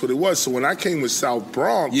did. That's what it was. So when I came with South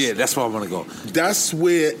Bronx, that's where I want to go. That's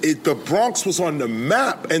where the Bronx was on the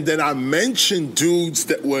map. And then I mentioned dudes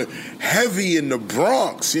that were heavy in the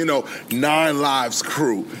Bronx. You know, 9 Lives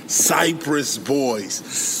Crew, Cypress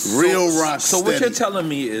Boys, Real Rock. So what you're telling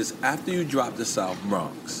me is, after you dropped the South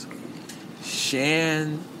Bronx,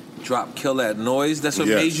 Shan dropped Kill That Noise. That's what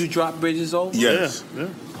made you drop Bridges Over? Yes. Yeah.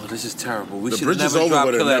 Oh, this is terrible. We The should have Bridges never Over dropped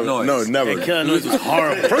would've Kill That never- Noise. no, never. Kill That Noise was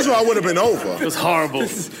horrible. First of all, I would have been over. It was horrible.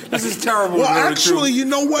 This is terrible. Well, to know the actually, truth. you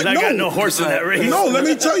know what? And I got no horse in that race. No, let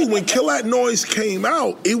me tell you, when Kill That Noise came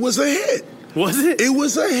out, it was a hit. Was it? It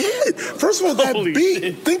was a hit. First of all, that Holy beat,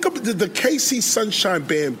 shit. think of the KC Sunshine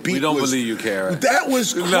Band beat. We don't believe you, Kara. That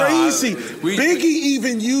was Nah, crazy. Biggie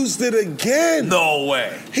even used it again. No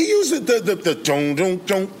way. He used it, the jong jong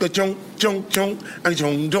jong, the jong jong jong, and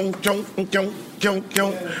jong jong jong jong. Who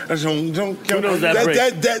knows that break?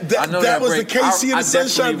 That was the KC and the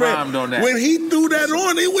Sunshine rhymed on Band. that. When he threw that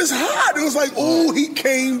on, it was hot. It was like, oh, he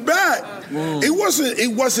came back. It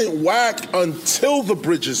wasn't whack until The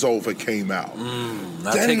Bridge Is Over came out.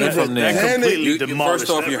 I'll take it from there. completely First demolished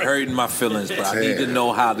off, that you're hurting my feelings, but I need to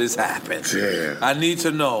know how this happened. Yeah. I need to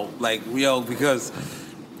know, because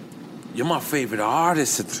you're my favorite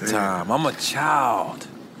artist at the time. I'm a child.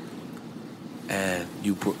 And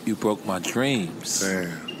you broke my dreams.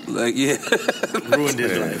 Ruined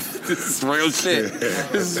his life. This is real shit.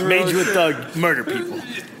 This is Made real you a shit. thug, murder people.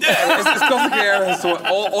 Yeah, it's because of Kara. So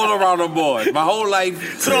all around the board. My whole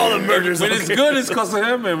life. So all the murders. When it's good, it's because of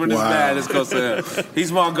him, and when it's bad, it's because of him.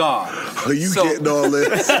 He's my God. Are you getting all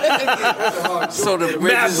this? So the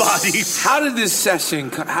Mad bodies. How did this session?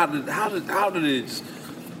 How did it?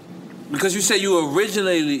 Because you said you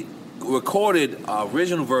originally recorded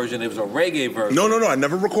original version. It was a reggae version. No. I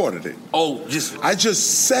never recorded it. Oh, I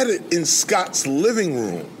just said it in Scott's living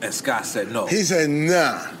room. And Scott said no. He said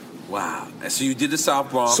nah. Wow. And so you did the South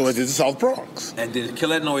Bronx. So I did the South Bronx. And then Kill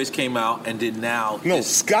That Noise came out, and then now. No,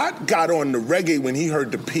 Scott got on the reggae when he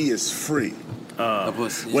heard the P is free.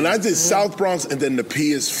 When I did South Bronx and then the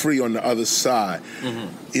P is free on the other side,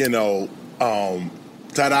 you know,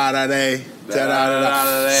 da-da-da-day,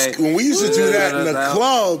 da-da-da-da. When we used to do that in the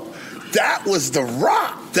club, that was the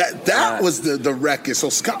rock. That was the record. So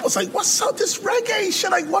Scott was like, what's up, this reggae shit?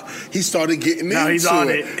 Like, what? He started getting into it. Now he's on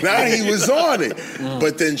it. Now he was on it.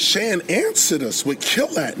 But then Shan answered us with Kill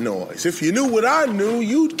That Noise. If you knew what I knew,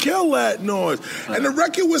 you'd kill that noise. And the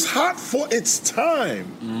record was hot for its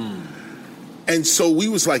time. And so we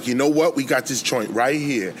was like, you know what? We got this joint right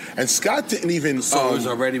here. And Scott didn't even... So it was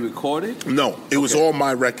already recorded? No, it was all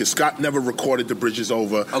my record. Scott never recorded The Bridge Is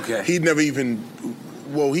Over. Okay. He never even...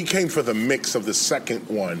 Well, he came for the mix of the second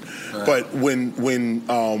one. Right. But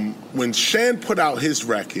when Shan put out his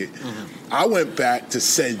record, I went back to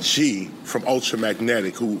Said G from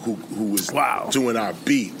Ultramagnetic, who was doing our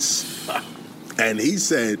beats. And he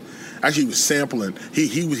said... Actually, he was sampling.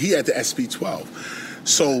 He had the SP12.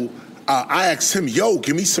 So... I asked him, yo,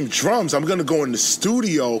 give me some drums. I'm going to go in the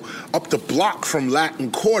studio up the block from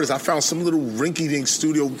Latin Quarters. I found some little rinky-dink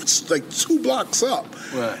studio like 2 blocks up.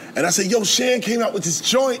 Right. And I said, yo, Shan came out with this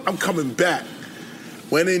joint. I'm coming back.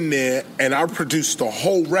 Went in there, and I produced the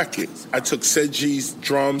whole record. I took Said G's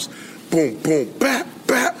drums, boom, boom, bap,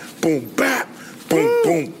 bap, boom, bap. Boom,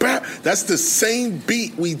 boom, bap. That's the same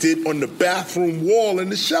beat we did on the bathroom wall in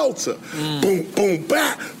the shelter. Boom, boom,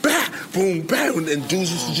 bap, bap, boom, bap. And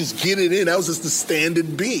dudes used to just get it in. That was just the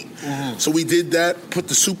standard beat. So we did that, put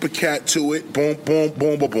the Super Cat to it. Boom, boom,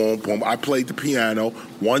 boom, boom, boom, boom. I played the piano.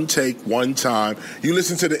 1 take, 1 time. You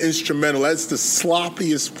listen to the instrumental. That's the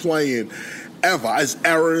sloppiest playing ever. As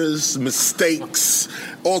errors, mistakes,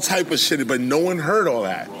 all type of shit. But no one heard all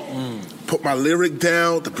that. Put my lyric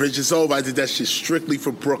down, The Bridge Is Over. I did that shit strictly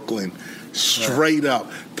for Brooklyn. Straight up.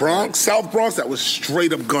 Bronx, South Bronx, that was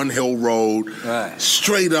straight up Gun Hill Road.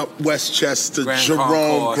 Straight up Westchester,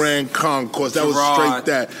 Grand Concourse. That was straight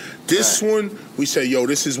that. This one, we say, yo,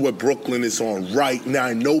 this is what Brooklyn is on right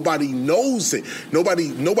now. Nobody knows it.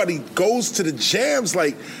 Nobody goes to the jams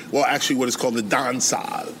like, well, actually what is called the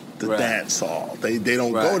dancehall. The dance hall. They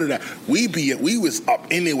don't go to that. We was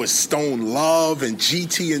up in there with Stone Love and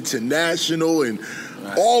GT International and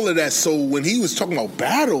all of that. So when he was talking about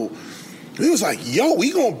battle, He was like, yo,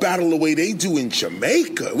 we gonna battle the way they do in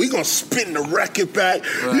Jamaica. We gonna spin the record back.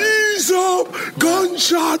 Ease up,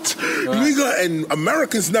 gunshots. And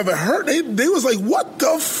Americans never heard. They was like, what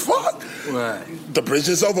the fuck? Right. The bridge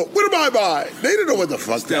is over. What am I? They didn't know what the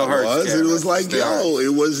fuck that was. It was like,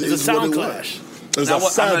 it was a sound clash. It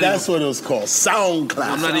was that's what it was called. Sound clash.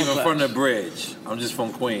 I'm not even from the bridge. I'm just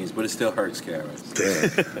from Queens, but it still hurts, Karen.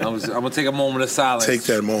 Damn. I'm gonna take a moment of silence. Take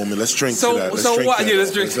that moment. Let's drink to that. Let's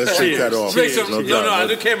drink that off. No,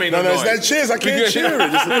 I can't make no noise. It's that cheers. I can't cheer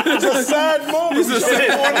it. It's a sad moment. We should be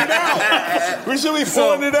pouring it out. We should be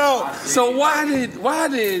pouring it out. So why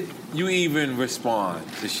did you even respond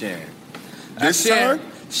to Shan? This time?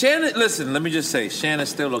 Shannon, listen, let me just say, Shannon's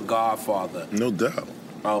still a godfather. No doubt.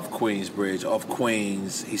 Of Queensbridge, of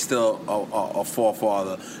Queens. He's still a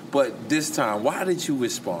forefather. But this time, why did you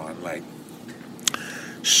respond? Like,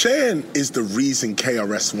 Shan is the reason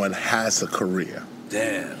KRS-One has a career.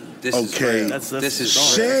 Damn. This is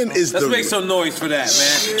Shan is Let's make some noise for that,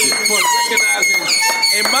 man. For recognizing,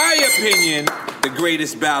 in my opinion, the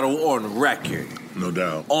greatest battle on record. No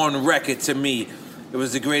doubt. On record, to me, it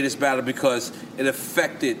was the greatest battle because it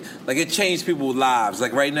affected, like it changed people's lives.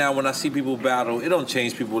 Like right now when I see people battle, it don't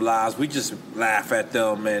change people's lives. We just laugh at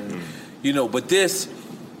them and, but this,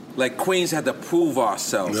 like Queens had to prove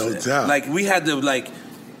ourselves. No doubt. Like we had to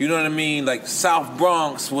you know what I mean? Like South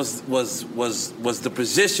Bronx was the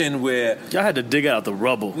position where y'all had to dig out the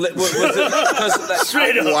rubble.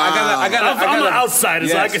 Straight up. Wow. I'm an outsider,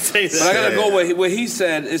 so I can say that. But I gotta go where he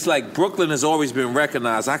said it's like Brooklyn has always been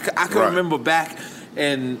recognized. I can remember back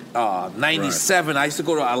in 97, I used to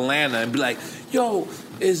go to Atlanta and be like, yo,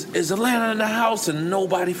 is Atlanta in the house? And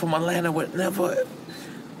nobody from Atlanta would never,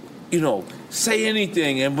 say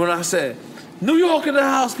anything. And when I said New York in the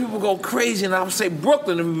house, people go crazy. And I would say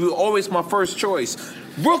Brooklyn, it would be always my first choice.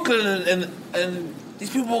 Brooklyn and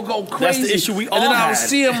these people will go crazy. That's the issue we all had. And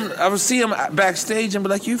then had. I would see them backstage and be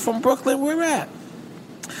like, you from Brooklyn? Where at?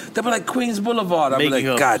 They'd be like Queens Boulevard. I'd be like,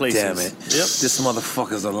 God damn it. Yep. This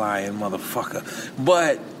motherfucker's a lying motherfucker.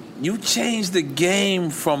 But you changed the game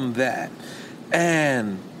from that.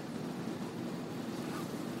 And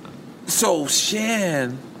so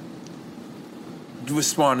Shan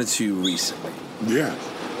responded to you recently. Yeah.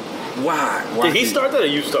 Why? Did he start that or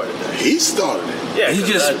you started that? He started it. Yeah,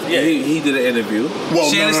 he did an interview.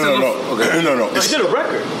 Well, no. Okay. No. He did a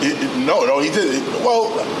record. No, he did.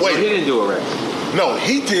 Well, wait. He didn't do a record. No,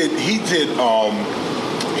 he did.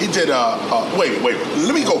 Wait.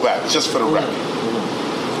 Let me go back just for the record.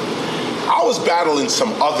 I was battling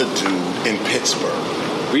some other dude in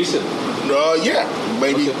Pittsburgh. Recently? Yeah,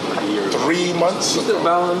 maybe 3 months. You still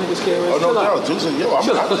battling niggas, Karen? Oh, no doubt. Dudes, I'm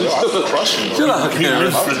crushing them. Chill out,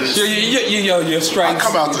 Karen. You're straight. I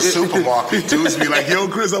come out the supermarket, dudes be like, yo,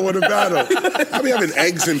 Chris, I want to battle. I be having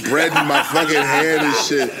eggs and bread in my fucking hand and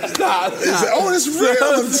shit. It's like, it's real.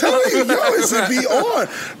 I'm telling you, it's a be on.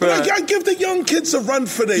 But I give the young kids a run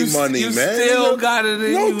for their money, man. Still got it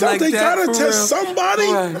in you like they that, gotta test somebody.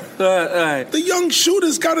 Right. The young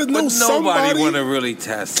shooters gotta know somebody. Nobody want to really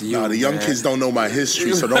test you. No, the young kids don't know my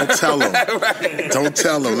history, so don't tell them. Don't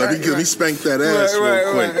tell them. Let me spank that ass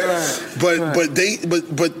real quick.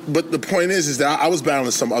 But the point is that I was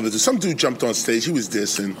battling some other dude. Some dude jumped on stage. He was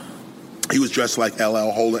dissing. He was dressed like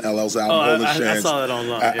LL, holding LL's album, I saw that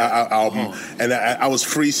online. Album, and I was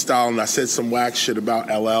freestyling. I said some whack shit about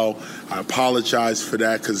LL. I apologize for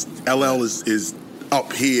that because LL is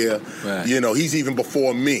up here. Right. He's even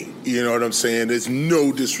before me. You know what I'm saying? There's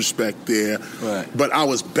no disrespect there. Right. But I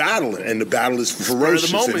was battling, and the battle is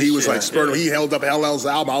ferocious. And he was like, he held up LL's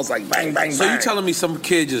album. I was like, bang, bang, So bang. you telling me some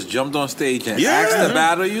kid just jumped on stage and asked to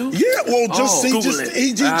battle you? Yeah, well,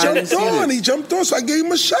 he jumped on. He jumped on, so I gave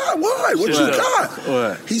him a shot. Why? What you got?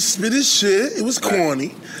 Right. He spit his shit. It was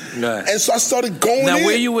corny. Right. And so I started going Now, in.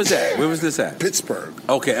 where you was at? Where was this at? Pittsburgh.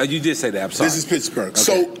 Okay, you did say that. I'm sorry. This is Pittsburgh. Okay.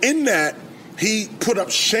 So in that, he put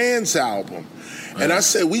up Shan's album. Right. And I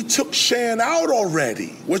said, we took Shan out already.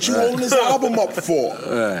 What you holding his album up for?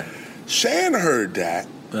 Right. Shan heard that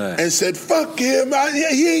and said, fuck him.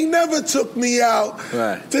 He ain't never took me out.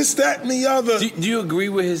 Right. This, that, and the other. Do you agree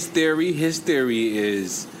with his theory? His theory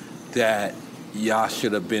is that y'all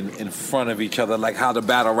should have been in front of each other like how the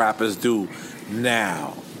battle rappers do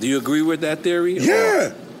now. Do you agree with that theory?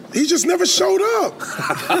 Yeah. He just never showed up.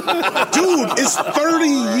 Dude, it's 30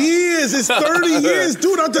 years. It's 30 years.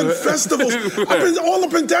 Dude, I've done festivals. I've been all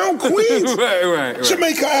up and down Queens. Right.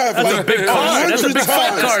 Jamaica Ave. That's a big card. That's a big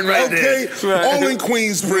fat card right there. Right. All in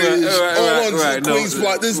Queensbridge. All on Queens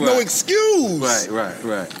Block. There's no excuse.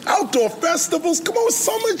 Right. Outdoor festivals. Come on,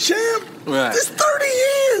 Summer Champ. Right. It's 30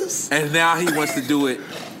 years. And now he wants to do it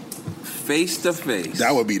face to face.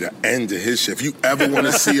 That would be the end of his shit. If you ever want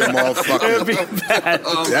to see a motherfucker,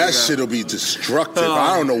 that shit'll be destructive.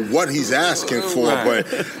 I don't know what he's asking for, but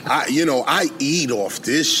I eat off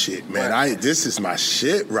this shit, man. This is my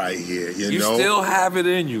shit right here. You know, still have it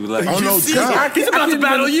in you. Like, oh no, God. He's about to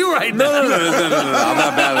battle you right now. No. I'm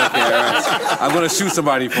not battling him. I'm gonna shoot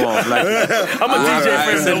somebody for him. Like, I'm a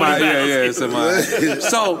DJ friend.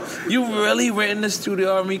 So you really went in the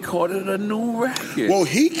studio and recorded a new record? Well,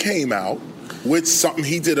 he came out with something.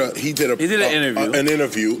 He did an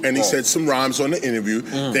interview, and he said some rhymes on the interview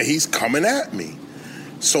that he's coming at me.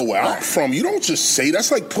 So where I'm from, you don't just say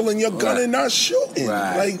that's like pulling your gun and not shooting.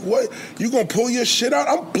 Like what? You gonna pull your shit out?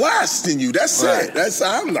 I'm blasting you. That's it.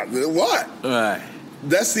 I'm not what. Right.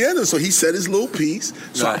 That's the end of it. So he said his little piece.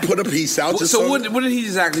 So I put a piece out. What did he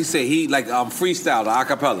exactly say? He freestyled, a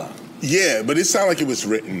cappella. Yeah, but it sounded like it was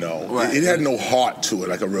written though. Right. It had no heart to it,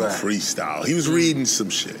 like a real freestyle. He was reading some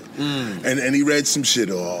shit, and he read some shit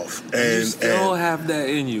off. And you still have that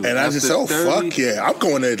in you. And I just said, fuck yeah, I'm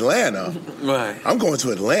going to Atlanta. Right. I'm going to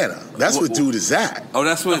Atlanta. That's what dude is at. Oh,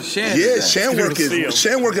 that's what Shan is at.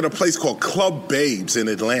 Shan work at a place called Club Babes in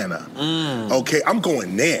Atlanta. Okay, I'm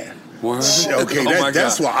going there. Word. Okay,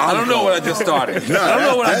 that's why I don't know what I just started. I don't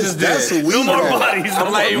know what I just did. That's what we no more bodies.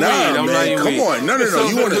 I'm lighting weed. I'm lighting weed. Come on. No. So,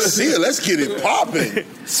 you want to see it? Let's get it popping.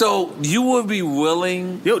 So you would be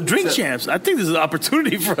willing... Yo, Drink Champs, I think this is an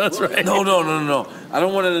opportunity for us, right? No. I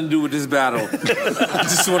don't want anything to do with this battle. I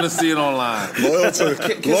just want to see it online. Loyal to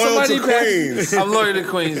Queens. I'm loyal to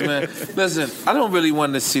Queens, man. Listen, I don't really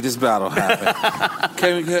want to see this battle happen.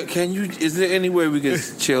 Can you... Is there any way we can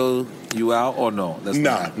chill you out or no?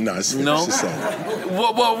 Nah, it's no.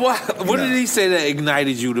 What did he say that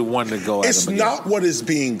ignited you to want to go? It's not what is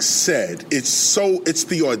being said. It's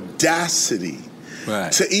the audacity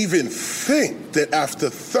to even think that after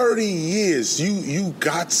 30 years you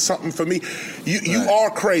got something for me. You are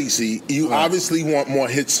crazy. You obviously want more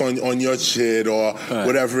hits on your shit or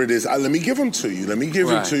whatever it is. Let me give them to you. Let me give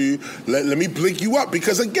them to you. Let me blink you up.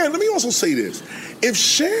 Because again, let me also say this. If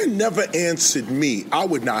Shan never answered me, I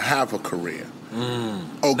would not have a career.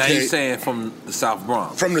 Okay. Now you're saying from the South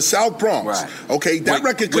Bronx. From the South Bronx. Okay, that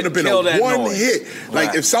record could have been a one hit.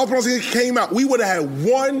 Like if South Bronx came out, we would have had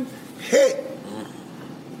one hit.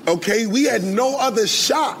 Okay, we had no other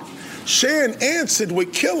shot. Shan answered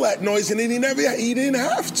with Kill That Noise, and then he didn't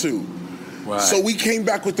have to. Right. So we came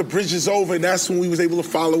back with The Bridge Is Over, and that's when we was able to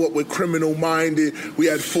follow up with Criminal Minded. We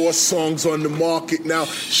had 4 songs on the market. Now,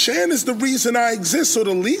 Shan is the reason I exist, so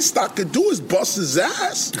the least I could do is bust his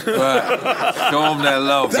ass. Right. Show him that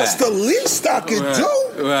love That's back. the least I could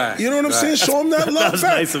do. Right. You know what I'm saying? Show him that love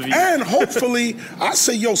back. Nice of you. And hopefully, I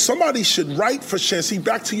say, somebody should write for Shan. See,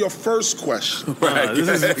 back to your first question. Right.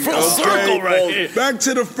 This is full circle right here. Back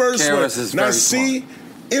to the first Karis one. is Now, very see... smart.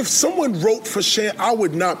 If someone wrote for Shan, I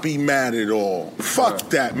would not be mad at all.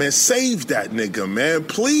 Fuck that, man. Save that nigga, man.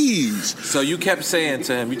 Please. So you kept saying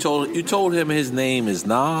to him, you told him his name is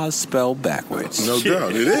Nas spelled backwards. No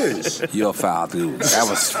doubt, it is. You're a foul dude.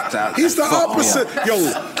 He's the opposite.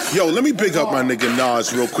 Yo, let me big up my nigga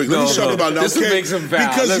Nas real quick. Let me show you about Nas. This makes him foul.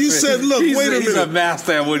 Because you said, look, wait a minute. He's a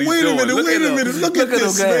master at what he's doing. Wait a minute. Look at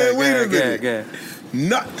this, man. Wait a minute.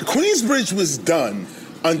 Queensbridge was done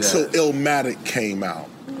until Illmatic came out.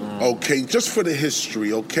 Okay, just for the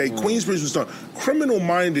history, okay? Queensbridge was done. Criminal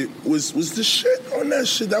Minded was the shit on that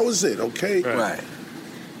shit. That was it, okay? Right.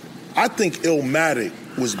 I think Illmatic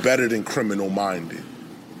was better than Criminal Minded.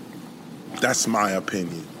 That's my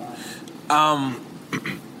opinion.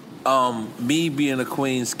 Me being a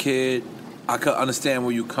Queens kid, I could understand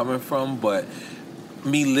where you're coming from, but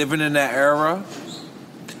me living in that era,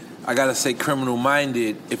 I gotta say Criminal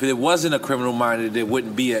Minded. If it wasn't a Criminal Minded, it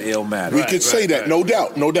wouldn't be an Illmatic. We could say that, no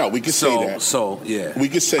doubt. We could say that. So yeah, we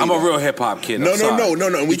could say I'm that. a real hip hop kid. No.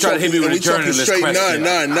 And we try to hit me with a journalist question.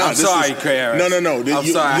 Nah. I'm sorry, Karis. No. I'm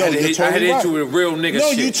sorry. I had to hit you with real nigga shit.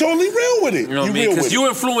 No, you totally real with it. You know what I mean? Because you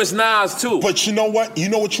influenced Nas too. But you know what? You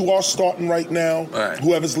know what you are starting right now? Right.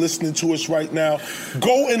 Whoever's listening to us right now,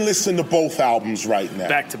 go and listen to both albums right now.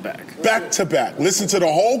 Back to back. Back to back. Listen to the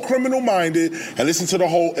whole Criminal Minded and listen to the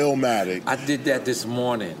whole Illmatic. I did that this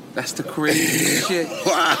morning. That's the crazy shit.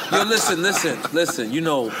 Yo, listen. You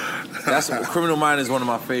know, that's Criminal Minded is one of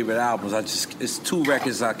my favorite albums. It's 2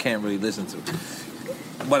 records I can't really listen to,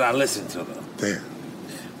 but I listen to them. Damn.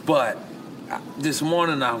 But this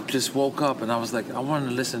morning I just woke up and I was like, I wanted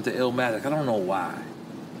to listen to Illmatic. I don't know why.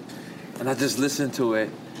 And I just listened to it.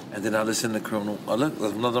 And then I listened to Criminal. Oh, look,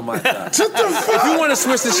 there's another mic guy. If you want to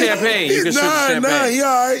switch to champagne, you can switch to champagne. Nah, you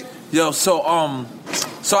all right. Yo, so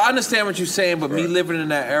I understand what you're saying, but me living in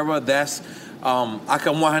that era, that's I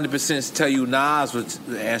can 100% tell you Nas would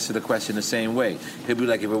answer the question the same way. He'd be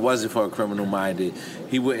like, if it wasn't for a criminal minded,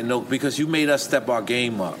 he wouldn't know, because you made us step our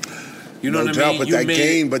game up. You know what I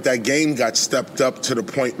mean? But that game got stepped up to the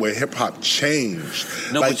point where hip hop changed.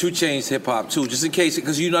 No, but you changed hip hop too, just in case,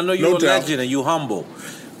 because I know you're a legend and you humble.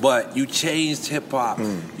 But you changed hip hop.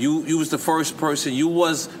 You was the first person. You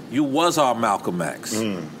was our Malcolm X.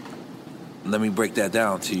 Let me break that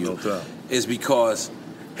down to you. Is because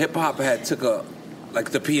hip hop had took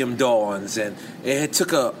like the PM Dawns, and it had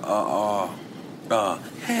took a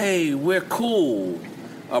hey, we're cool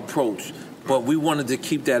approach. But we wanted to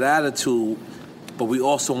keep that attitude, but we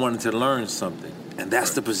also wanted to learn something, and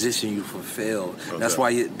that's the position you fulfilled. That's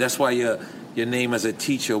why your name as a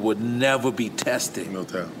teacher would never be tested. No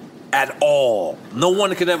doubt. At all. No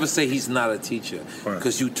one could ever say he's not a teacher,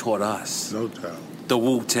 because you taught us. No doubt. The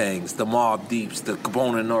Wu-Tangs, the Mobb Deeps, the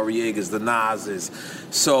Capone and Noriegas, the Nas's.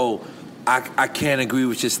 So I can't agree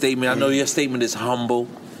with your statement. I know your statement is humble,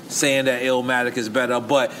 saying that Illmatic is better,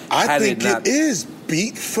 but I think it is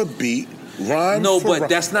beat for beat. Rhyme no, for but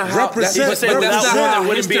that's not how. But that's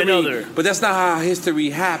not how history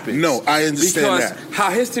happens. No, I understand because how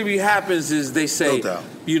history happens is they say,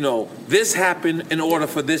 this happened in order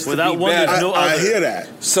for this to be better. I hear that.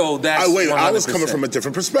 So that's. I was coming from a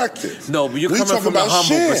different perspective. No, but you're coming from a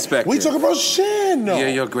humble perspective. We talk about Shan, though. Yeah,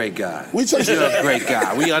 you're a great guy. You're a great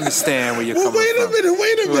guy. We understand where you're coming from.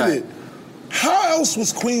 Wait a minute. How else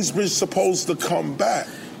was Queensbridge supposed to come back?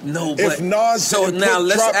 No, if Nas now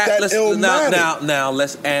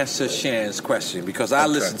let's answer Shan's question, because I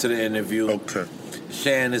listened to the interview. Okay.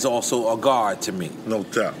 Shan is also a guard to me. No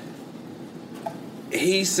doubt.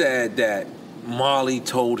 He said that Marley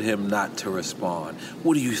told him not to respond.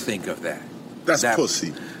 What do you think of that? That's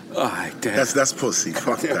pussy. All right, damn. That's pussy.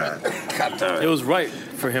 Fuck that. It was right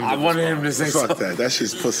for him. I wanted him to say fuck that. That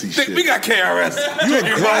shit's pussy shit. We got KRS. You a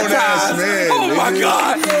grown ass man. Oh my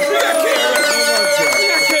God. We got KRS.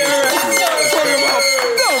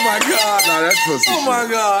 Oh my God. Nah, that's pussy Oh my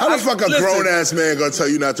God. How the fuck a grown ass man gonna tell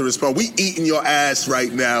you not to respond? We eating your ass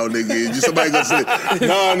right now, nigga. Somebody gonna say,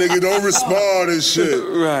 nah, nigga, don't respond and shit.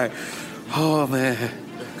 Right. Oh man.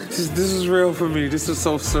 This is real for me. This is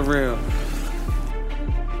so surreal.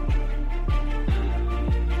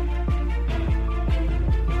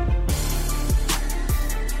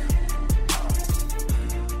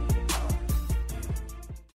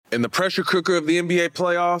 In the pressure cooker of the NBA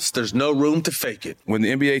playoffs, there's no room to fake it. When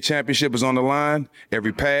the NBA championship is on the line,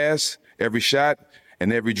 every pass, every shot,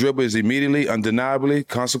 and every dribble is immediately, undeniably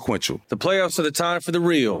consequential. The playoffs are the time for the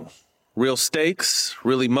real. Real stakes,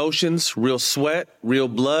 real emotions, real sweat, real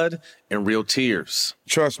blood, and real tears.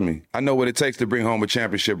 Trust me, I know what it takes to bring home a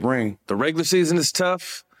championship ring. The regular season is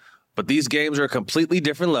tough, but these games are a completely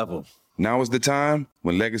different level. Now is the time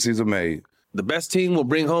when legacies are made. The best team will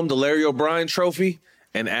bring home the Larry O'Brien Trophy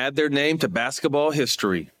and add their name to basketball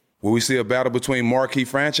history. Will we see a battle between marquee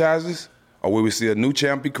franchises, or will we see a new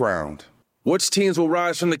champ be crowned? Which teams will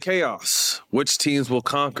rise from the chaos? Which teams will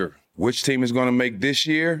conquer? Which team is going to make this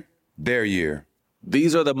year their year?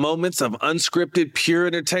 These are the moments of unscripted, pure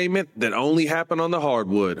entertainment that only happen on the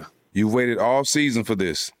hardwood. You've waited all season for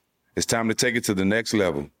this. It's time to take it to the next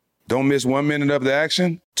level. Don't miss 1 minute of the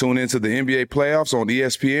action. Tune into the NBA playoffs on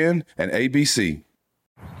ESPN and ABC.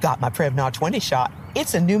 Got my Prevnar 20 shot.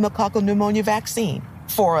 It's a pneumococcal pneumonia vaccine.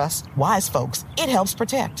 For us, wise folks, it helps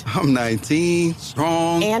protect. I'm 19,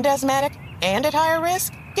 strong. And asthmatic, and at higher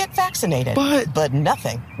risk. Get vaccinated. But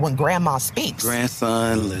nothing when grandma speaks.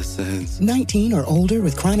 Grandson listens. 19 or older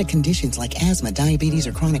with chronic conditions like asthma, diabetes,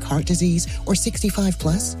 or chronic heart disease, or 65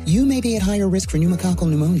 plus, you may be at higher risk for pneumococcal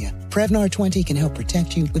pneumonia. Prevnar 20 can help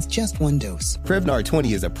protect you with just one dose. Prevnar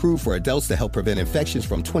 20 is approved for adults to help prevent infections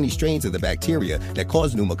from 20 strains of the bacteria that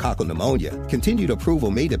cause pneumococcal pneumonia. Continued approval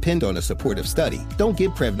may depend on a supportive study. Don't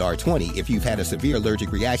get Prevnar 20 if you've had a severe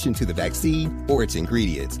allergic reaction to the vaccine or its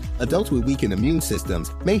ingredients. Adults with weakened immune systems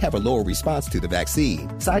may have a lower response to the vaccine.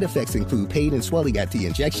 Side effects include pain and swelling at the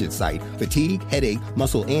injection site, fatigue, headache,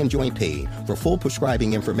 muscle, and joint pain. For full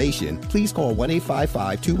prescribing information, please call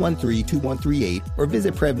 1-855-213-2138 or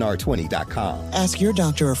visit Prevnar20.com. Ask your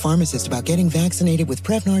doctor or pharmacist about getting vaccinated with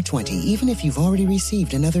Prevnar 20, even if you've already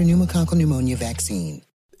received another pneumococcal pneumonia vaccine.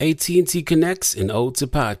 AT&T connects an ode to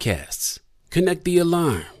podcasts. Connect the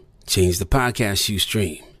alarm. Change the podcast you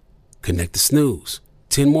stream. Connect the snooze.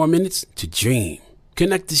 10 more minutes to dream.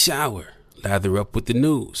 Connect the shower. Lather up with the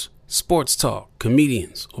news, sports talk,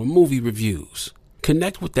 comedians, or movie reviews.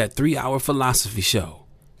 Connect with that 3-hour philosophy show.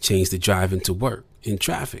 Change the drive into work in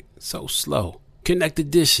traffic so slow. Connect the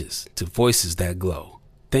dishes to voices that glow.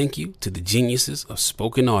 Thank you to the geniuses of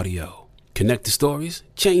spoken audio. Connect the stories,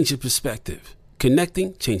 change your perspective.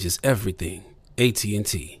 Connecting changes everything.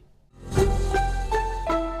 AT&T.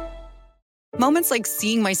 Moments like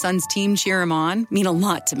seeing my son's team cheer him on mean a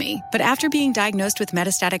lot to me. But after being diagnosed with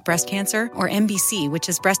metastatic breast cancer, or MBC, which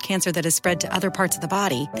is breast cancer that has spread to other parts of the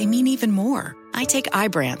body, they mean even more. I take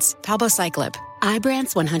Ibrance, palbociclib.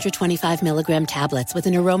 Ibrance 125 milligram tablets with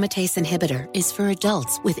an aromatase inhibitor is for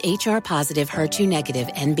adults with HR-positive, HER2-negative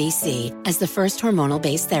NBC as the first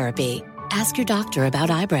hormonal-based therapy. Ask your doctor about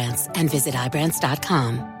Ibrance and visit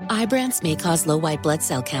Ibrance.com. Ibrance may cause low white blood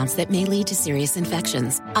cell counts that may lead to serious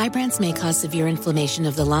infections. Ibrance may cause severe inflammation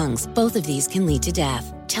of the lungs. Both of these can lead to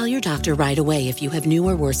death. Tell your doctor right away if you have new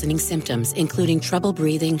or worsening symptoms, including trouble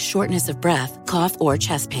breathing, shortness of breath, cough, or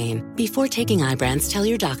chest pain. Before taking Ibrance, tell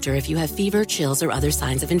your doctor if you have fever, chills, or other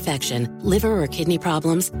signs of infection, liver or kidney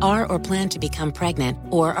problems, are or plan to become pregnant,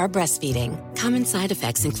 or are breastfeeding. Common side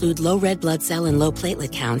effects include low red blood cell and low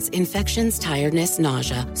platelet counts, infections, tiredness,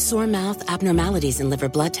 nausea, sore mouth, abnormalities in liver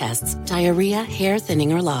blood tests, diarrhea, hair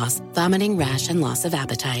thinning or loss, vomiting, rash, and loss of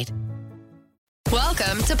appetite.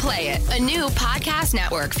 Welcome to Play It, a new podcast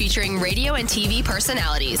network featuring radio and TV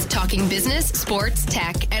personalities talking business, sports,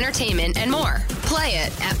 tech, entertainment, and more. Play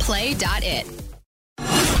it at play.it.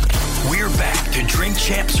 We're back to Drink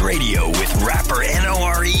Champs Radio with rapper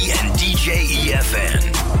NORE and DJ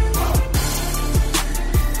EFN.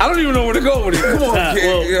 I don't even know where to go with it. Come on,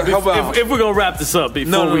 kid. How about? If we're going to wrap this up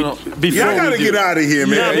before Y'all got to get out of here,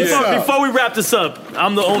 man. Before we wrap this up,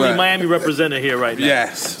 I'm the only Miami representative here right now.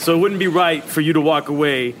 Yes. So it wouldn't be right for you to walk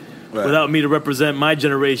away without me to represent my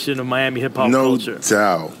generation of Miami hip-hop culture. No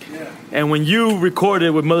doubt. And when you recorded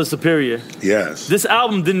with Mother Superior, this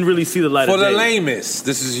album didn't really see the light of day. For the lamest,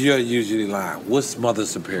 this is your usually line. What's Mother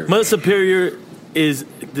Superior? Mother Superior is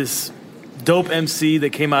this dope MC that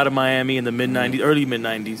came out of Miami in the mid-90s, early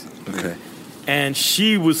mid-90s. Okay. And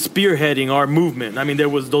she was spearheading our movement. I mean, there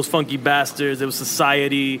was those Funky Bastards, there was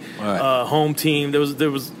Society, Home Team.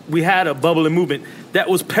 We had a bubbling movement that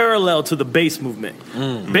was parallel to the bass movement.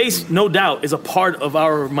 Bass, no doubt, is a part of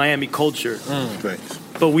our Miami culture.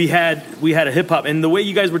 But we had a hip hop, and the way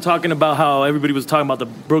you guys were talking about how everybody was talking about the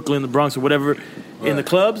Brooklyn, the Bronx, or whatever in the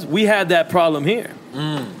clubs, we had that problem here.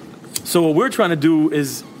 So what we're trying to do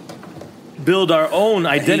is build our own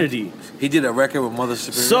identity. He did a record with Mother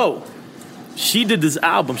Superior. So she did this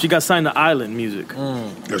album. She got signed to Island Music.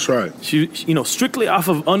 That's right. She, strictly off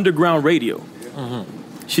of underground radio.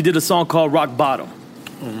 She did a song called Rock Bottom,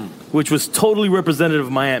 which was totally representative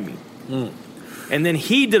of Miami. And then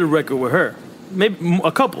he did a record with her, maybe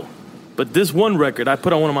a couple. But this one record I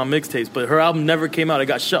put on one of my mixtapes, but her album never came out. It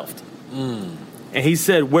got shelved. And he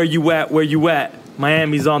said, "Where you at? Where you at?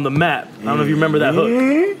 Miami's on the map." I don't know if you remember that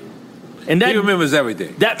hook. And that, he remembers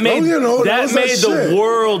everything. That made that made the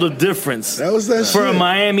world of difference for a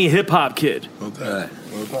Miami hip hop kid.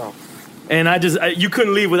 And you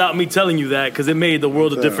couldn't leave without me telling you that, because it made the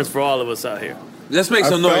world of difference for all of us out here. Let's make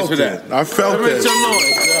some noise for that. I felt it. Let's make some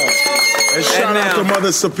noise. And shout out to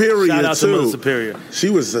Mother Superior, Shout out too. to Mother Superior. She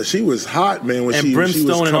was hot, man, when And she was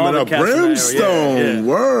Brimstone and all coming the up. cats in that Brimstone, area. Yeah.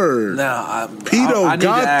 word. Now, Pito I need to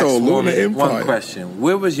ask Gatto, Luna Empire. one question.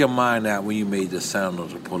 Where was your mind at when you made the sound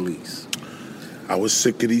of the police? I was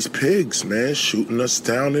sick of these pigs, man, shooting us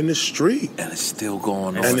down in the street. And it's still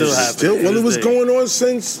going on. And it's still, it was going on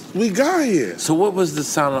since we got here. So what was the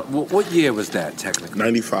sound of, what year was that, technically?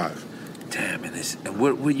 95. Damn, and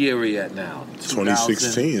what year are we at now?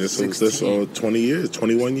 2016. That's 20 years,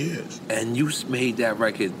 21 years. And you made that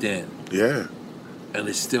record then? Yeah. And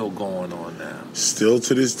it's still going on now? Still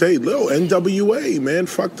to this day. Little NWA, man,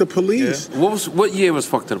 fuck the police. Yeah. What year was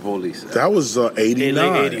Fuck the Police? That was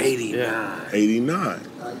 89. 89. 89.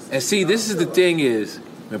 And see, this is the thing is,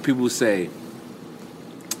 when people say,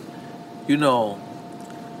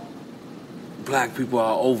 black people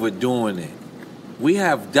are overdoing it. We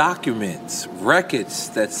have documents, records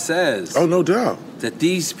that says... Oh, no doubt. That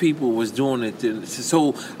these people was doing it.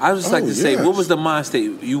 So I would just like to say, what was the mind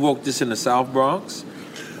state? You wrote this in the South Bronx?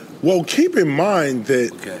 Well, keep in mind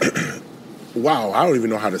that... wow, I don't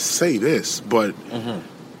even know how to say this, but... in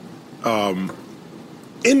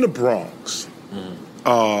the Bronx,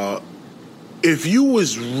 if you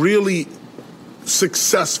was really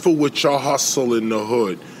successful with your hustle in the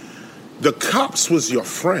hood, the cops was your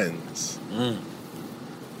friends.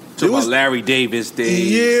 It was Larry Davis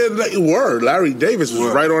days. Yeah, Larry Davis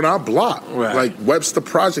was right on our block. Right. Like Webster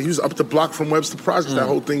Project. He was up the block from Webster Project. That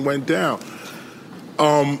whole thing went down.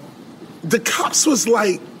 The cops was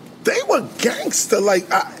like, they were gangster. Like,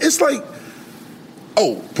 it's like,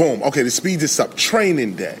 oh, boom. Okay, to speed this up.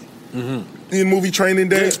 Training Day. the movie Training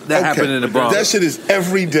Day? That happened in the Bronx. That shit is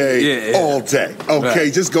every day, all day.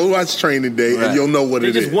 Okay, just go watch Training Day and you'll know what it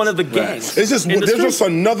is. It's just one of the gangs. It's just there's just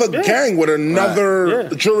another gang with another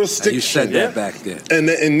jurisdiction. You said that back then.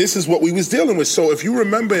 And this is what we was dealing with. So if you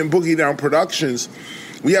remember in Boogie Down Productions,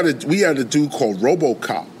 we had a dude called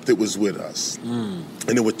RoboCop that was with us, and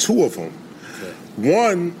there were two of them.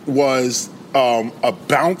 One was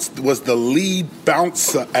was the lead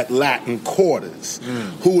bouncer at Latin Quarters,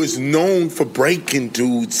 who is known for breaking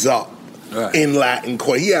dudes up in Latin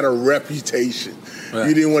Quarters. He had a reputation.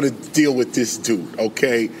 You didn't want to deal with this dude,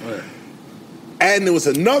 okay? And there was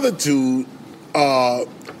another dude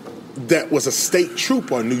that was a state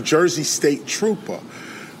trooper, a New Jersey state trooper.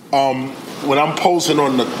 When I'm posing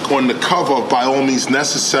on the cover, By All Means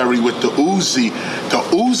Necessary, with the Uzi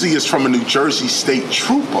is from a New Jersey state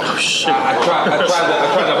trooper. Oh, shit. I tried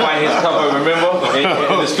to bite his cover, remember?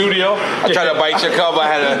 In the studio? I tried to bite your cover. I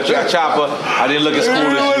had a chopper. I didn't look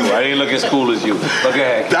as cool as you. Look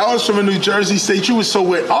ahead. That was from a New Jersey state trooper. So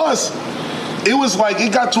with us, it was like,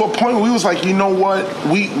 it got to a point where we was like, you know what?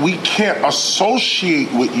 We can't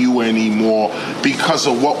associate with you anymore because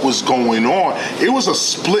of what was going on. It was a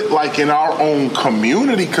split, like, in our own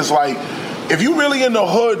community, because, like, if you really in the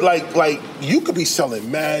hood, like you could be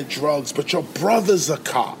selling mad drugs, but your brother's a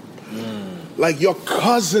cop. Like, your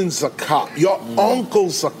cousin's a cop. Your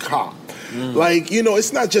uncle's a cop. Like, you know,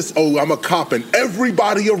 it's not just, oh, I'm a cop and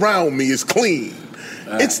everybody around me is clean.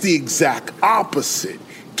 It's the exact opposite.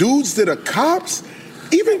 Dudes that are cops,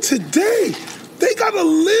 even today, they gotta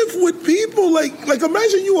live with people. Like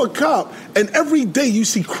imagine you a cop and every day you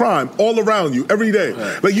see crime all around you, every day.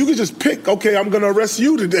 Like, you can just pick, okay, I'm gonna arrest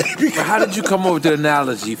you today. How did you come up with the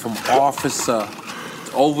analogy from officer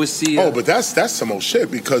to overseer? Oh, but that's some old shit,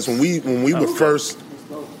 because when we were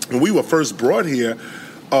first brought here,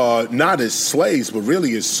 not as slaves, but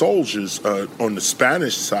really as soldiers on the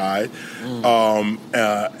Spanish side, and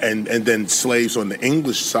then slaves on the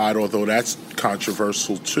English side, although that's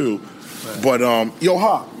controversial too. But yo,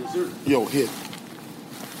 Hawk, hit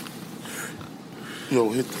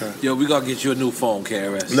that. Yo, we gotta get you a new phone,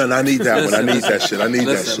 KRS. No, I need that one. I need that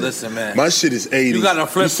shit. Listen, man. My shit is 80s. You got a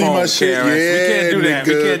flip phone, my shit? KRS. Yeah, we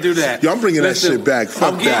can't do that. Yo, I'm bringing that shit back.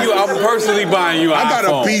 Fuck that. I'm personally buying you an I got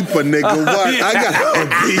iPhone. a beeper, nigga. What? I got a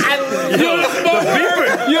beeper.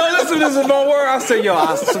 Yo, listen, this is my word. I say, yo, I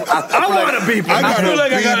want a beeper. I feel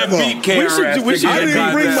like I got a beat, KRS. I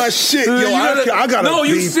didn't bring my shit. Yo, I got a beeper. No,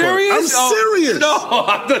 you serious? I'm serious. No,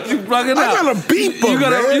 I thought you bugging out. I got a beeper,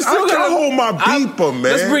 man. I gotta hold my beeper, man.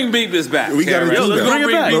 Let's bring beepers back. We gotta do that. Bring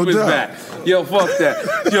it back. Beepers back. Yo, fuck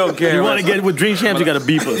that. Yo, KRS. You want to get with Dream Champs, you got to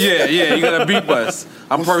beep us. Yeah, you got to beep us.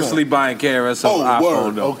 I'm personally buying KRS on iPhone,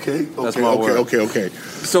 word. though. Okay. That's my word. Okay.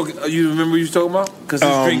 So, you remember what you was talking about? Because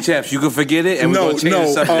it's Dream Champs. You can forget it, and we're going to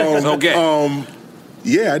change the subject. It's okay.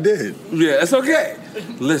 Yeah, I did. Yeah, it's okay.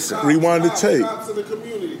 Listen. Rewind the tape. Cops in the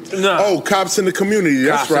community. No. Oh, cops in the community.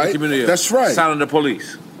 That's Cops right. in the community. That's right. Sound of the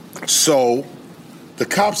police. So, the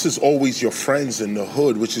cops is always your friends in the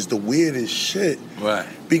hood, which is the weirdest shit. Right.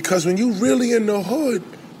 Because when you really in the hood,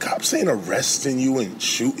 cops ain't arresting you and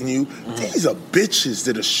shooting you. These are bitches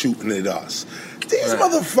that are shooting at us. These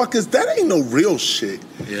motherfuckers, that ain't no real shit.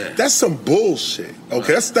 Yeah. That's some bullshit.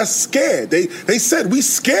 Okay, that's scared. They said we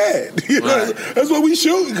scared. You know, that's why we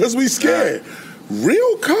shooting, because we scared.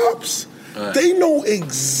 Real cops, they know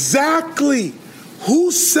exactly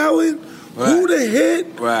who's selling, who to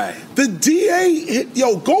hit. Right. The DA,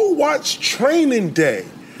 go watch Training Day.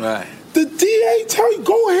 Right. The DA tell you,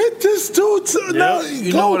 go hit this dude.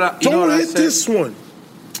 Don't hit this one.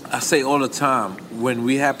 I say all the time, when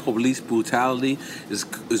we have police brutality,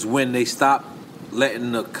 is when they stop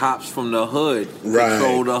letting the cops from the hood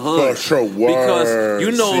control the hood. Because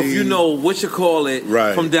if you know what you call it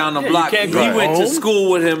from down the block, he went to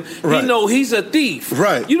school with him. He know he's a thief.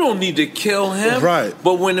 Right. You don't need to kill him. Right.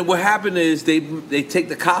 But what happened is they take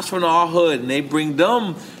the cops from our hood and they bring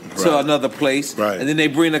them to another place, and then they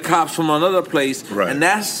bring the cops from another place, and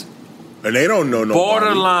they don't know nobody.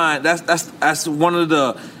 Borderline. That's one of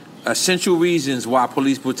the essential reasons why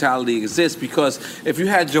police brutality exists, because if you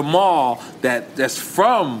had Jamal that's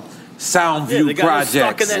from Soundview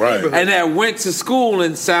Projects and that went to school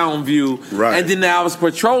in Soundview and then now is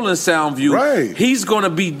patrolling Soundview, he's going to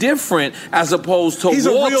be different as opposed to Walter. He's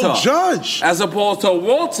a real judge. As opposed to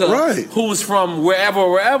Walter, who's from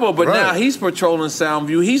wherever, but now he's patrolling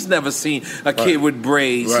Soundview. He's never seen a kid with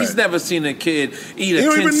braids. He's never seen a kid eat a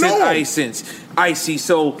 10-cent icy.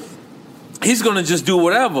 So he's going to just do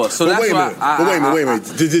whatever. So but that's why wait a minute.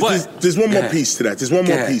 There's one more piece to that.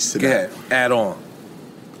 Go ahead. Add on.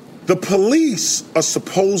 The police are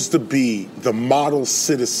supposed to be the model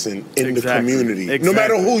citizen in the community, no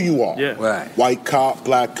matter who you are. Yeah. Right. White cop,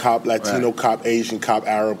 black cop, Latino cop, Asian cop,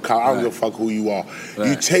 Arab cop. I don't give a fuck who you are.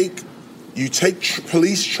 Right. You take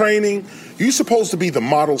police training. You're supposed to be the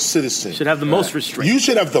model citizen. Should have the most restraint. You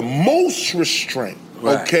should have the most restraint.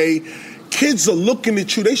 Right. Okay. Kids are looking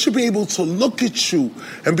at you. They should be able to look at you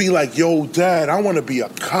and be like, yo, Dad, I want to be a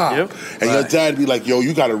cop. Yep. And your dad be like, yo,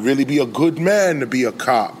 you got to really be a good man to be a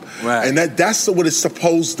cop. Right. And that's what it's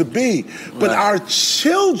supposed to be. But our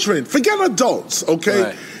children, forget adults, okay?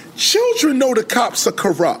 Right. Children know the cops are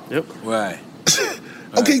corrupt. Yep. Right.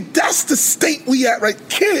 Okay, that's the state we at, right?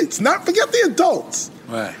 Kids, forget the adults.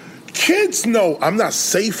 Right. Kids know I'm not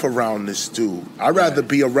safe around this dude. I'd rather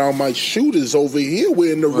be around my shooters over here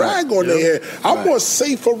wearing the rag on their head. I'm more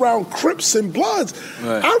safe around Crips and Bloods.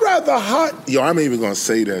 Right. I'd rather hire... Yo, I'm even going to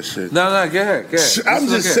say that shit. No, go ahead. I'm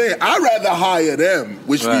just saying, I'd rather hire them,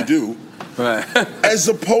 which we do, right. as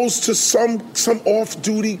opposed to some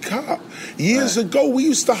off-duty cop. Years ago, we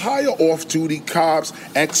used to hire off-duty cops,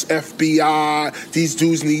 ex-FBI. These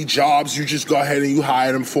dudes need jobs. You just go ahead and you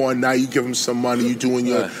hire them for a night. You give them some money. You're doing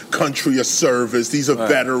your country a service. These are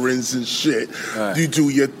veterans and shit. Right. You do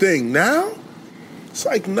your thing. Now, it's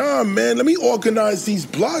like, nah, man, let me organize these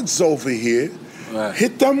Bloods over here. Right.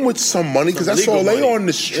 Hit them with some money, because that's all they on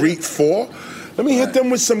the street for. Let me hit them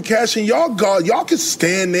with some cash, and y'all can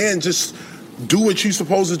stand there and just do what you're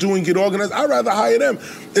supposed to do and get organized. I'd rather hire them.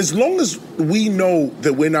 As long as we know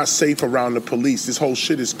that we're not safe around the police, this whole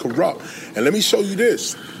shit is corrupt. And let me show you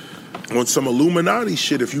this. On some Illuminati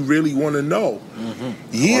shit, if you really want to know.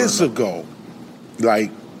 Years ago,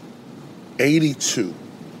 like 82,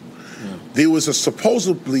 there was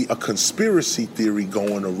supposedly a conspiracy theory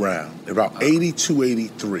going around about 82,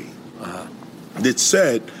 83 that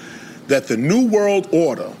said that the New World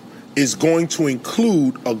Order is going to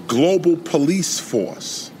include a global police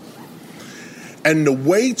force. And the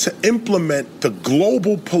way to implement the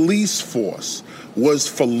global police force was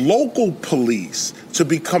for local police to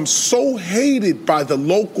become so hated by the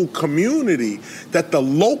local community that the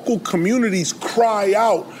local communities cry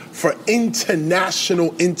out for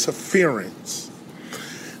international interference.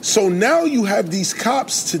 So now you have these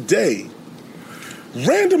cops today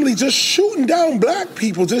randomly just shooting down black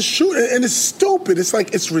people, and it's stupid. It's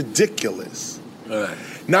like, it's ridiculous. Right.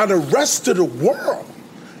 Now the rest of the world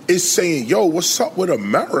is saying, yo, what's up with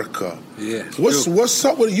America? Yeah. What's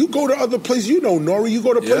up with, you go to other places, Nori, you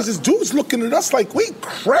go to places, dudes looking at us like we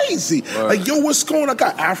crazy. Right. Like, yo, what's going on? I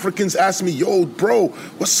got Africans asking me, yo, bro,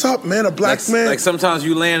 what's up, man? A black man. Like sometimes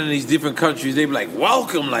you land in these different countries, they be like,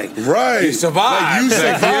 welcome, like, right. you survived. Like, you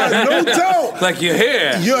survived, no doubt. Like, you're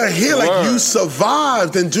here. You're here, like, you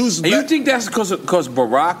survived. And dudes... And you think that's because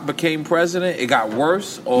Barack became president, it got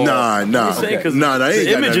worse? Or? Nah.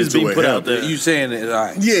 The images being put out there. You saying it, all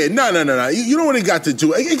right. Yeah, no. You know what it got to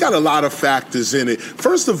do? It got a lot of factors in it.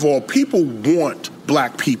 First of all, people want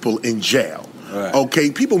black people in jail. Right.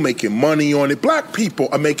 Okay, people making money on it. Black people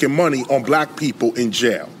are making money on black people in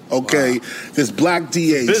jail. Okay, there's black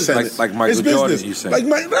DAs sending, like Michael Jordan, you saying? Like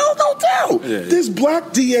no doubt. Yeah. There's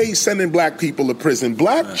black DAs sending black people to prison.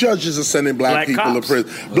 Black judges are sending black people to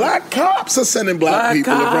prison. Black cops are sending black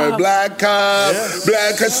people to prison. Black cops,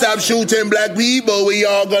 black cops, stop shooting black people. We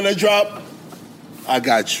all gonna drop. I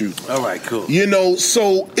got you. All right, cool.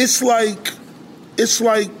 So it's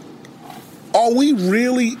like, are we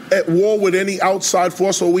really at war with any outside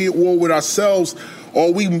force? Or are we at war with ourselves? Or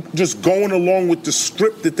are we just going along with the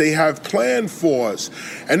script that they have planned for us?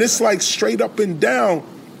 And it's like straight up and down.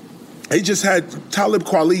 They just had, Talib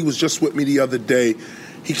Kweli was just with me the other day.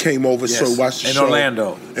 He came over, so watched the show. In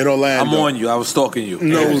Orlando. I'm on you. I was stalking you.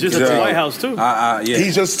 No, he was just at the White House, too. Yeah.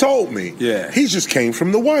 He just told me. Yeah. He just came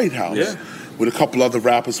from the White House. Yeah. With a couple other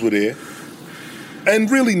rappers were there.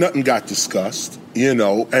 And really nothing got discussed,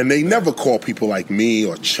 and they never call people like me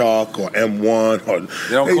or Chuck or M1 or... They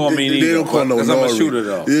don't call me neither. They don't call no Because I'm a shooter,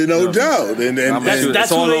 though. No doubt. And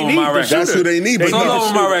that's who they need. That's who they need. It's all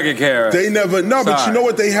over my record, Kara. They never... No, but you know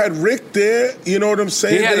what? They had Rick there. You know what I'm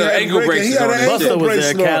saying? He had an ankle bracelet on. Busta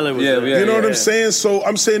was there. Khaled was there. You know what I'm saying? So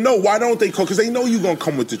I'm saying, no, why don't they call? Because they know you're going to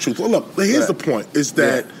come with the truth. Well, look, here's the point. Is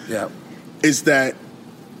that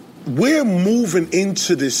we're moving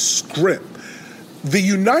into this script. The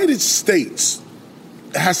United States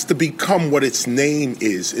has to become what its name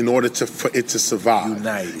is in order for it to survive.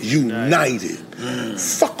 United.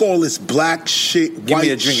 Fuck all this black shit, Give white me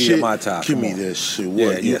a drink shit. of your Mata. Give me this shit.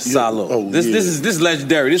 What? Yeah, salud. This is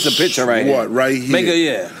legendary. This is a picture right here. What, right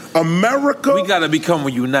here? America. We gotta become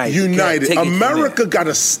united. America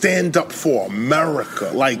gotta stand up for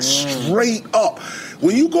America. Like straight up.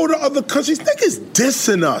 when you go to other countries, niggas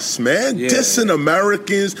dissing us, man. Yeah. Dissing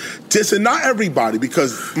Americans, dissing not everybody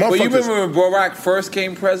because motherfuckers. Well, you remember when Barack first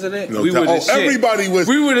came president? No we doubt. were the shit. Everybody was.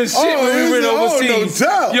 We were the shit when we went overseas. No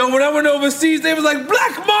doubt. Yo, when I went overseas, they was like,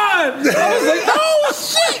 Black man! I was like, oh,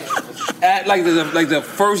 shit! At like the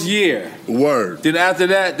first year. Word. Then after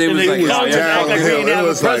that, they was like, downhill. It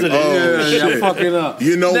was like, oh, shit. Y'all fucking up.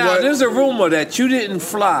 You know now, what? There's a rumor that you didn't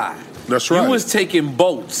fly. That's right. You was taking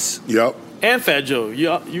boats. Yep. And Fat Joe.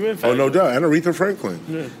 You and Fat Joe. Oh, no doubt. And Aretha Franklin.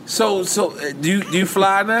 Yeah. So do you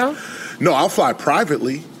fly now? No, I'll fly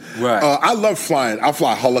privately. Right. I love flying. I'll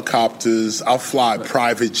fly helicopters. I'll fly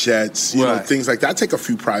private jets, you know, things like that. I take a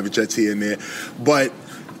few private jets here and there. But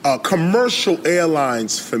commercial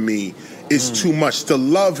airlines for me is too much. The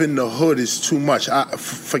love in the hood is too much.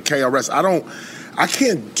 For KRS, I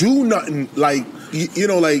can't do nothing like, you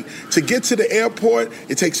know, like to get to the airport,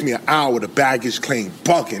 it takes me an hour. The baggage claim,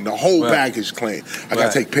 bugging, the whole baggage claim. I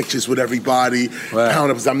got to take pictures with everybody,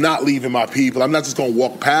 pound up, because I'm not leaving my people. I'm not just going to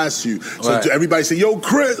walk past you. So everybody say, yo,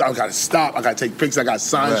 Chris, I got to stop. I got to take pictures. I got to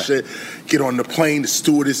sign shit. Get on the plane, the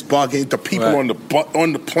stewardess bugging, the people on the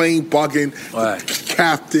plane bugging, the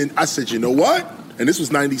captain. I said, you know what? And this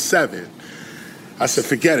was 97. I said,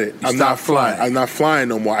 forget it. I'm not flying. I'm not flying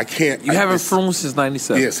no more. I can't. You haven't flown since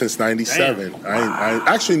 97? Yeah, since 97. I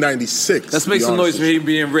actually 96. Let's make some noise for him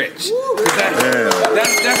being rich. I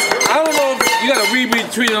don't know if you got to read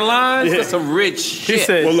between the lines. That's some rich shit. He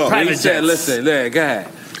said, well, look, he said, listen, go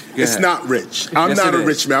ahead. It's not rich. I'm not a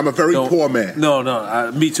rich man. I'm a very poor man.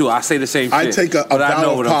 No, me too. I say the same shit. I take a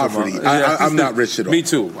vow of poverty. I'm not rich at all. Me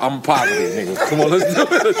too. I'm poverty, nigga. Come on, let's do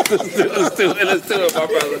it. Let's do it, my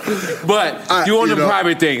brother. But you on the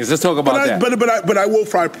private things. Let's talk about that. But I will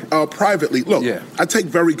fly privately. Look, I take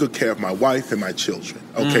very good care of my wife and my children.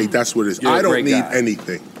 Okay, that's what it is. I don't need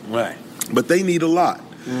anything. Right. But they need a lot.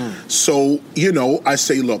 So, you know, I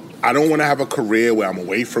say, look, I don't want to have a career where I'm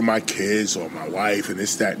away from my kids or my wife and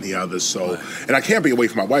this, that, and the other. So, and I can't be away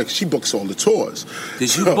from my wife. She books all the tours.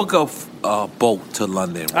 Did you book a boat to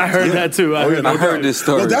London? I heard that too. I heard this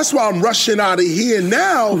story. Well, that's why I'm rushing out of here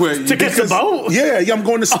now. To get the boat? Yeah, I'm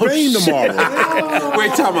going to Spain tomorrow.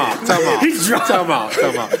 Wait, time out.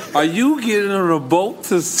 Are you getting on a boat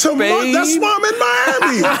to Spain? That's why I'm in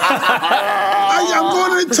Miami. I'm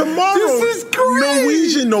going in tomorrow. This is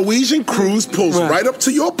crazy. Norwegian cruise pulls right up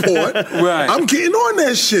to your port. Right. I'm getting on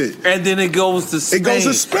that shit. And then it goes to Spain. It goes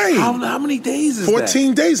to Spain. How many days is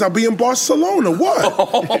 14 days. I'll be in Barcelona.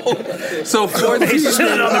 What? So 14 days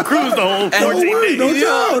on the cruise the whole 14 days. No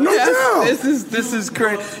doubt. This is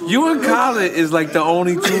crazy. You and Khaled is like the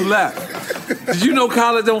only two left. Did you know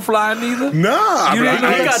Khaled don't fly neither? Nah. You didn't know?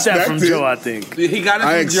 I got that from Joe, I think. He got it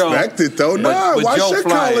from Joe. I expect it though. Nah, why should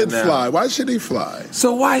Khaled fly? Why should he fly?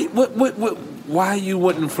 So why you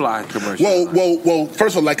wouldn't fly commercial? Well.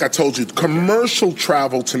 First of all, like I told you, commercial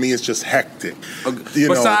travel to me is just hectic.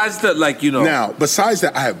 Besides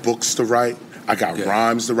that, I have books to write. I got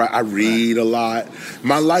rhymes to write. I read a lot.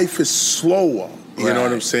 My life is slower. You know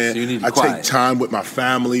what I'm saying? So you need I quiet. take time with my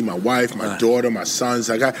family, my wife, my daughter, my sons.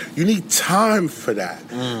 You need time for that.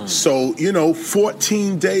 So,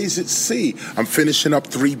 14 days at sea. I'm finishing up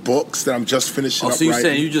 3 books that I'm just finishing up. So you writing.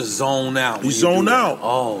 saying you just zone out? You zone out.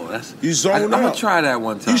 Oh, you zone out. I'm gonna try that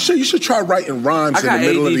one time. You should try writing rhymes in the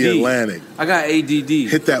middle of the Atlantic. I got ADD.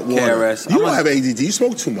 Hit that water. KRS. You don't have ADD. You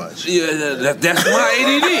smoke too much. Yeah, that's my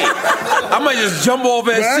ADD. I might just jump off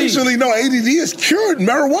at sea. Actually, no. ADD is cured.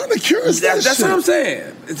 Marijuana cures that That's shit. what I'm saying.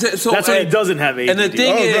 So, that's why he doesn't have ADD. And the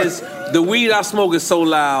thing is, the weed I smoke is so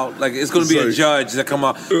loud, like it's going to be a judge that come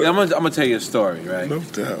out. I'm gonna tell you a story, right? No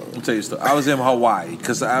doubt. I'm gonna tell you a story. I was in Hawaii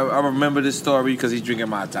because I remember this story because he's drinking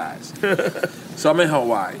Mai Tais. So I'm in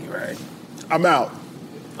Hawaii, right? I'm out.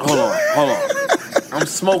 Hold on. I'm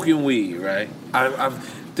smoking weed, right?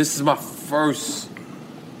 This is my first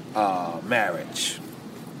marriage.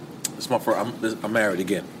 It's my first. I'm married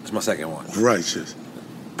again. It's my second one. Righteous.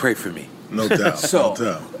 Pray for me. No doubt. So no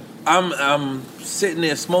doubt. I'm sitting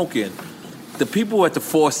there smoking. The people at the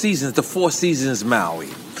Four Seasons Maui.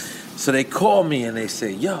 So they call me and they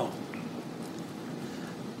say, "Yo,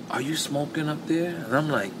 are you smoking up there?" And I'm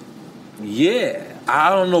like, "Yeah." I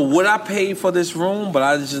don't know what I paid for this room, but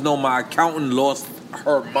I just know my accountant lost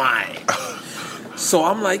her mind. So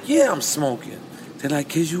I'm like, "Yeah, I'm smoking." They're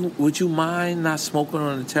like, would you mind not smoking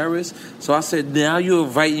on the terrace? So I said, now you're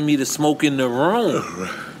inviting me to smoke in the room.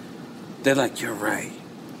 They're like, you're right.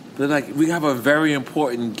 They're like, we have a very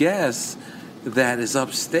important guest that is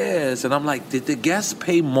upstairs. And I'm like, did the guest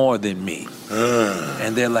pay more than me?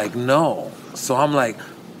 And they're like, no. So I'm like,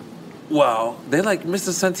 well, they're like,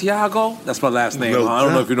 Mr. Santiago? That's my last name. I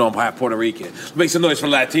don't know if you know I'm half Puerto Rican. Make some noise for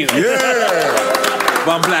Latino. Yeah. But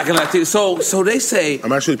I'm black and Latino. So they say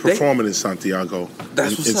I'm actually performing in Santiago, in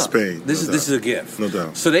Spain. This is a gift. No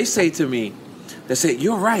doubt. So they say to me, they say,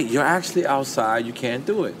 you're right. You're actually outside. You can't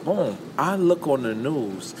do it. Boom. I look on the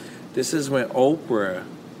news. This is when Oprah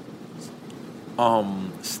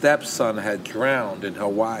stepson had drowned in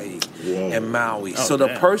Hawaii and Maui. So the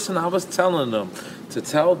person I was telling them to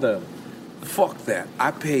tell them, fuck that.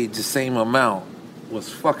 I paid the same amount was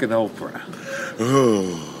fucking Oprah.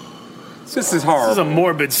 This is horrible. This is a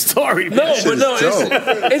morbid story. No, but no,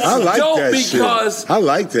 it's I like dope that because shit. I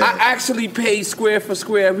like that. I actually paid square for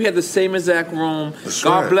square. We had the same exact room. That's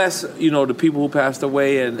God right. bless, the people who passed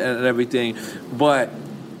away and everything. But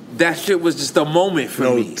that shit was just a moment for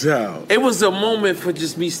me. No doubt. It was a moment for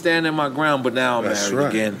just me standing my ground. But now I'm married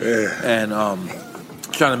again, and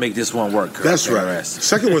trying to make this one work. That's right.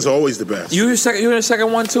 Second one's always the best. You in the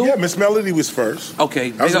second one too? Yeah, Miss Melody was first.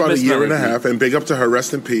 Okay, that was about a year and a half, and big up to her.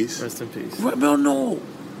 Rest in peace. Rest in peace. Well, no.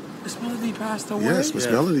 Miss Melody passed away? Yes, Miss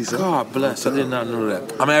Melody's up. God bless. I did not know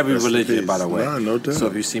that. I'm every religion, by the way. Nah, no doubt. So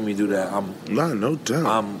if you see me do that, no doubt.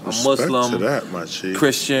 I'm Respect Muslim, to that, my chief.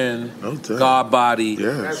 Christian, No doubt. God body.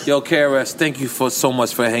 Yes. Yo, KRS, thank you so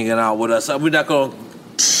much for hanging out with us. We're not going to...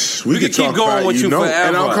 We can keep talk going about with you forever.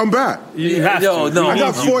 and I'll come back. You have to. No, I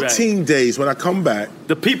got 14 days. When I come back,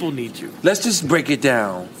 the people need you. Let's just break it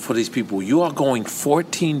down for these people. You are going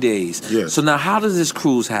 14 days. Yes. So now how does this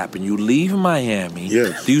cruise happen? You leave Miami.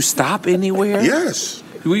 Yes. Do you stop anywhere? Yes.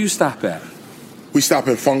 Where you stop at? We stop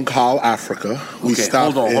in Funchal, Africa. We Okay,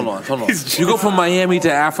 stop hold on. You go from Miami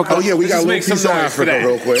to Africa? Oh, yeah, we got a Let's little make piece some of noise Africa for that.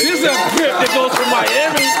 real quick. This is a trip that goes from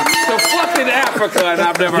Miami to fucking Africa, and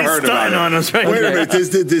I've never heard about it. on us right Wait a minute.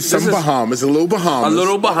 There's some Bahamas, a little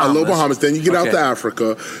Bahamas. Then you get out to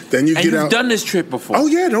Africa. Then you And get you've out. done this trip before. Oh,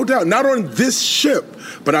 yeah, no doubt. Not on this ship,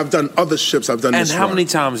 but I've done other ships. I've done And this how run. many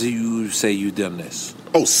times do you say you've done this?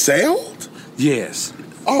 Oh, sailed? Yes.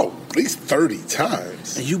 Oh, at least 30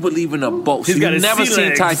 times. And you believe in a boat. So He's got you've his never sea seen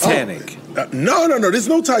legs. Titanic. No. There's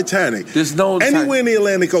no Titanic. There's no Anywhere in the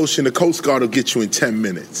Atlantic Ocean, the Coast Guard will get you in 10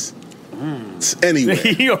 minutes. Anyway.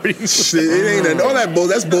 He already Shit, it ain't all that bull.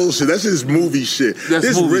 That's bullshit. That's just movie shit.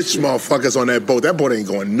 There's movie rich motherfuckers on that boat. That boat ain't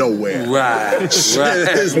going nowhere. Right.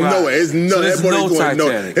 There's nowhere. There's no. So there's That boat no ain't going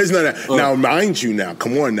nowhere. Titanic. There's none of that. Now, mind you, now,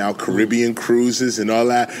 come on, now, Caribbean cruises and all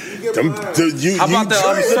that. How about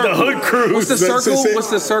the hood cruise? What's the circle?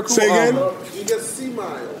 What's the circle? Say again. You get sea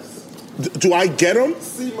miles. Do I get them?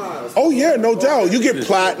 Sea miles. Oh yeah, no doubt. You get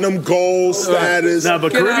platinum, gold status. No,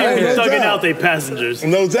 but Caribbean be thugging out their passengers.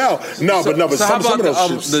 No doubt. No, but So how some about of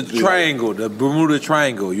those ships. the triangle, the Bermuda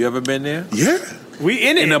Triangle? You ever been there? Yeah. We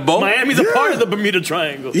in it. In a boat? Miami's a part of the Bermuda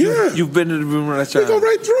Triangle. Yeah. You've been to the Bermuda You Triangle? go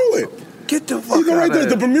right through it. Get the fuck You go out right of there.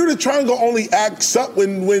 there. The Bermuda Triangle only acts up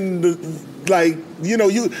when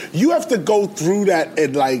you have to go through that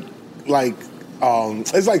at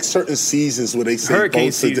it's like certain seasons where they say Hurricane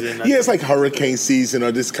boats are- season. Yeah, it's like hurricane season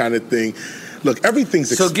or this kind of thing. Look, everything's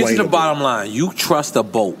So explainable. get to the bottom line. You trust a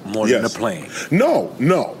boat more than a plane. No.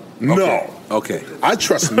 Okay. I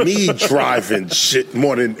trust me driving shit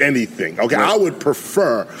more than anything. Okay, Right. I would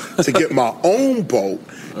prefer to get my own boat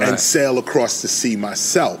and Right. sail across the sea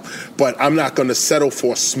myself. But I'm not going to settle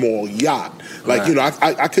for a small yacht. Like, Right.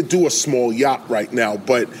 I could do a small yacht right now,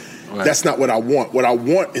 but that's not what I want. What I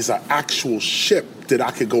want is an actual ship that I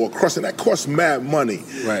could go across, and that costs mad money.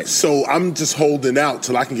 Right. So I'm just holding out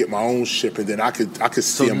till I can get my own ship, and then I could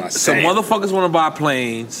steer So myself. motherfuckers want to buy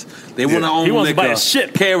planes. They want to own He wants to liquor. buy a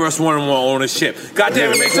ship. KRS want to own a ship. God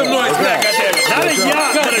damn it, make some noise for that. God damn it. Not a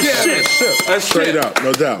yacht, but a God damn it. ship. A Straight ship. up,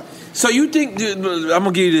 no doubt. So you think, I'm going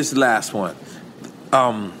to give you this last one.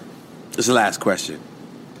 This is the last question.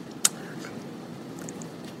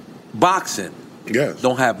 Boxing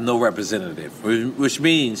don't have no representative, which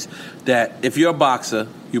means that if you're a boxer,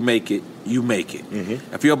 you make it, you make it.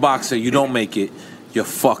 If you're a boxer, you don't make it, you're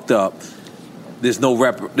fucked up. There's no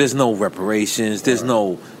reparations. There's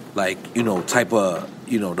no type of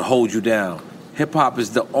to hold you down. Hip hop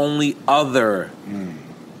is the only other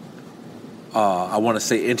I want to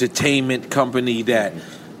say entertainment company that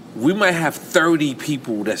we might have 30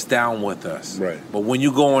 people that's down with us. Right. But when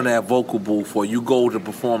you go in that vocal booth or you go to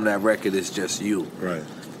perform that record, it's just you. Right.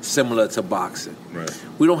 Similar to boxing. Right.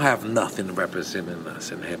 We don't have nothing representing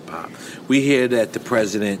us in hip hop. We hear that the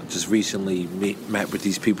president just recently met with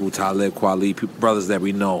these people, Talib Kweli, brothers that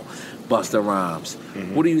we know, Busta Rhymes.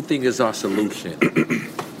 What do you think is our solution?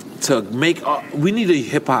 To make, we need a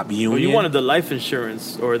hip hop union. Well, you wanted the life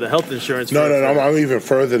insurance or the health insurance. No, I'm even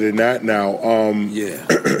further than that now. Yeah.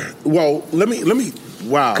 Well, let me.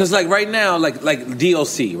 Wow. Because like right now, like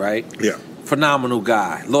DOC, right? Yeah. Phenomenal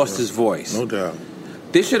guy. Lost his voice. No doubt.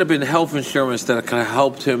 There should have been health insurance that could have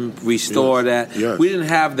helped him restore that. Yes. We didn't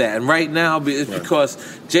have that. And right now, it's because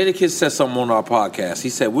Jadakiss said something on our podcast. He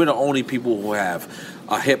said, we're the only people who have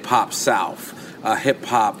a hip-hop South, a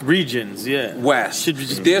hip-hop regions, West.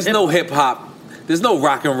 There's no hip-hop. There's no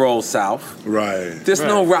rock and roll South. Right. There's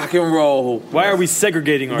no rock and roll. Why are we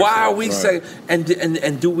segregating ourselves? Why are we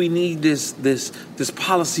and do we need this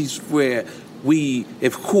policies where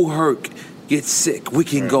if Kool Herc gets sick, we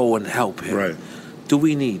can go and help him? Right. Do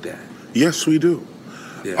we need that? Yes, we do.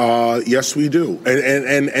 Yeah. Yes, we do.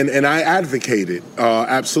 And I advocate it.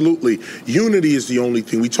 Absolutely. Unity is the only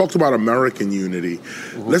thing. We talked about American unity.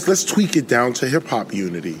 Let's tweak it down to hip-hop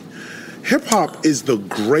unity. Hip-hop is the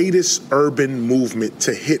greatest urban movement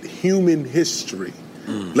to hit human history.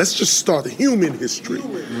 Let's just start human history.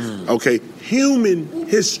 Okay? Human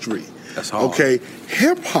history. That's hard. Okay?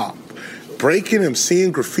 Hip-hop. Breaking,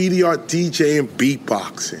 MCing, graffiti art, DJing,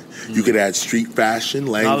 beatboxing. You could add street fashion,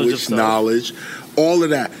 language, knowledge, all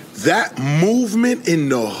of that. That movement in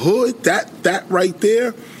the hood, that right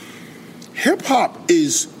there, hip-hop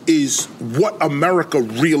is what America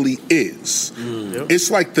really is. It's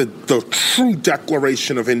like the true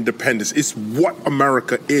declaration of independence. It's what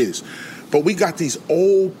America is. But we got these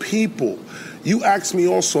old people. You asked me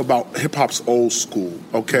also about hip-hop's old school,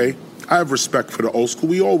 okay? I have respect for the old school.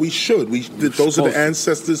 We always should. Those are the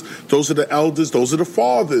ancestors. Those are the elders. Those are the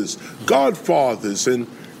fathers, godfathers, and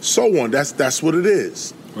so on. That's what it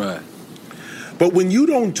is. Right. But when you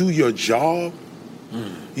don't do your job,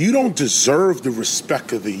 you don't deserve the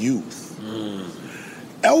respect of the youth.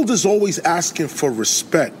 Elders always asking for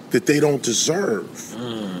respect that they don't deserve.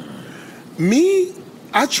 Me,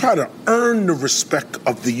 I try to earn the respect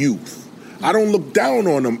of the youth. I don't look down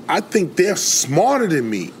on them. I think they're smarter than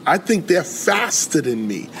me. I think they're faster than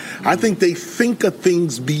me. I think they think of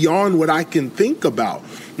things beyond what I can think about.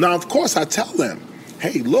 Now, of course, I tell them,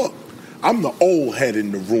 hey, look, I'm the old head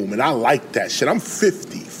in the room, and I like that shit. I'm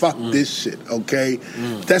 50. Fuck this shit, okay?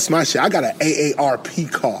 That's my shit. I got an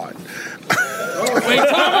AARP card. Wait,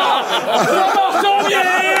 time out. Show me your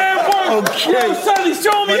AARP. Okay. Sonny,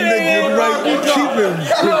 show me your AARP card.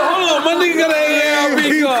 Hold on, my nigga got an AARP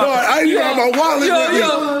card. I didn't have my wallet with me.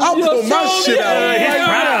 I'll pull my shit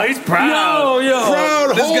out. He's proud.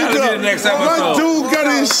 Proud This gotta be the next episode. My dude got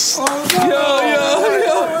his...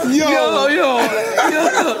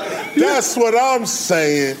 That's what I'm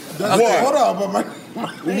saying. Okay, hold on, but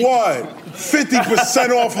What? 50%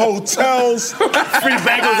 off hotels. Free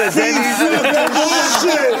bagels at Denny's.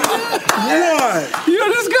 Shit. What? Yo,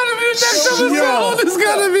 this gotta be the next episode. This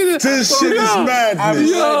gotta be the... This shit is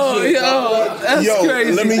madness. That's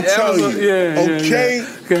crazy. Let me tell you. Okay?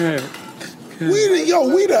 Go ahead.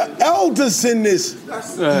 We the elders in this.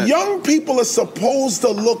 Young people are supposed to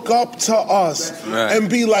look up to us and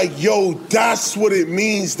be like, yo, that's what it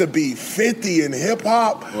means to be 50 in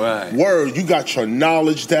hip-hop. Right. Word, you got your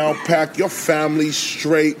knowledge down packed, your family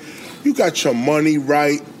straight, you got your money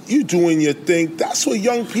right, you doing your thing. That's what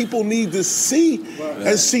young people need to see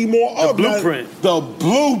and see more of. The blueprint. The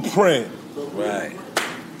blueprint. Right.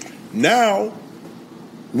 Now,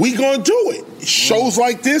 we gonna do it. Shows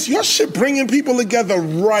like this, your shit bringing people together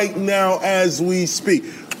right now as we speak.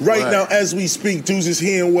 Right now as we speak, dudes is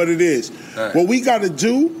hearing what it is. Right. What we gotta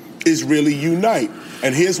do is really unite.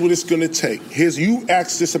 And here's what it's gonna take. You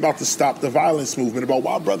asked this about the Stop the Violence movement, about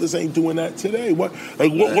why brothers ain't doing that today.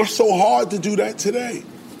 What's so hard to do that today?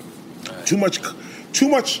 Right. Too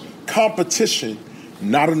much competition,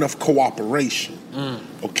 not enough cooperation.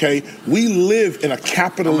 Okay? We live in a capitalist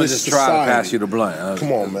society. I'm gonna just try to pass you the blunt.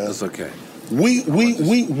 Come on, man. That's okay. We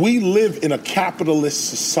live in a capitalist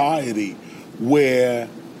society where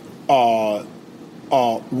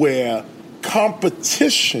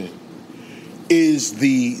competition is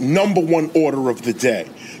the number one order of the day.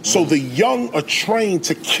 So the young are trained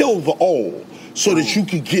to kill the old so that you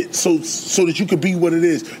could get so that you could be what it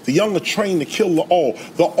is. The young are trained to kill the old.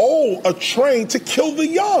 The old are trained to kill the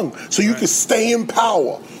young so you can stay in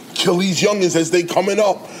power. Kill these youngins as they coming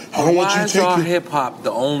up. I don't want you to take our hip hop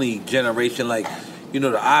the only generation, like, the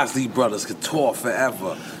Osley brothers could tour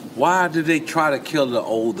forever. Why did they try to kill the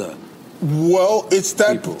older? Well, it's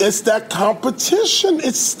that competition.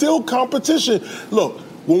 It's still competition. Look,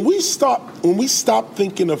 when we stop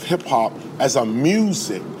thinking of hip hop as a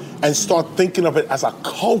music and start thinking of it as a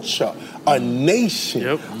culture, a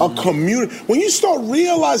nation, a community. When you start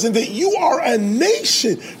realizing that you are a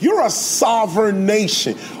nation, you're a sovereign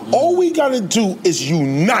nation. All we got to do is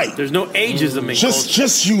unite. There's no ageism in culture.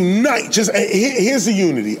 Just unite. Here's the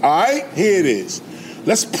unity, all right? Here it is.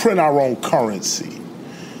 Let's print our own currency,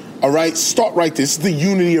 all right? Start right there. This is the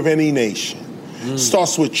unity of any nation.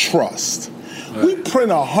 Starts with trust. We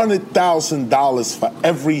print $100,000 for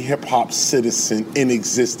every hip-hop citizen in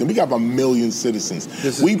existence. We got 1 million citizens.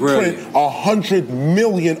 We print 100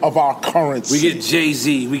 million of our currency. We get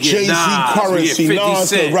Jay-Z, we get Jay-Z Nas, currency, we get 50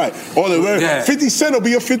 Cent. Right. 50 Cent will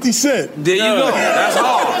be a 50 Cent. There you go. That's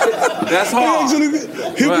hard. That's hard.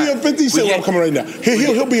 He'll be a 50 Cent. Well, I'm coming right now.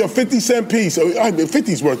 He'll be a 50 cent piece.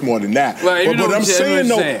 50's worth more than that. Right, but I'm saying,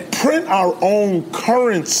 though, print our own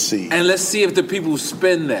currency. And let's see if the people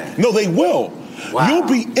spend that. No, they will. Wow. You'll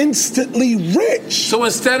be instantly rich. So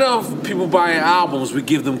instead of people buying albums, we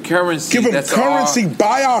give them currency. Give them currency.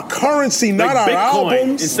 Buy our currency, not our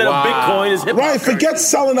albums. Instead of Bitcoin, it's hip-hop. Right, forget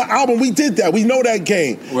selling an album. We did that. We know that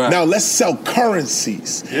game. Right. Now let's sell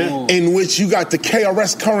currencies in which you got the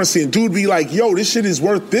KRS currency. And dude be like, yo, this shit is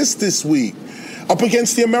worth this week. Up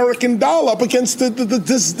against the American dollar, up against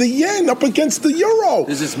the yen, up against the euro.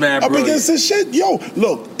 This is mad brilliant. Up against this shit. Yo,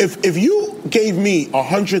 look, if you gave me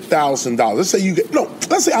 $100,000,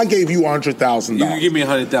 let's say I gave you $100,000. You can give me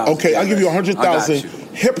 $100,000. Okay, I'll give you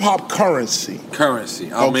 $100,000 hip-hop currency.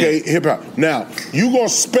 Okay, hip-hop. Now, you going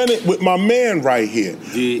to spend it with my man right here.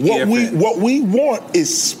 What we want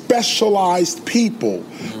is specialized people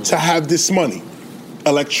to have this money.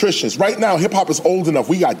 Electricians. Right now, hip-hop is old enough.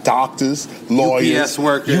 We got doctors, lawyers,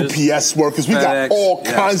 UPS workers. We got all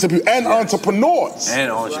kinds of people. And entrepreneurs.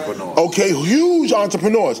 Okay, huge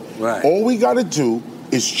entrepreneurs. Right. All we got to do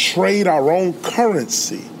is trade our own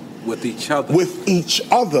currency. With each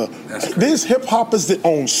other. There's hip-hoppers that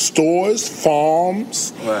own stores,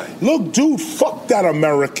 farms. Right. Look, dude, fuck that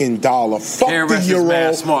American dollar. Fuck the euro. Is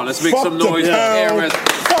mad smart. Let's make some noise for KRS.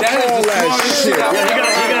 Fuck all that shit. You gotta get out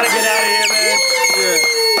of here, man.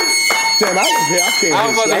 Damn, I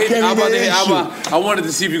wanted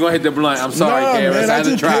to see if you're going to hit the blunt. I'm sorry, KRS. Man, I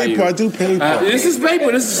do paper. I do paper. This is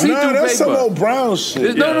paper. This is see-through paper. That's some old brown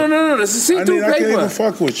shit. No. This is see-through paper. I can't even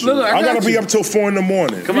fuck with you. I got to be up till 4 in the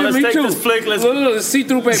morning. Come on, let's take this flick. Look, it's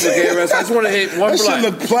see-through paper, KRS. I just want to hit one blunt. That shit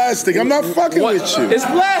look plastic. I'm not fucking with you. It's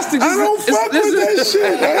plastic. I don't fuck with that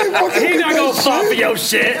shit. I ain't fucking He not going to fall for your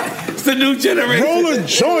shit. It's the new generation. Roll a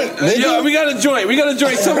joint, nigga. Yo, we got a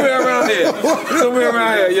joint somewhere around here.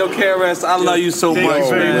 Yo, KRS, I love you so much, man.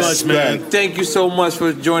 Very much, man. Thank you so much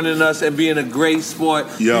for joining us and being a great sport.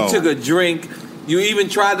 Yo. You took a drink. You even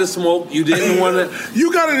tried to smoke. You didn't want to.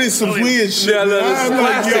 You got it in some weird shit. Yeah, this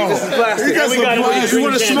is plastic. You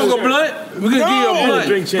want to smoke a blunt? We're going to give you a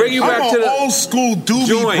blunt. Bring you back to the old school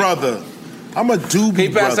doobie brother. I'm a doobie. Can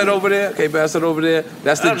you pass that over there?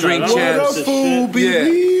 That's the drink champ. What a fool,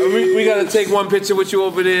 baby. Yeah. We got to take one picture with you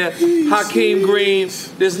over there. Hakeem Green,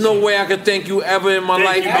 there's no way I could thank you ever in my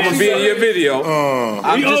life. I'm going to be in your video.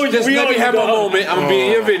 Just let me have a moment. I'm going to be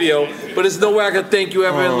in your video. But there's no way I could thank you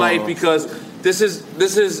ever in life because this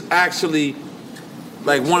is actually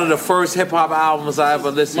like one of the first hip-hop albums I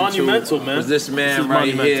ever listened to. Monumental, man. Was this man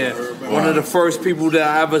right here. One of the first people that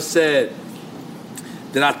I ever said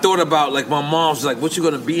that I thought about, like my mom was like, what you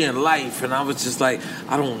gonna be in life? And I was just like,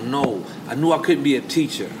 I don't know. I knew I couldn't be a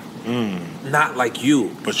teacher. Not like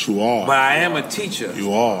you. But you are. But I am a teacher.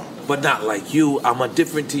 You are. But not like you. I'm a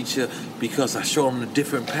different teacher because I show them the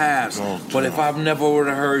different paths. But if I've never would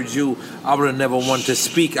have heard you, I would have never wanted to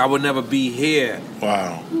speak. I would never be here.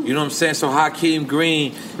 Wow. You know what I'm saying? So Hakeem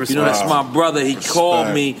Green, you know, that's my brother. He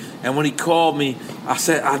called me, and when he called me, I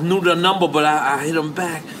said, I knew the number, but I hit him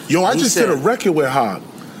back. Yo, I just did a record with Hawk.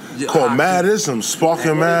 Called Madism,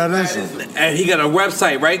 Sparking Madism. And he got a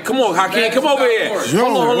website, right? Come on, Hakeem, come over here.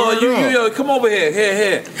 Hold on. You, come over here.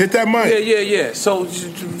 Here. Hit that mic. Yeah. So,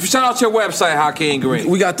 shout out your website, Hakeem Green.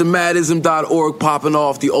 We got the Madism.org popping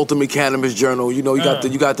off, the Ultimate Cannabis Journal. You know, you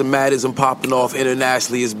got the Madism popping off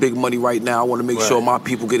internationally. It's big money right now. I want to make sure my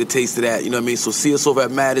people get a taste of that. You know what I mean? So see us over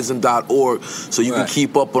at Madism.org so you can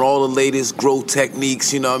keep up on all the latest grow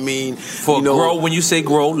techniques. You know what I mean? Grow, when you say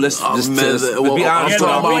grow, let's be honest. I'm talking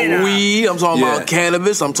about weed. I'm talking about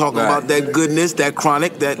cannabis. I'm talking about that goodness, that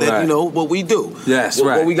chronic, that you know what we do.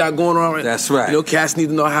 What we got going on. That's right. You know, cats need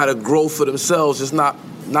to know how to grow for themselves. It's not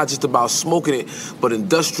just about smoking it, but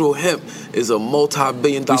industrial hemp is a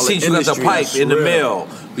multi-billion-dollar industry. We seen you got the pipe in the mail.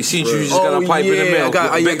 We seen you just got a pipe in the mail. We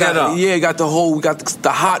got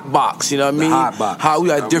the hot box, you know what I mean? The hot box. How we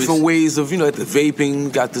got different ways of, you know, the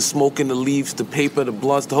vaping, got the smoking, the leaves, the paper, the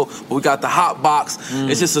blunts, the whole, but we got the hot box.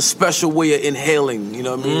 It's just a special way of inhaling, you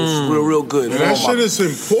know what I mean? It's real good. That shit is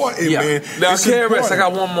important, man. Now, KRS, I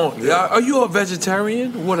got one more. Are you a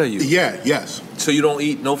vegetarian? What are you? Yes. So you don't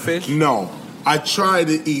eat no fish? No. I try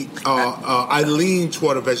to eat, I lean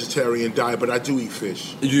toward a vegetarian diet, but I do eat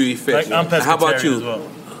fish. You eat fish? I'm pescatarian. How about you? As well.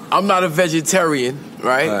 I'm not a vegetarian,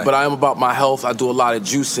 right? But I am about my health. I do a lot of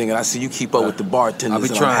juicing, and I see you keep up with the bartenders. I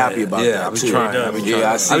be trying. I'm happy about that. I be trying.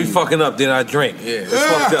 I see. I be fucking up, then I drink. Yeah, it's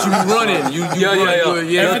fucked up. You be running. You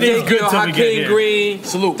Everything's good till we get Hakeem here. Green.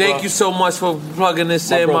 Salute, Thank bro. you so much for plugging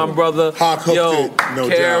this in, my brother. Yo,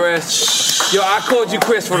 KRS. Yo, I called you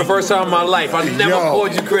Chris for the first time in my life. I never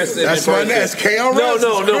called you Chris. That's my name. That's KRS.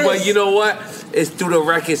 No, but you know what? It's through the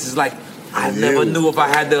records. It's like I never knew if I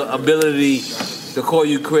had the ability to call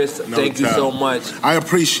you Chris. Thank you so much. I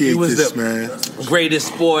appreciate this, man. Greatest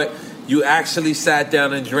sport. You actually sat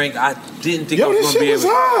down and drank. I didn't think I was going to be able.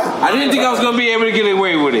 I didn't think I was going to be able to get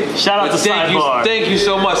away with it. Shout out to Sidebar. Thank you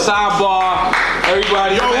so much, Sidebar.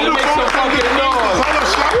 Everybody, man, make some fucking noise.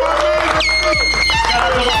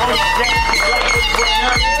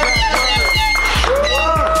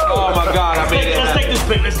 Oh my God, I made it. Let's take this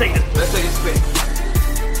spin. Let's take a spin.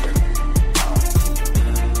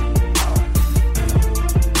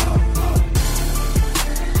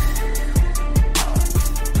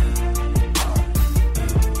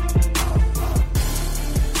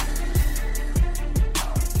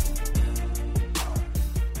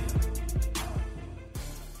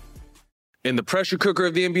 In the pressure cooker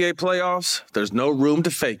of the NBA playoffs, there's no room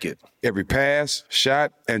to fake it. Every pass,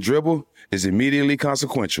 shot, and dribble is immediately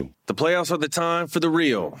consequential. The playoffs are the time for the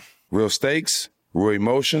real. Real stakes, real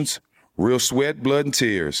emotions, real sweat, blood, and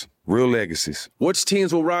tears, real legacies. Which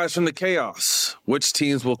teams will rise from the chaos? Which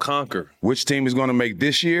teams will conquer? Which team is going to make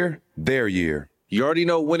this year their year? You already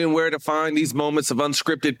know when and where to find these moments of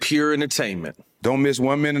unscripted, pure entertainment. Don't miss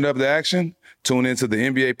 1 minute of the action. Tune into the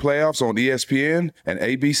NBA playoffs on ESPN and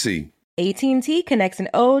ABC. AT&T connects an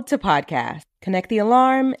ode to podcast. Connect the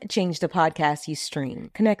alarm, change the podcast you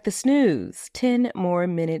stream. Connect the snooze, 10 more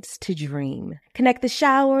minutes to dream. Connect the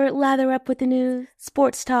shower, lather up with the news,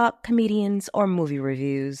 sports talk, comedians, or movie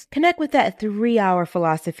reviews. Connect with that 3-hour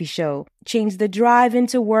philosophy show. Change the drive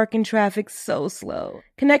into work and traffic so slow.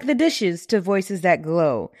 Connect the dishes to voices that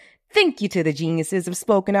glow. Thank you to the geniuses of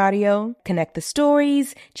spoken audio. Connect the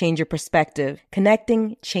stories, change your perspective.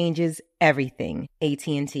 Connecting changes everything.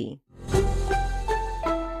 AT&T.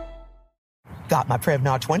 Got my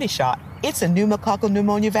Prevnar 20 shot. It's a pneumococcal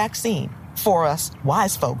pneumonia vaccine. For us,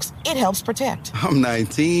 wise folks, it helps protect. I'm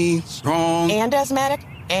 19, strong. And asthmatic,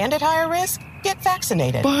 and at higher risk. Get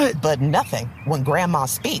vaccinated. But nothing when grandma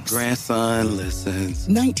speaks. Grandson listens.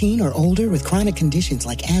 19 or older with chronic conditions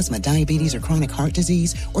like asthma, diabetes, or chronic heart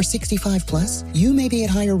disease, or 65 plus, you may be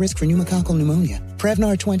at higher risk for pneumococcal pneumonia.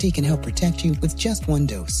 Prevnar 20 can help protect you with just one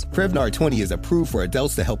dose. Prevnar 20 is approved for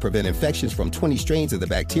adults to help prevent infections from 20 strains of the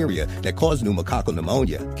bacteria that cause pneumococcal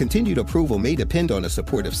pneumonia. Continued approval may depend on a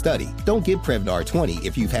supportive study. Don't get Prevnar 20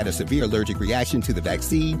 if you've had a severe allergic reaction to the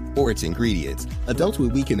vaccine or its ingredients. Adults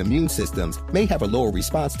with weakened immune systems may have a lower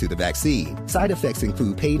response to the vaccine. Side effects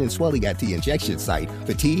include pain and swelling at the injection site,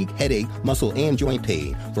 fatigue, headache, muscle, and joint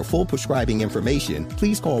pain. For full prescribing information,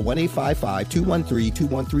 please call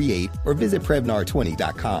 1-855-213-2138 or visit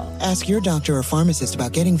Prevnar20.com. Ask your doctor or pharmacist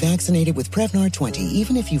about getting vaccinated with Prevnar 20,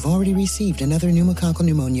 even if you've already received another pneumococcal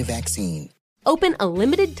pneumonia vaccine. Open a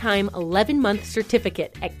limited-time 11-month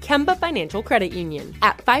certificate at Kemba Financial Credit Union.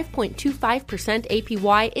 At 5.25%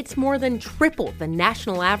 APY, it's more than triple the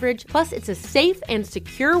national average, plus it's a safe and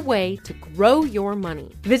secure way to grow your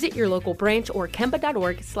money. Visit your local branch or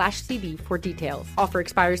kemba.org/CD for details. Offer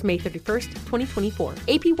expires May 31st, 2024.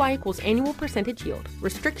 APY equals annual percentage yield.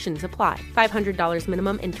 Restrictions apply. $500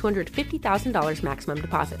 minimum and $250,000 maximum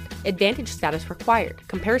deposit. Advantage status required.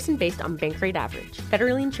 Comparison based on bank rate average.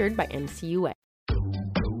 Federally insured by NCUA.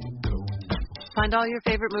 Find all your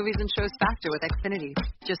favorite movies and shows faster with Xfinity.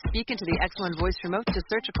 Just speak into the X1 voice remote to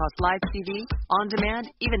search across live TV, on demand,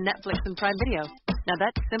 even Netflix and Prime Video. Now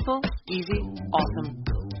that's simple, easy, awesome.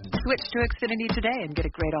 Switch to Xfinity today and get a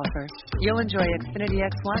great offer. You'll enjoy Xfinity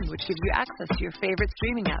X1, which gives you access to your favorite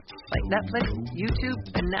streaming apps like Netflix, YouTube,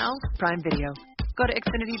 and now Prime Video. Go to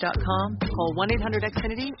Xfinity.com, call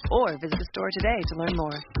 1-800-XFINITY, or visit the store today to learn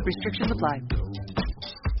more. Restrictions apply.